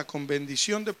profeta con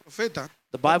bendición de profeta,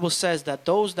 The Bible says that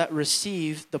those that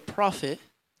receive the prophet,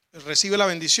 recibe la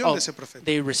bendición de ese profeta.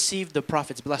 they receive the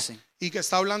prophet's blessing. Y que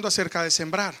está hablando acerca de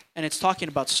sembrar. And it's talking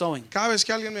about sowing. Cada vez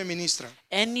que alguien me ministra,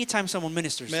 Anytime someone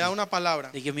ministers me to da me, una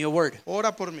palabra, they give me a word.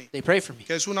 ora por mí, They pray for me.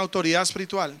 que es una autoridad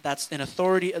espiritual. That's an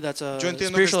authority, that's a Yo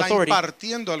entiendo que spiritual está authority.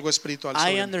 impartiendo algo espiritual I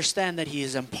sobre mí. understand that he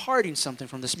is imparting something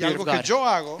from the Y Spirit algo of que God. yo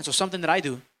hago, And so something that I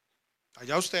do,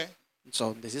 allá usted,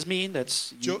 so this is me,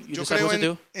 that's yo you decide creo what to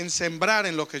do. en sembrar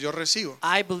en lo que yo recibo.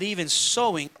 I believe in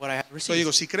sowing what I have Yo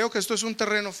digo, received. si creo que esto es un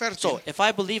terreno fértil, So if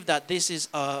I believe that this is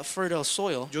a fertile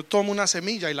soil, yo tomo una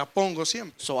semilla y la pongo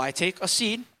siempre. so I take a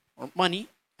seed or money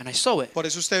and I sow it. Por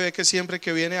eso usted ve que siempre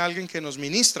que viene alguien que nos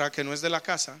ministra, que no es de la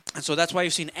casa, And so that's why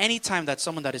you've seen any time that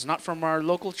someone that is not from our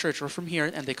local church or from here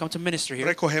and they come to minister here,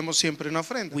 recogemos siempre una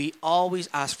ofrenda. we always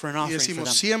ask for an Y offering for decimos,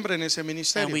 them. siempre en ese And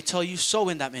ministerio, we tell you sow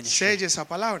in that ministry. selle esa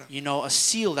palabra. A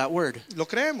seal that word. Lo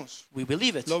creemos, We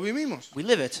believe it. lo vivimos. We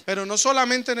live it. Pero no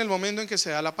solamente en el momento en que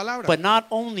se da la palabra, But not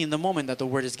only in the moment that the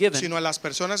word is given, sino a las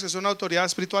personas que son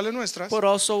autoridades espirituales nuestras, but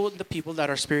also the people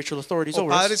that are spiritual authorities o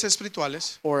over us, padres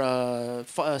espirituales, or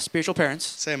spiritual parents.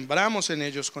 sembramos en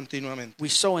ellos continuamente. We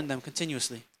sow in them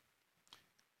continuously.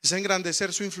 Es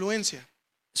engrandecer su influencia.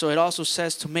 So it also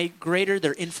says to make greater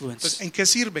their influence. Pues, ¿en qué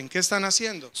sirven? ¿Qué están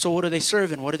haciendo? So what do they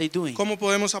serve in? What are they doing? ¿Cómo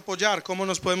podemos apoyar? ¿Cómo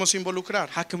nos podemos involucrar?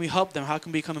 How can we help them? How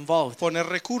can we become involved? Poner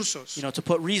recursos, To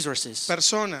put resources,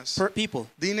 personas, people,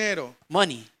 dinero,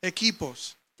 money,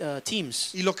 equipos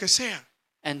teams, y lo que sea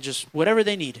and just whatever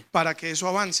they need para que eso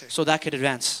avance. so that could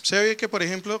advance. ¿Se oye que, por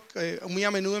ejemplo, muy a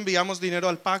menudo enviamos dinero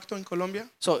al pacto en Colombia?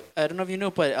 So I don't know if you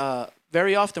know, but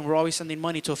very often we're always sending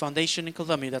money to a foundation in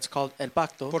Colombia that's called El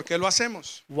Pacto. ¿Por qué lo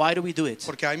hacemos? Why do we do it?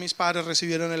 Porque ahí mis padres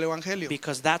recibieron el evangelio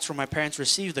Because that's where my parents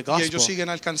received the y ellos gospel. siguen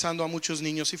alcanzando a muchos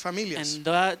niños y familias. And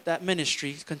that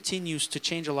ministry continues to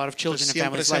change a lot of children Entonces, and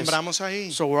siempre families' lives. sembramos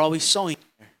ahí, So we're always sowing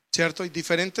there. ¿cierto? Hay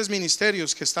diferentes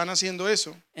ministerios que están haciendo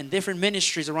eso, And different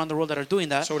ministries around the world that are doing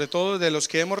that, sobre todo de los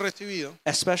que hemos recibido.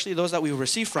 especially those that we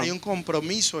receive Hay from, un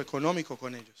compromiso económico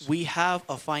con ellos. we have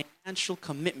a financial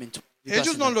commitment to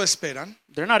Ellos no lo esperan,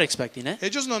 They're not expecting it.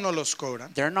 ellos no nos los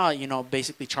cobran, They're not,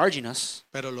 basically charging us,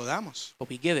 pero lo damos. but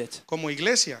we give it Como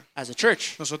iglesia, as a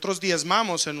church. nosotros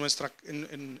diezmamos en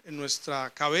nuestra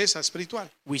cabeza espiritual,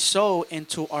 We sow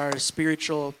into our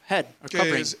spiritual head, our que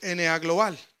covering, es NA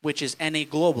Global. which is NA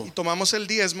Global. Y tomamos el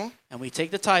diezmo And we take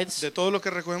the tithes, de todo lo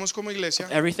que recogemos como iglesia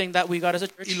everything that we got as a y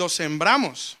church, lo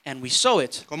sembramos and we sow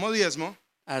it como diezmo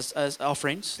as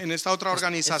offerings en esta otra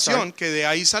organización que de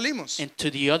ahí salimos. into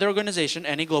the other organization,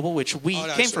 NA Global, which we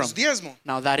Ahora, came eso from. es diezmo,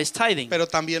 Now that is tithing. pero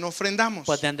también ofrendamos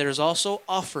But then there's also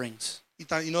offerings. y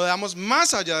no damos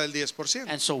más allá del 10%.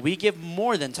 And so we give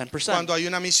more than 10%. Cuando hay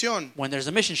una misión, When there's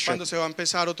a mission trip, cuando se va a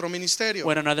empezar otro ministerio,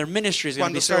 when another ministry is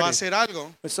going to cuando be se va a started, hacer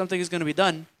algo, when something is going to be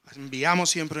done, enviamos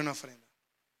siempre una ofrenda.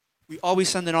 we always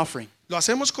send an offering. Lo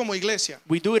hacemos como iglesia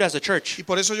We do it as a church. y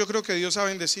por eso yo creo que Dios ha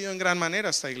bendecido en gran manera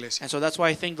a esta iglesia. And so that's why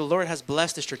I think the Lord has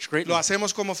blessed this church greatly. Lo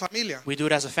hacemos como familia We do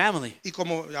it as a family. y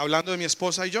como hablando de mi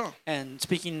esposa y yo, And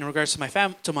speaking in regards to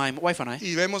my wife and I,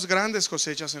 y vemos grandes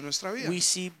cosechas en nuestra vida we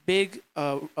see big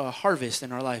harvest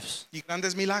in our lives y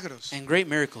grandes milagros. and great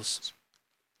miracles.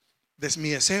 Es mi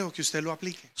deseo que usted lo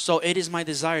aplique So it is my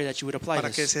desire that you would apply para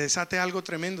que this. se desate algo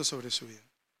tremendo sobre su vida.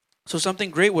 So something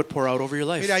great would pour out over your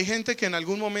life. Mira, hay gente que en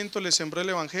algún momento le sembró el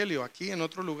evangelio aquí, en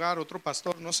otro lugar, otro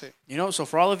pastor, no sé. So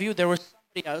for all of you, there was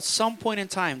somebody at some point in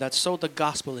time that sowed the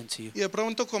gospel into you. Y de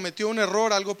pronto cometió un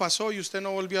error, algo pasó y usted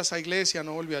no volvió a esa iglesia,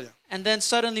 no volvió allá. And then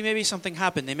suddenly maybe something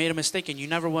happened. They made a mistake and you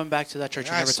never went back to that church.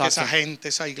 You Ah, never es que talked to esa them. gente,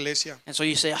 esa iglesia. And so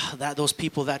you say, those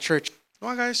people, that church. No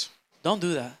haga eso. Don't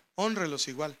do that. Hónrelos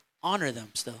igual. Honor them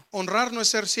still. Honrar no es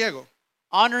ser ciego.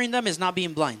 Honoring them is not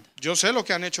being blind. Yo sé lo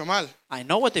que han hecho mal I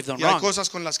know what they've done y hay wrong. cosas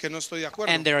con las que no estoy de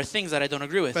acuerdo, And there are things that I don't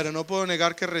agree with. pero no puedo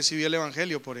negar que recibí el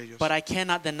evangelio por ellos, But I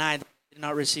cannot deny that I did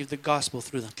not receive the gospel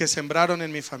through them. que sembraron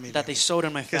en mi familia, That they sowed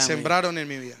in my que family. sembraron en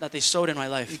mi vida That they sowed in my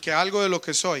y life. que algo de lo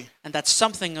que soy And that's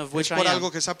something of es which I por am.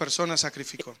 algo que esa persona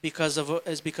sacrificó. Because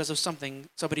of something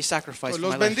somebody sacrificed Pues for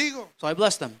los my life. bendigo, So I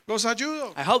bless them. los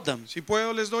ayudo, I help them. si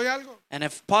puedo les doy algo, And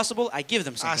if possible, I give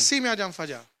them something. así me hayan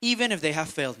fallado. Even if they have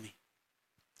failed me.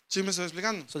 ¿Sí me estoy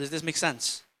explicando? So does this make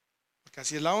sense? Porque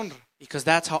así es la honra. Because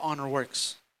that's how honor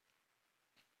works.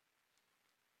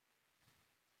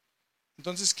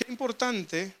 Entonces, qué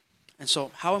importante And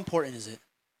so how important is it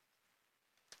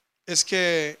es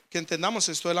que entendamos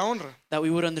esto de la honra. that we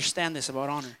would understand this about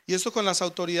honor? Y esto con las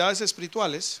autoridades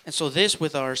espirituales And so this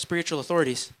with our spiritual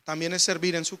authorities, también es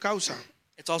servir en su causa,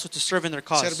 it's also to serve in their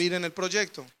cause, servir en el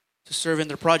proyecto, to serve in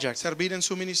their project, servir en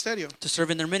su ministerio. to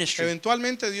serve in their ministry.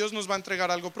 Eventualmente Dios nos va a entregar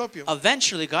algo propio.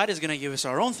 Eventually, God is going to give us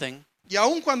our own thing. Y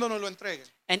aun cuando nos lo entregue,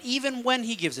 And even when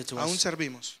he gives it to aún us,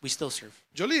 servimos. we still serve.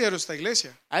 Yo lidero esta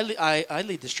iglesia, I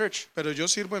lead this church, pero yo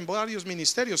sirvo en varios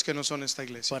ministerios que no son esta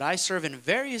iglesia, but I serve in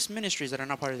various ministries that are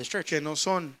not part of this church. que no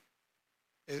son,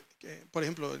 por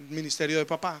ejemplo, el ministerio de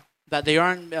papá. That they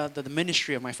aren't the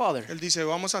ministry of my father. Él dice,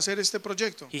 vamos a hacer este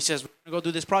proyecto. He says, we're going to go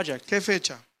do this project. ¿Qué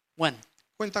fecha? When?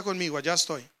 Cuenta conmigo, allá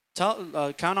estoy.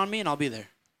 Count on me and I'll be there.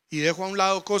 Y dejo a un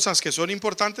lado cosas que son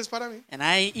importantes para mí And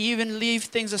I even leave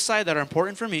things aside that are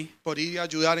important for me. por ir a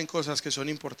ayudar en cosas que son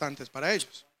importantes para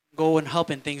ellos. Go and help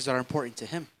in things that are important to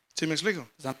him. ¿Sí me explico?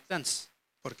 Does that make sense?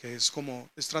 Porque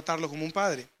es tratarlo como un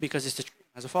padre. Because it's to treat him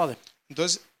as a father.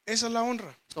 Entonces, esa es la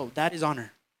honra. So that is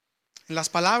honor. En las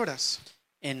palabras,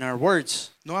 In our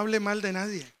words, no hable mal de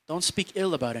nadie, don't speak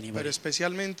ill about pero anybody.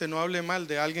 especialmente no hable mal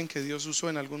de alguien que Dios usó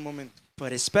en algún momento.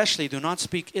 But especially do not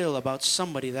speak ill about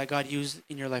somebody that God used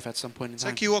in your life at some point in Se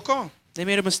time. equivocó, They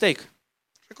made a mistake.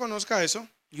 reconozca eso,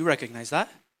 You recognize that,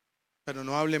 pero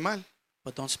no hable mal,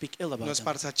 but don't speak ill about no them.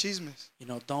 esparza chismes,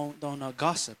 Don't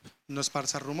gossip. no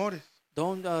esparza rumores,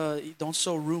 Don't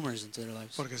sow rumors into their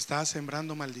lives. porque está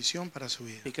sembrando maldición para su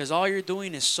vida. Because all you're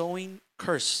doing is sowing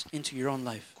curse into your own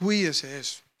life. Cuídese de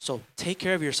eso So take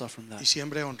care of yourself from y that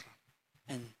siembre honra.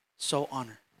 and sow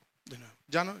honor. De nuevo.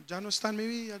 Ya no está en mi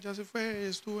vida, ya se fue,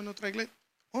 estuvo en otra iglesia.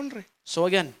 Honre. So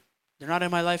again, they're not in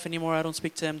my life anymore. I don't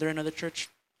speak to them. They're in another church.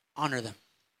 Honor them.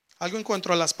 Algo en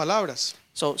cuanto a las palabras,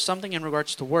 So something in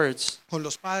regards to words con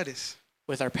los padres.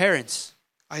 with our parents.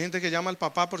 Hay gente que llama al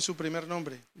papá por su primer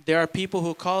nombre There are people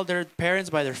who call their parents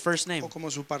by their first name o como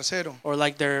su parcero, or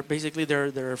like their basically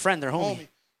their friend, their homie, homie,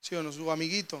 sí o no, su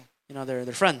amiguito.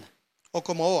 their friend. O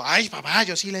como, oh, ay, papá,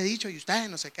 yo sí le he dicho y usted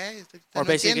no sé qué, usted Or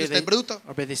no entiende, basically, usted es bruto.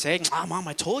 or they say, Mom,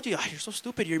 I told you. You're so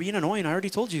stupid. You're being annoying. I already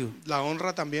told you. La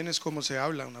honra también es como se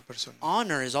habla a una persona.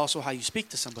 Honor is also how you speak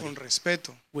to somebody. Con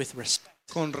respeto, With respect.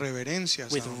 con reverencia.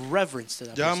 With reverence to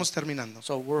that Ya person. vamos terminando.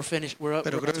 So we're finished. We're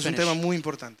Pero creo about que to es un tema finish. muy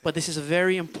importante. But this is a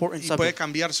very important Y puede subject.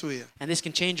 cambiar su vida. And this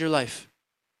can change your life.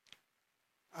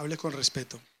 Hable con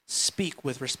respeto. Speak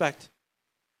with respect.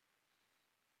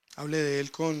 Hable de él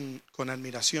con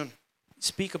admiración,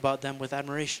 Speak about them with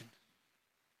admiration.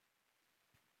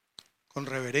 con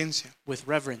reverencia. With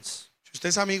reverence. Si usted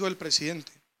es amigo del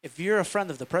presidente, If you're a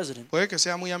friend of the president, puede que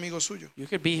sea muy amigo suyo, you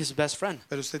could be his best friend.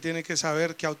 pero usted tiene que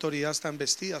saber qué autoridad está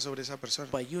investida sobre esa persona.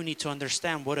 But you need to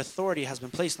understand what authority has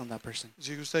been placed on that person.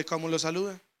 Así que usted, ¿cómo lo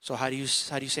saluda? So how do you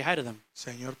say hi to them?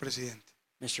 Señor presidente.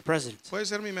 Mr. President. Puede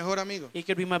ser mi mejor amigo, He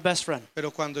could be my best friend. pero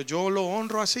cuando yo lo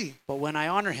honro así, But when I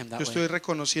honor him that yo estoy way,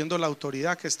 reconociendo la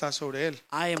autoridad que está sobre él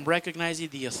I am recognizing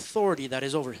the authority that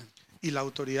is over him. y la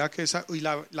autoridad y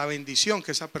la bendición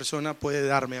que esa persona puede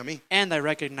darme a mí. And I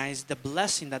recognize the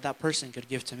blessing that that person could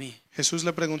give to me. Jesús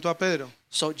le preguntó a Pedro,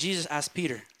 So Jesus asked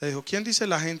Peter, le dijo, ¿quién dice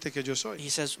la gente que yo soy?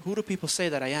 he says, who do people say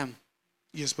that I am?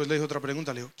 Y después le dijo otra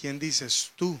pregunta, le dijo, ¿quién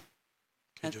dices tú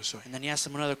que And, yo soy? and then he asked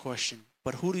him another question,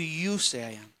 but who do you say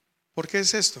I am? ¿Por qué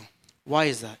es esto? Why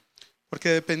is that? Porque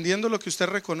dependiendo de lo que usted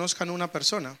reconozca en una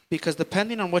persona, Because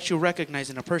depending on what you recognize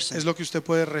in a person es lo que usted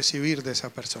puede recibir de esa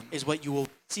persona. is what you will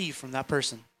see from that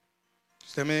person.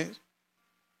 Si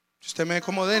usted me ve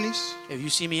como Denis, If you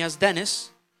see me as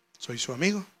Dennis, soy su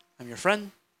amigo. I'm your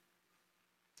friend.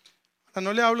 Ahora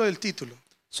no le hablo del título,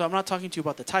 So I'm not talking to you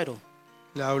about the title.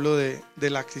 le hablo de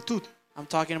la actitud, I'm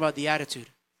talking about the attitude.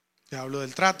 le hablo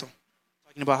del trato. I'm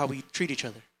talking about how we treat each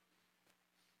other.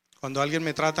 Cuando alguien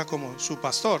me trata como su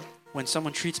pastor, When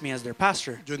someone treats me as their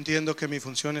pastor, yo entiendo que mi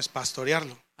función es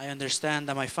pastorearlo, I understand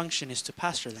that my function is to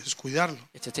pastor them. es cuidarlo,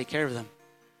 It's to take care of them.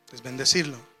 es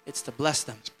bendecirlo, It's to bless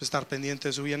them. es estar pendiente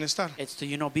de su bienestar. It's to,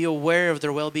 be aware of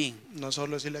their well-being. No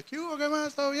solo decirle, ¿qué hubo? ¿Qué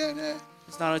más? ¿Todo bien?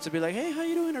 It's not to be like, hey, how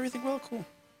you doing? Everything well? Cool.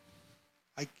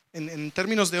 En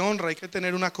términos de honra hay que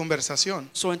tener una conversación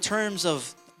So in terms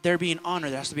of there being honor,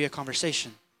 there has to be a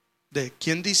conversation de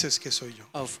quién dices que soy yo,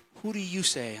 of who do you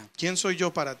say I am? quién soy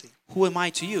yo para ti. Who am I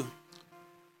to you?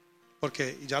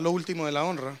 Porque ya lo último de la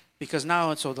honra Because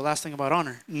now, so the last thing about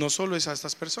honor, no solo es a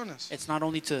estas personas, it's not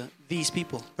only to these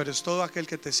people, pero es todo aquel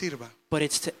que te sirva, but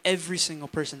it's to every single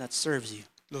person that serves you.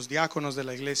 los diáconos de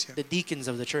la iglesia, The deacons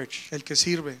of the church, el que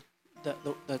sirve, the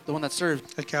one that served,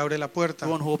 el que abre la puerta,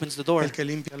 the one who opens the door, el que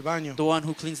limpia el baño, the one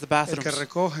who cleans the el que bathrooms,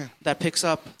 recoge, that picks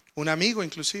up, un amigo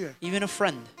inclusive, even a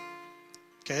friend,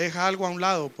 que deja algo a un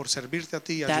lado por servirte a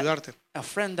ti y That- ayudarte. a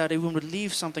friend that even would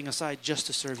leave something aside just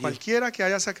to serve you. Cualquiera que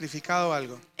haya sacrificado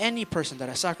algo Any person that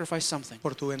has sacrificed something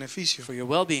por tu beneficio for your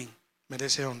well-being,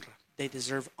 merece honra. they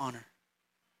deserve honor.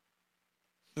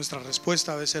 Nuestra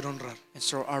respuesta debe ser honrar. And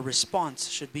so our response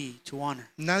should be to honor.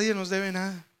 Nadie nos debe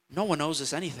nada. No one owes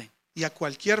us anything. Y a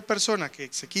cualquier persona que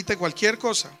se quite cualquier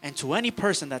cosa And to any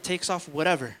person that takes off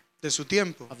whatever de su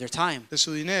tiempo, of their time, de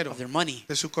su dinero, of their money,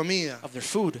 de su comida, of their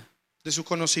food, de su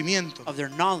conocimiento, of their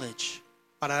knowledge,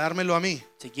 para dármelo a mí,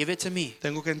 to give it to me,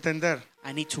 tengo que entender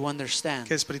I need to understand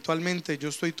que espiritualmente yo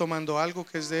estoy tomando algo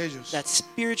que es de ellos. that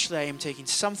spiritually I am taking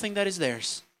something that is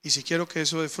theirs. Y si quiero que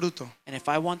eso dé fruto, And if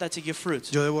I want that to give fruit,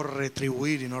 yo debo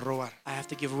retribuir y no robar. I have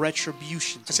to give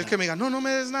retribution to Así them. que me digan, no, no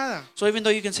me des nada. So even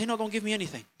though you can say, no, don't give me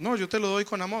anything. No, yo te lo doy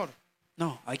con amor.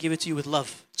 No, I give it to you with love.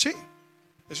 Sí,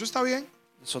 eso está bien.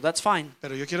 So that's fine.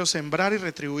 Pero yo quiero sembrar y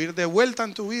retribuir de vuelta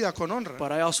en tu vida con honra.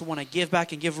 But I also want to give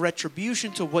back and give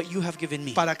retribution to what you have given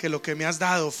me. Para que lo que me has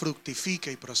dado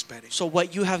fructifique y prospere. So what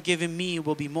you have given me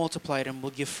will be multiplied and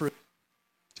will give fruit.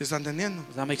 ¿Se está entendiendo?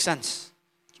 Does that make sense?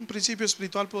 Es un principio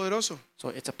espiritual poderoso. So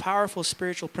it's a powerful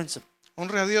spiritual principle.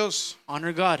 Honre a Dios,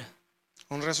 Honor God.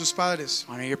 honre a sus padres,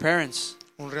 Honor your parents.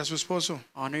 honre a su esposo,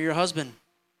 Honor your husband.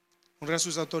 honre a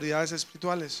sus autoridades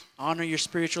espirituales, Honor your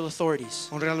spiritual authorities.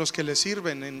 honre a los que le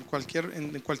sirven en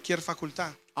cualquier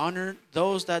facultad Honor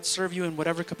those that serve you in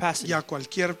whatever capacity. y a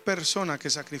cualquier persona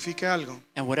que sacrifique algo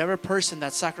And whatever person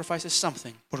that sacrifices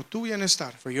something por tu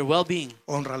bienestar, for your well-being,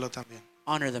 hónralo también.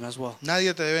 honor them as well.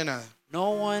 Nadie te debe nada No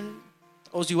one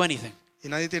owes you anything. y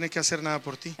nadie tiene que hacer nada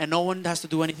por ti, And no one has to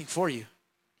do anything for you.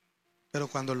 pero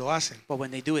cuando lo hacen, But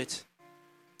when they do it,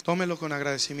 tómelo con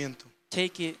agradecimiento,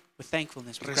 take it with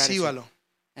thankfulness, with gratitude, recíbalo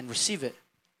and receive it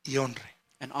y honre.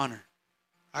 and honor.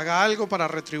 Haga algo para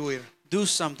retribuir Do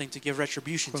something to give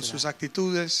retribution con to sus them.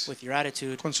 actitudes, With your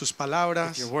attitude, con sus with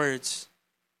palabras, your words,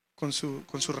 con su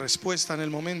respuesta en el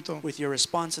momento, with your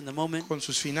response in the moment, con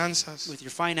sus finanzas. with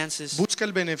your finances. Busca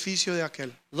el beneficio de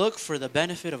aquel. Look for the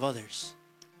benefit of others.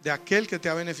 de aquel que te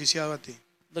ha beneficiado a ti.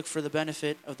 Look for the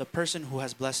benefit of the person who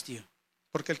has blessed you.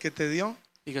 Porque el que te dio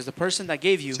Because the person that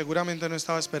gave you, seguramente no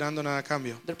estaba esperando nada a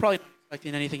cambio. they're probably not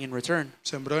expecting anything in return.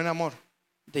 Sembró en amor.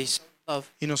 They sow love.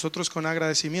 Y nosotros con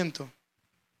agradecimiento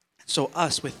So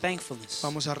us, with thankfulness,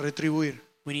 vamos a retribuir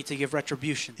we need to give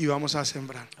retribution. y vamos a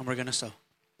sembrar And we're going to sow.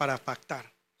 para pactar.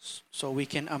 So we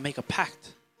can make a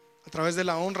pact. A través de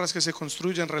la honra es que se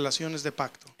construyen relaciones de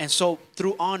pacto. And so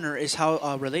through honor is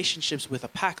how relationships with a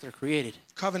pact are created.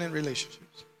 Covenant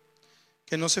relationships.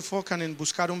 Que no se enfocan en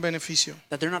buscar un beneficio,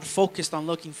 That they're not focused on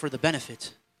looking for the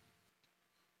benefit,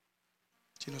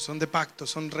 sino son de pacto,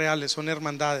 son reales, son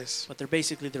hermandades. but they're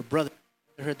basically their brother.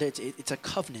 It's a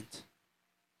covenant.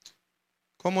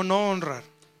 ¿Cómo no honrar?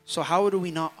 So how do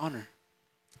we not honor?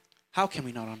 How can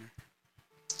we not honor?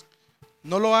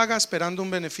 No lo haga esperando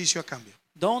un beneficio a cambio.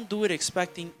 Don't do it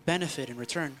expecting benefit in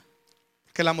return.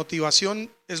 Que la motivación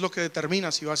es lo que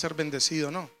determina si va a ser bendecido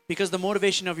o no. Because the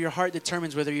motivation of your heart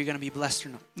determines whether you're going to be blessed or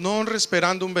not. No honre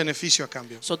esperando un beneficio a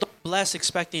cambio. So don't bless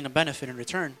expecting a benefit in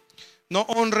return. No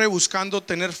honre buscando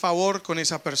tener favor con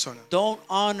esa persona. Don't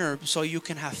honor so you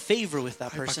can have favor with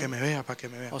that Ay, para que person. me vea, para que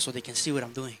me vea. Also, they can see what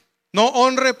I'm doing. No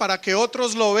honre para que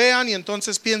otros lo vean y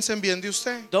entonces piensen bien de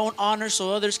usted. Don't honor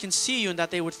so others can see you and that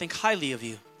they would think highly of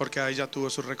you. Porque ahí ya tuvo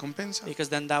su recompensa. Because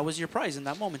then that was your prize in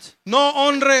that moment. No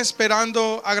honre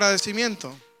esperando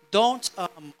agradecimiento. Don't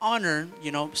honor,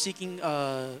 seeking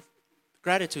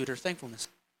gratitude or thankfulness.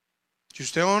 Si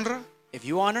usted honra, If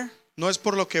you honor, no es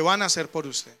por lo que van a hacer por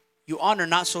usted. you honor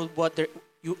not so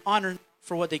you honor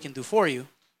for what they can do for you,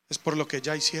 Es por lo que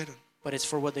ya hicieron. but it's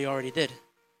for what they already did.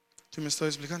 ¿Sí me estoy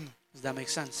explicando? Does that make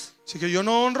sense? Así que yo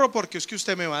no honro porque es que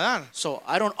usted me va a dar. So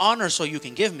I don't honor so you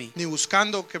can give me, Ni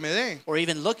buscando que me dé. or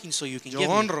even looking so you can Yo give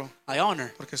honro. me. I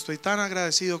honor Porque estoy tan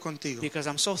agradecido contigo. because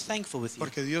I'm so thankful with you.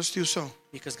 Porque Dios te usó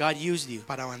Because God used you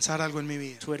para avanzar algo en mi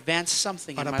vida. to advance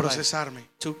something in Para my life, procesarme.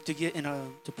 to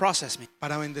process me,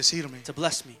 Para bendecirme. to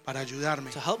bless me, Para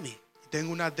ayudarme. to help me.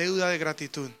 Tengo una deuda de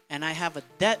gratitud. And I have a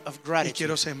debt of Y gratitude,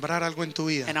 quiero sembrar algo en tu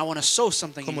vida. and I want to sow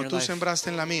something in Como your tú life, sembraste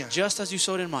en la mía. just as you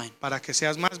sowed in mine, Para que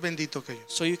seas más bendito que yo.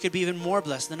 so you could be even more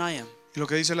blessed than I am. Y lo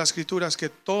que dice la escritura es que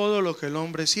todo lo que el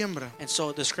hombre siembra, And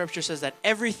so the scripture says that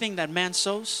everything that man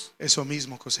sows, eso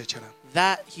mismo cosechará.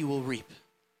 that he will reap.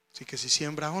 Así que si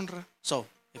siembra honra, So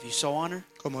if you sow honor,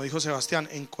 como dijo Sebastián,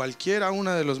 en cualquiera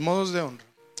una de los modos de honra,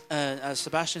 as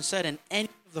Sebastian said, in any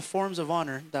of the forms of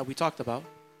honor that we talked about,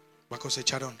 va a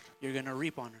cosechar honra. you're going to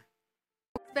reap honor.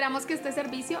 Esperamos que este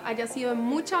servicio haya sido de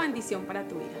mucha bendición para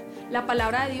tu vida. La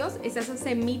palabra de Dios es esa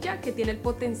semilla que tiene el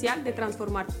potencial de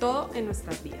transformar todo en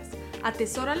nuestras vidas.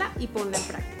 Atesórala y ponla en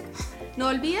práctica. No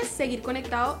olvides seguir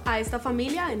conectado a esta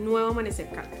familia de Nuevo Amanecer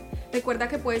Calvary. Recuerda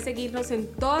que puedes seguirnos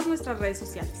en todas nuestras redes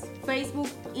sociales: Facebook,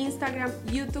 Instagram,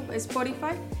 YouTube,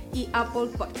 Spotify y Apple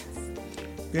Podcasts.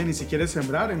 Bien, y si quieres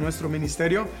sembrar en nuestro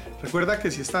ministerio, recuerda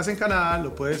que si estás en Canadá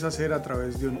lo puedes hacer a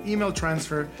través de un email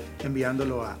transfer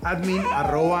enviándolo a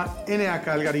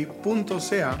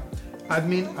admin@nacalgary.ca,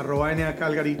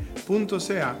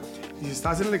 admin@nacalgary.ca. Y si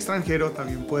estás en el extranjero,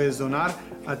 también puedes donar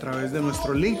a través de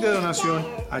nuestro link de donación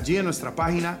allí en nuestra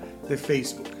página de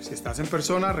Facebook. Si estás en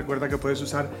persona, recuerda que puedes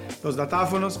usar los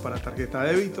datáfonos para tarjeta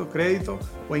de débito, crédito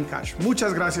o en cash.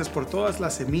 Muchas gracias por todas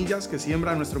las semillas que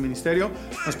siembra nuestro ministerio.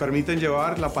 Nos permiten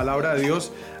llevar la palabra de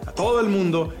Dios a todo el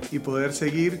mundo y poder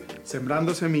seguir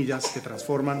sembrando semillas que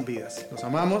transforman vidas. Los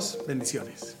amamos.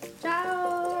 Bendiciones. Chao.